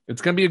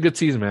it's going to be a good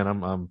season,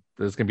 man.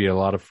 There's going to be a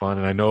lot of fun.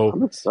 And I know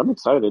I'm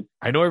excited.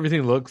 I know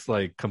everything looks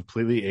like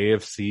completely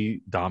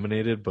AFC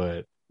dominated,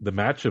 but the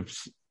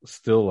matchups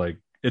still like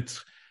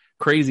it's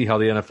crazy how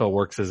the NFL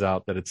works this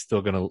out that it's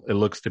still it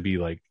looks to be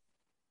like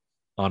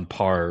on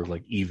par,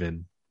 like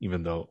even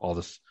though all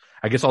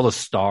the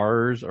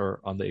stars are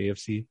on the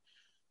AFC.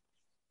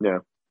 Yeah.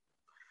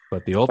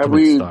 But the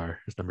ultimate star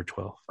is number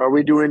 12. Are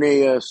we doing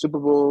a Super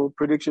Bowl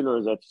prediction, or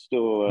is that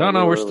still?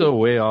 No, we're still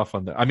way off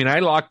on that. I mean, I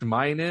locked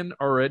mine in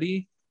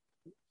already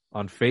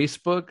on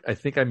Facebook. I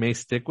think I may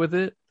stick with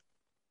it.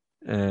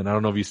 And I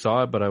don't know if you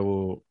saw it, but I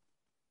will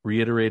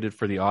reiterate it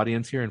for the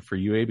audience here and for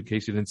you, Abe, in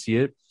case you didn't see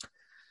it.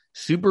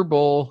 Super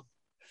Bowl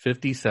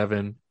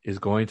 57 is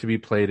going to be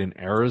played in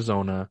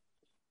Arizona.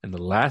 And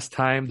the last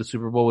time the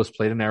Super Bowl was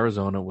played in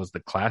Arizona was the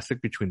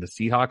classic between the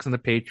Seahawks and the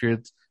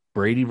Patriots.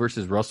 Brady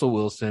versus Russell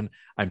Wilson.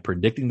 I'm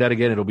predicting that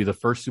again. It'll be the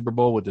first Super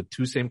Bowl with the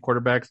two same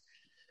quarterbacks.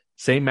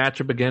 Same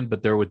matchup again,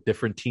 but they're with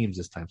different teams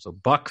this time. So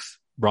Bucks,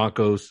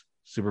 Broncos,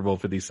 Super Bowl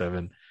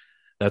 57.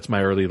 That's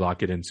my early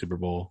lock-it-in Super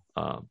Bowl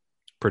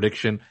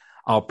prediction.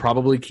 I'll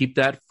probably keep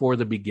that for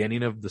the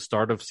beginning of the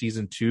start of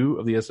season 2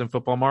 of the SM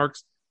Football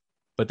Marks.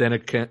 But then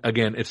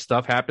again, if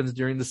stuff happens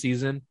during the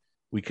season,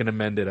 we can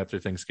amend it after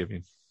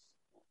Thanksgiving.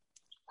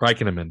 Or I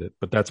can amend it,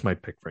 but that's my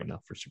pick right now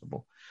for Super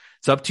Bowl.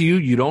 It's up to you.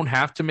 You don't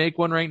have to make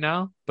one right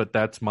now, but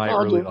that's my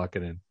early lock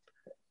it in.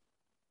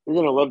 You're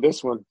going to love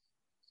this one.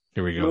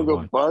 Here we go. I'm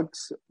going to go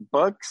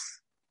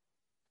Bucks,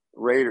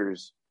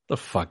 Raiders. The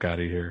fuck out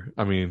of here.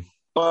 I mean.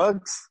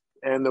 Bucks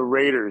and the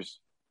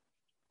Raiders.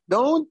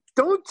 Don't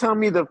tell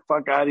me the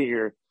fuck out of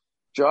here.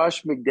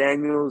 Josh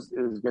McDaniels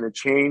is going to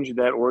change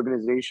that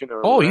organization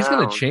around. Oh, he's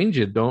going to change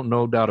it.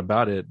 No doubt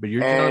about it. But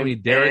you're telling me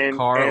Derek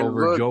Carr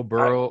over Joe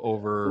Burrow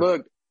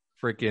over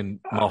freaking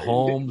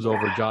Mahomes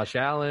over Josh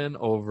Allen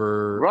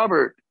over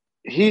Robert.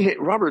 Are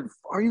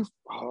you?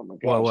 Oh my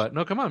god! What?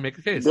 No, come on, make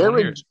a case.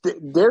 Derek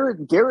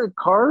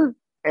Carr.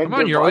 And come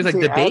on, you're always like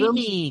the Adams,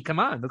 baby. Come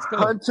on, let's go.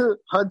 Hunter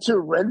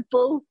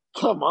Renfrow.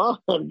 Come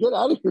on, get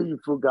out of here, you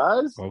fool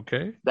guys.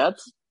 Okay,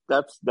 that's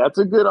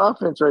a good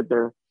offense right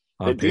there.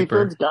 On the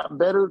defense got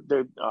better.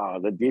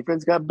 The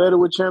defense got better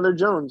with Chandler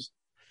Jones.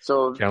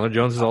 So Chandler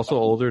Jones is also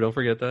older. Don't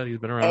forget that he's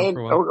been around for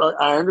a while.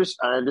 I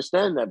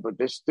understand that, but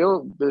there's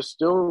still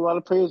a lot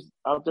of players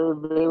out there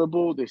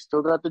available. They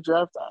still got the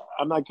draft.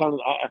 I'm not counting.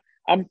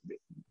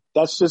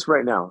 That's just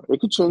right now. It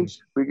could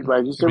change. It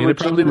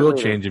probably will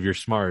change if you're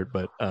smart,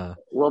 but the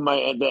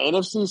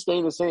NFC is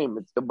staying the same.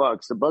 It's the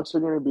Bucks. The Bucks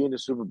are going to be in the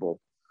Super Bowl,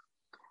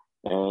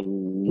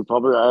 and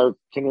I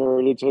can't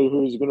really tell you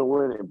who's going to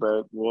win it,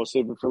 but we'll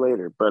save it for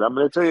later. But I'm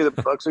going to tell you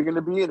the Bucks are going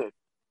to be in it,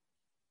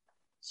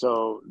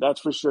 so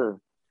that's for sure.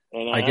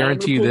 And I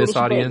guarantee you this,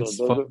 audience,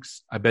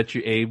 folks, I bet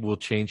you Abe will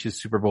change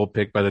his Super Bowl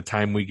pick by the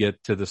time we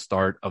get to the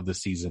start of the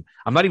season.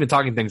 I'm not even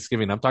talking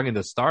Thanksgiving. I'm talking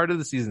the start of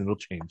the season. It'll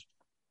change.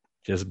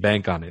 Just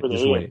bank on it.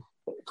 Just wait.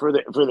 For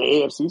the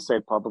AFC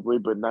side, probably,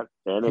 but not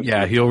the NFC.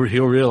 Yeah, he'll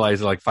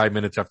realize like 5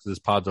 minutes after this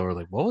pod's over,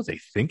 like, what was they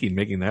thinking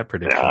making that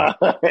prediction?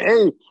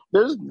 Hey,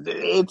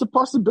 it's a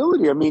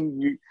possibility. I mean,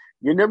 you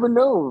never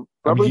know.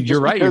 You're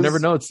right. You never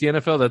know. It's the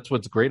NFL. That's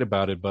what's great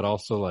about it. But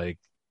also, like,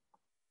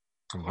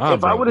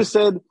 if I would have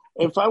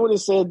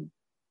said,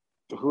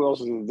 who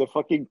else is it? The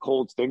fucking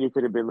Colts, then you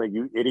could have been like,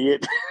 you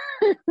idiot.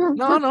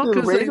 No,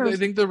 because I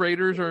think the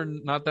Raiders are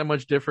not that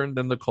much different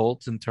than the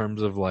Colts in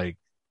terms of like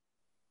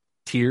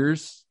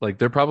tiers. Like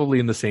they're probably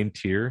in the same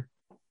tier,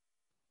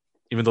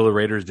 even though the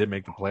Raiders did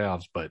make the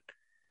playoffs. But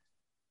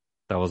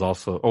that was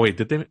also. Oh wait,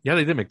 did they? Yeah,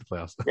 they did make the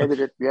playoffs. Yeah, they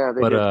did. Yeah,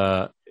 they did.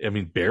 I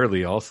mean,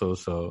 barely. Also,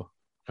 so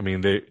I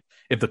mean,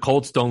 if the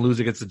Colts don't lose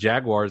against the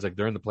Jaguars, like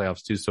they're in the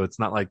playoffs too. So it's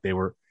not like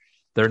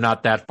they're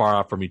not that far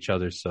off from each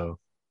other. So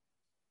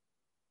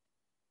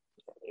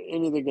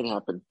anything can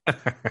happen.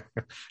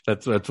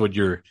 that's what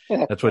you're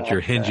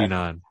hinging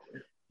on.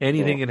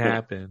 Anything can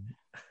happen.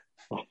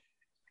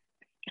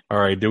 All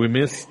right. Did we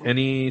miss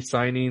any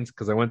signings?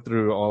 Because I went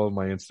through all of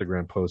my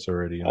Instagram posts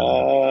already.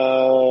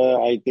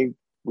 I think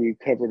we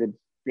covered it.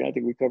 Yeah, I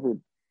think we covered.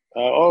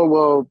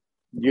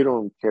 You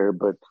don't care,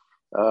 but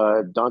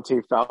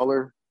Dante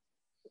Fowler.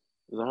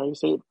 Is that how you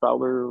say it?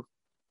 Fowler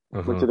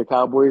went to the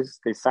Cowboys.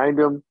 They signed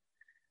him.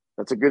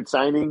 That's a good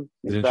signing.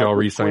 Didn't y'all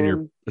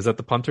re-sign is that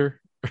the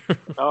punter?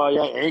 Oh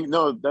yeah,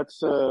 no,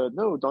 that's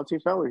no Dante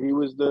Fowler. He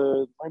was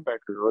the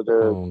linebacker or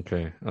the. Oh,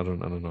 okay. I don't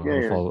know.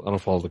 Yeah, I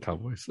don't follow the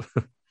Cowboys.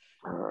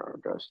 Oh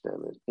gosh,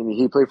 damn it! And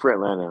he played for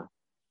Atlanta.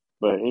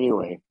 But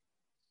anyway,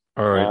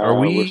 all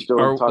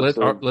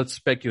right. Let's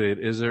speculate.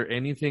 Is there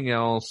anything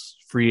else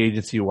free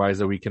agency wise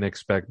that we can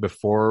expect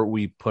before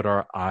we put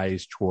our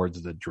eyes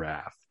towards the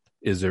draft?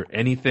 Is there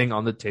anything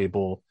on the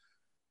table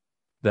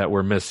that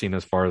we're missing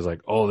as far as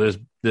like, oh,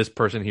 this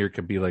person here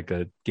could be like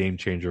a game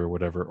changer or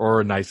whatever,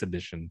 or a nice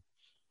addition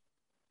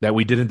that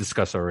we didn't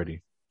discuss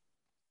already?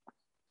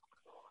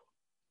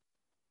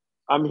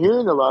 I'm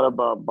hearing a lot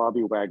about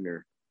Bobby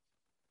Wagner.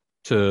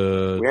 We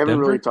haven't Denver?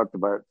 really talked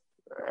about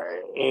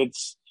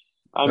it's.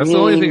 That's the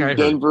only thing I heard.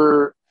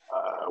 Denver.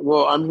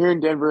 Well, I'm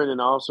hearing Denver, and then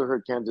I also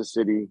heard Kansas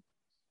City.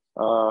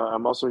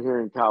 I'm also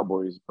hearing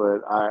Cowboys,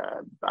 but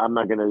I'm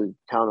not going to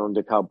count on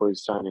the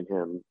Cowboys signing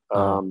him.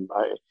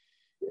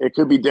 It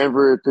could be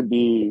Denver, it could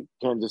be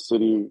Kansas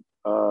City.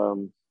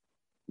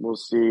 We'll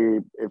see.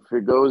 If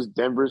it goes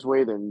Denver's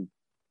way, then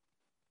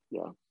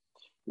yeah,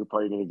 you're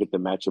probably going to get the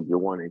matchup you're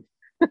wanting.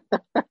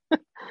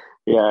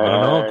 Yeah, I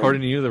don't know.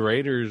 According to you, the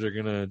Raiders are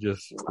gonna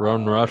just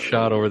run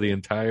roughshod over the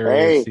entire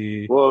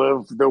AFC.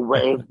 Well,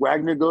 if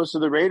Wagner goes to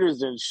the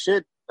Raiders, then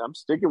shit, I'm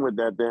sticking with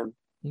that. Then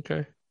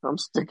okay, I'm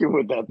sticking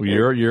with that. Well,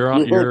 you're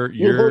on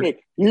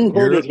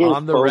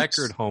the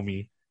record,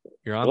 homie.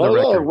 You're on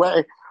the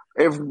record.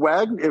 If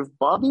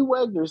Bobby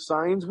Wagner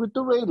signs with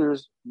the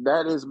Raiders,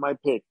 that is my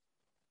pick.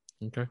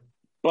 Okay,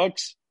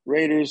 Bucks,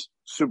 Raiders,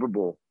 Super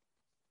Bowl.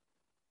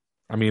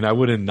 I mean, I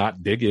wouldn't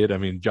not dig it. I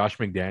mean, Josh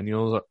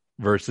McDaniels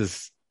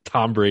versus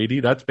Tom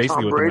Brady. That's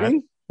basically what the match.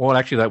 Well,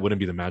 actually, that wouldn't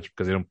be the match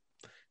because they don't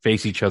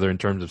face each other in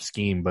terms of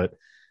scheme. But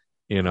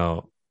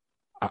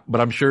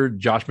but I'm sure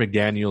Josh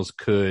McDaniels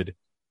could,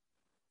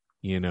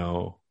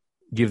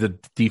 give the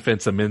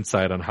defense some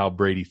insight on how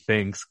Brady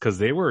thinks because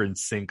they were in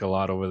sync a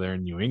lot over there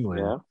in New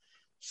England. Yeah.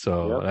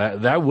 So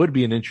that would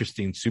be an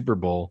interesting Super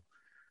Bowl.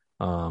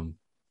 But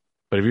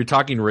if you're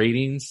talking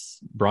ratings,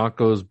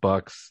 Broncos,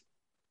 Bucks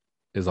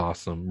is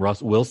awesome.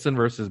 Russ Wilson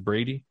versus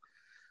Brady.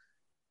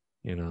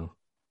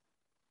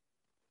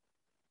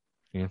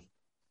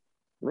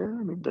 Yeah,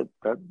 I mean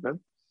that'd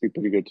be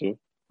pretty good too.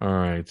 All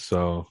right,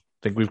 so I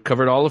think we've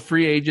covered all of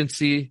free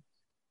agency.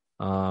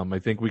 I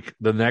think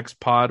the next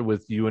pod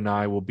with you and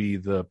I will be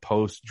the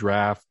post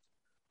draft,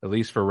 at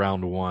least for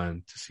round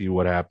 1, to see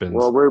what happens.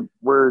 Well,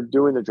 we're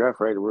doing the draft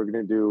right. We're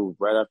gonna do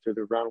right after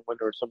the round 1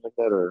 or something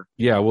like that, or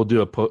yeah, we'll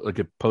do a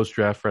post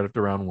draft right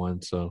after round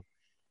 1. So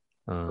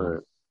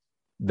right.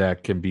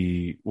 That can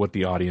be what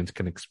the audience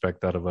can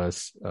expect out of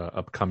us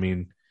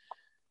upcoming.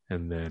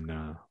 And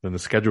then the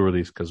schedule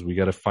release, because we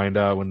got to find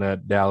out when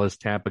that Dallas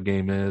Tampa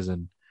game is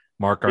and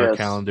mark our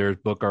calendars,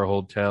 book our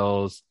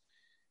hotels,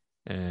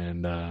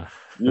 and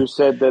you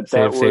said that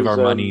save our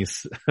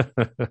monies. I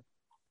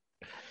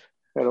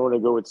don't want to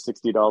go with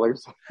 $60.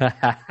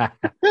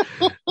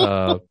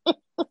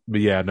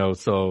 But yeah, no.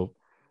 So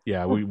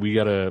yeah, we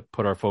got to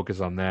put our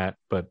focus on that.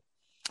 But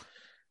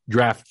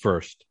draft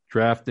first.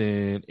 Draft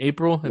in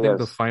April. I think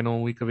the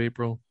final week of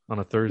April on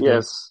a Thursday.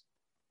 Yes.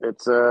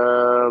 It's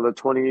the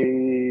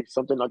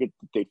 20-something. I'll get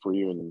the date for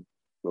you and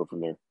go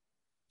from there.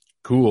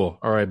 Cool.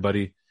 All right,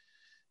 buddy.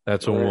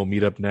 That's when we'll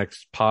meet up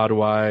next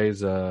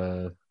pod-wise.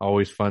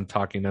 Always fun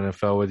talking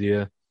NFL with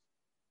you.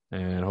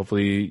 And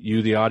hopefully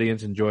you, the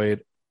audience, enjoy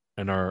it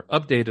and are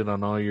updated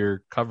on all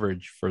your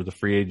coverage for the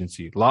free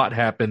agency. A lot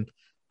happened.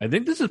 I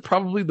think this is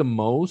probably the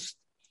most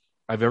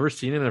I've ever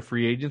seen in a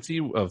free agency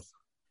of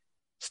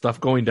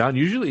stuff going down.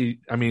 Usually,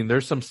 I mean,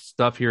 there's some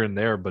stuff here and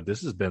there, but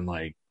this has been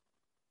like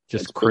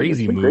just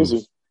crazy moves.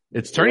 Crazy.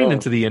 It's turning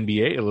into the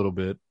NBA a little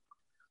bit,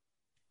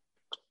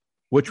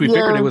 which we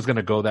figured it was going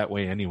to go that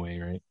way anyway,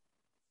 right?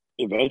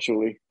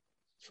 Eventually.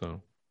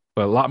 So,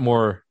 but a lot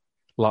more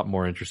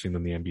interesting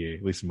than the NBA,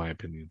 at least in my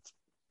opinion.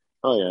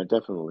 Oh yeah,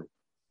 definitely.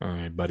 All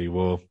right, buddy.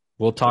 We'll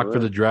talk for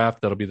the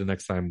draft. That'll be the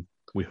next time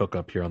we hook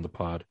up here on the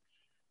pod.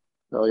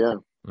 Oh yeah.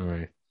 All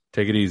right.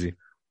 Take it easy.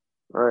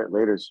 All right,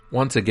 laters.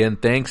 Once again,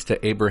 thanks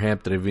to Abraham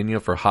Trevino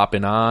for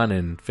hopping on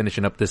and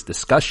finishing up this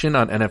discussion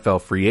on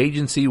NFL free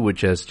agency,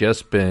 which has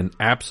just been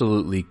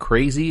absolutely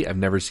crazy. I've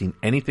never seen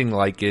anything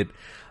like it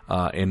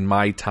in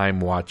my time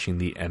watching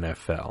the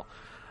NFL.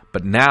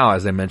 But now,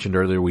 as I mentioned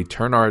earlier, we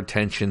turn our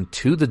attention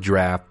to the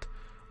draft,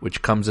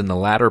 which comes in the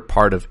latter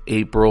part of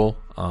April.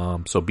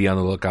 So be on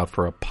the lookout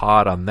for a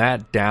pod on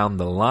that down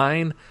the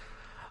line.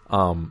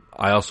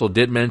 I also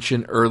did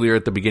mention earlier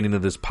at the beginning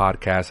of this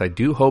podcast, I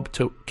do hope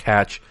to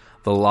catch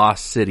The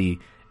Lost City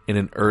in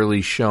an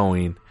early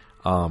showing.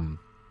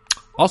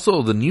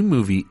 Also, the new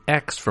movie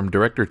X from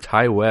director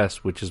Ty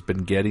West, which has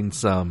been getting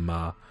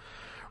some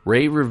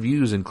rave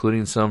reviews,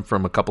 including some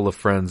from a couple of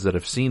friends that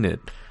have seen it.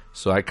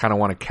 So I kind of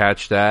want to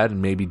catch that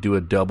and maybe do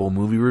a double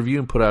movie review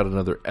and put out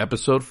another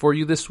episode for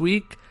you this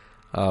week.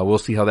 We'll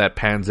see how that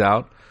pans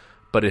out.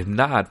 But if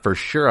not, for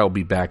sure I'll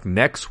be back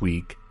next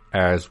week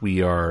as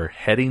we are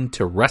heading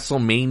to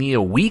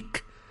WrestleMania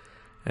week.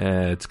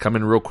 It's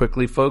coming real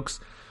quickly, folks.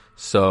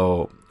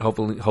 So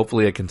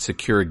hopefully I can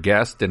secure a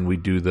guest and we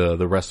do the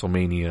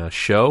WrestleMania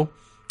show.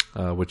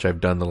 which I've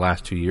done the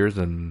last 2 years,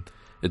 and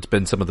it's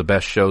been some of the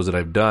best shows that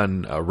I've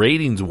done,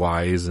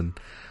 ratings-wise, and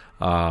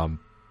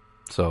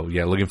so,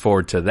 yeah, looking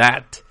forward to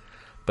that.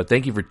 But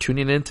thank you for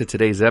tuning in to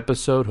today's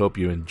episode. Hope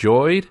you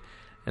enjoyed.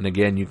 And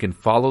again, you can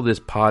follow this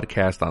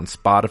podcast on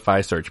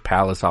Spotify. Search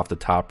Palace Off the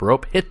Top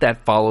Rope. Hit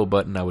that follow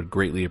button. I would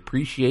greatly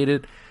appreciate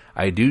it.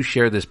 I do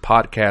share this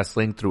podcast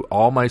link through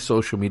all my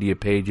social media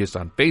pages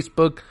on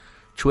Facebook,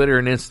 Twitter,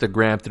 and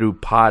Instagram through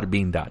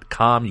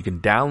podbean.com. You can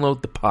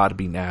download the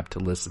Podbean app to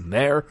listen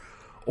there.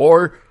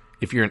 Or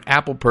if you're an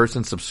Apple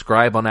person,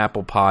 subscribe on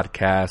Apple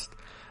Podcast.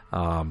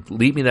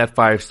 Leave me that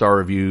 5-star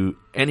review.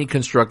 Any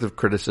constructive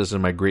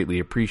criticism, I greatly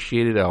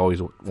appreciate it. I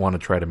always want to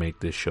try to make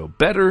this show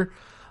better.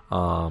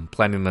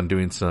 Planning on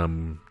doing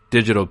some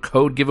digital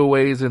code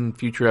giveaways in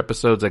future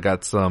episodes. I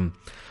got some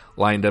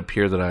lined up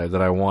here that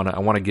I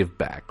want to give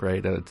back,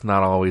 right? It's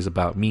not always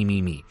about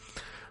me.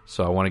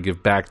 So I want to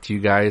give back to you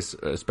guys,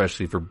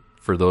 especially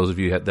for those of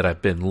you that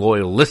have been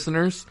loyal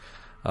listeners.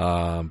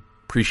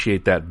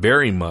 Appreciate that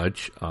very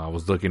much. I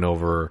was looking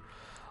over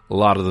a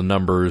lot of the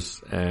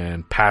numbers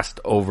and passed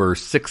over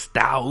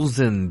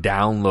 6,000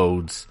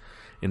 downloads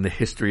in the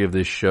history of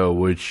this show,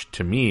 which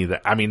to me,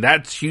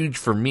 that's huge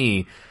for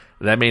me.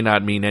 That may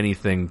not mean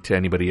anything to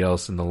anybody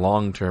else in the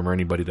long term or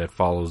anybody that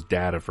follows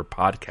data for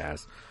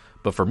podcasts.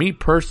 But for me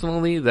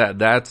personally,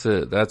 that's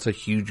a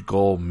huge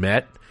goal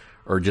met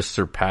or just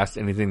surpassed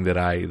anything that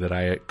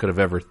I could have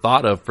ever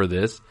thought of for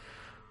this.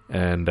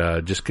 And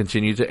just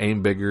continue to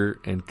aim bigger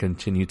and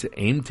continue to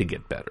aim to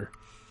get better.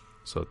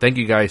 So thank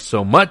you guys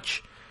so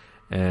much.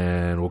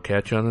 And we'll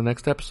catch you on the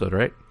next episode, all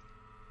right?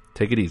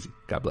 Take it easy.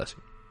 God bless you.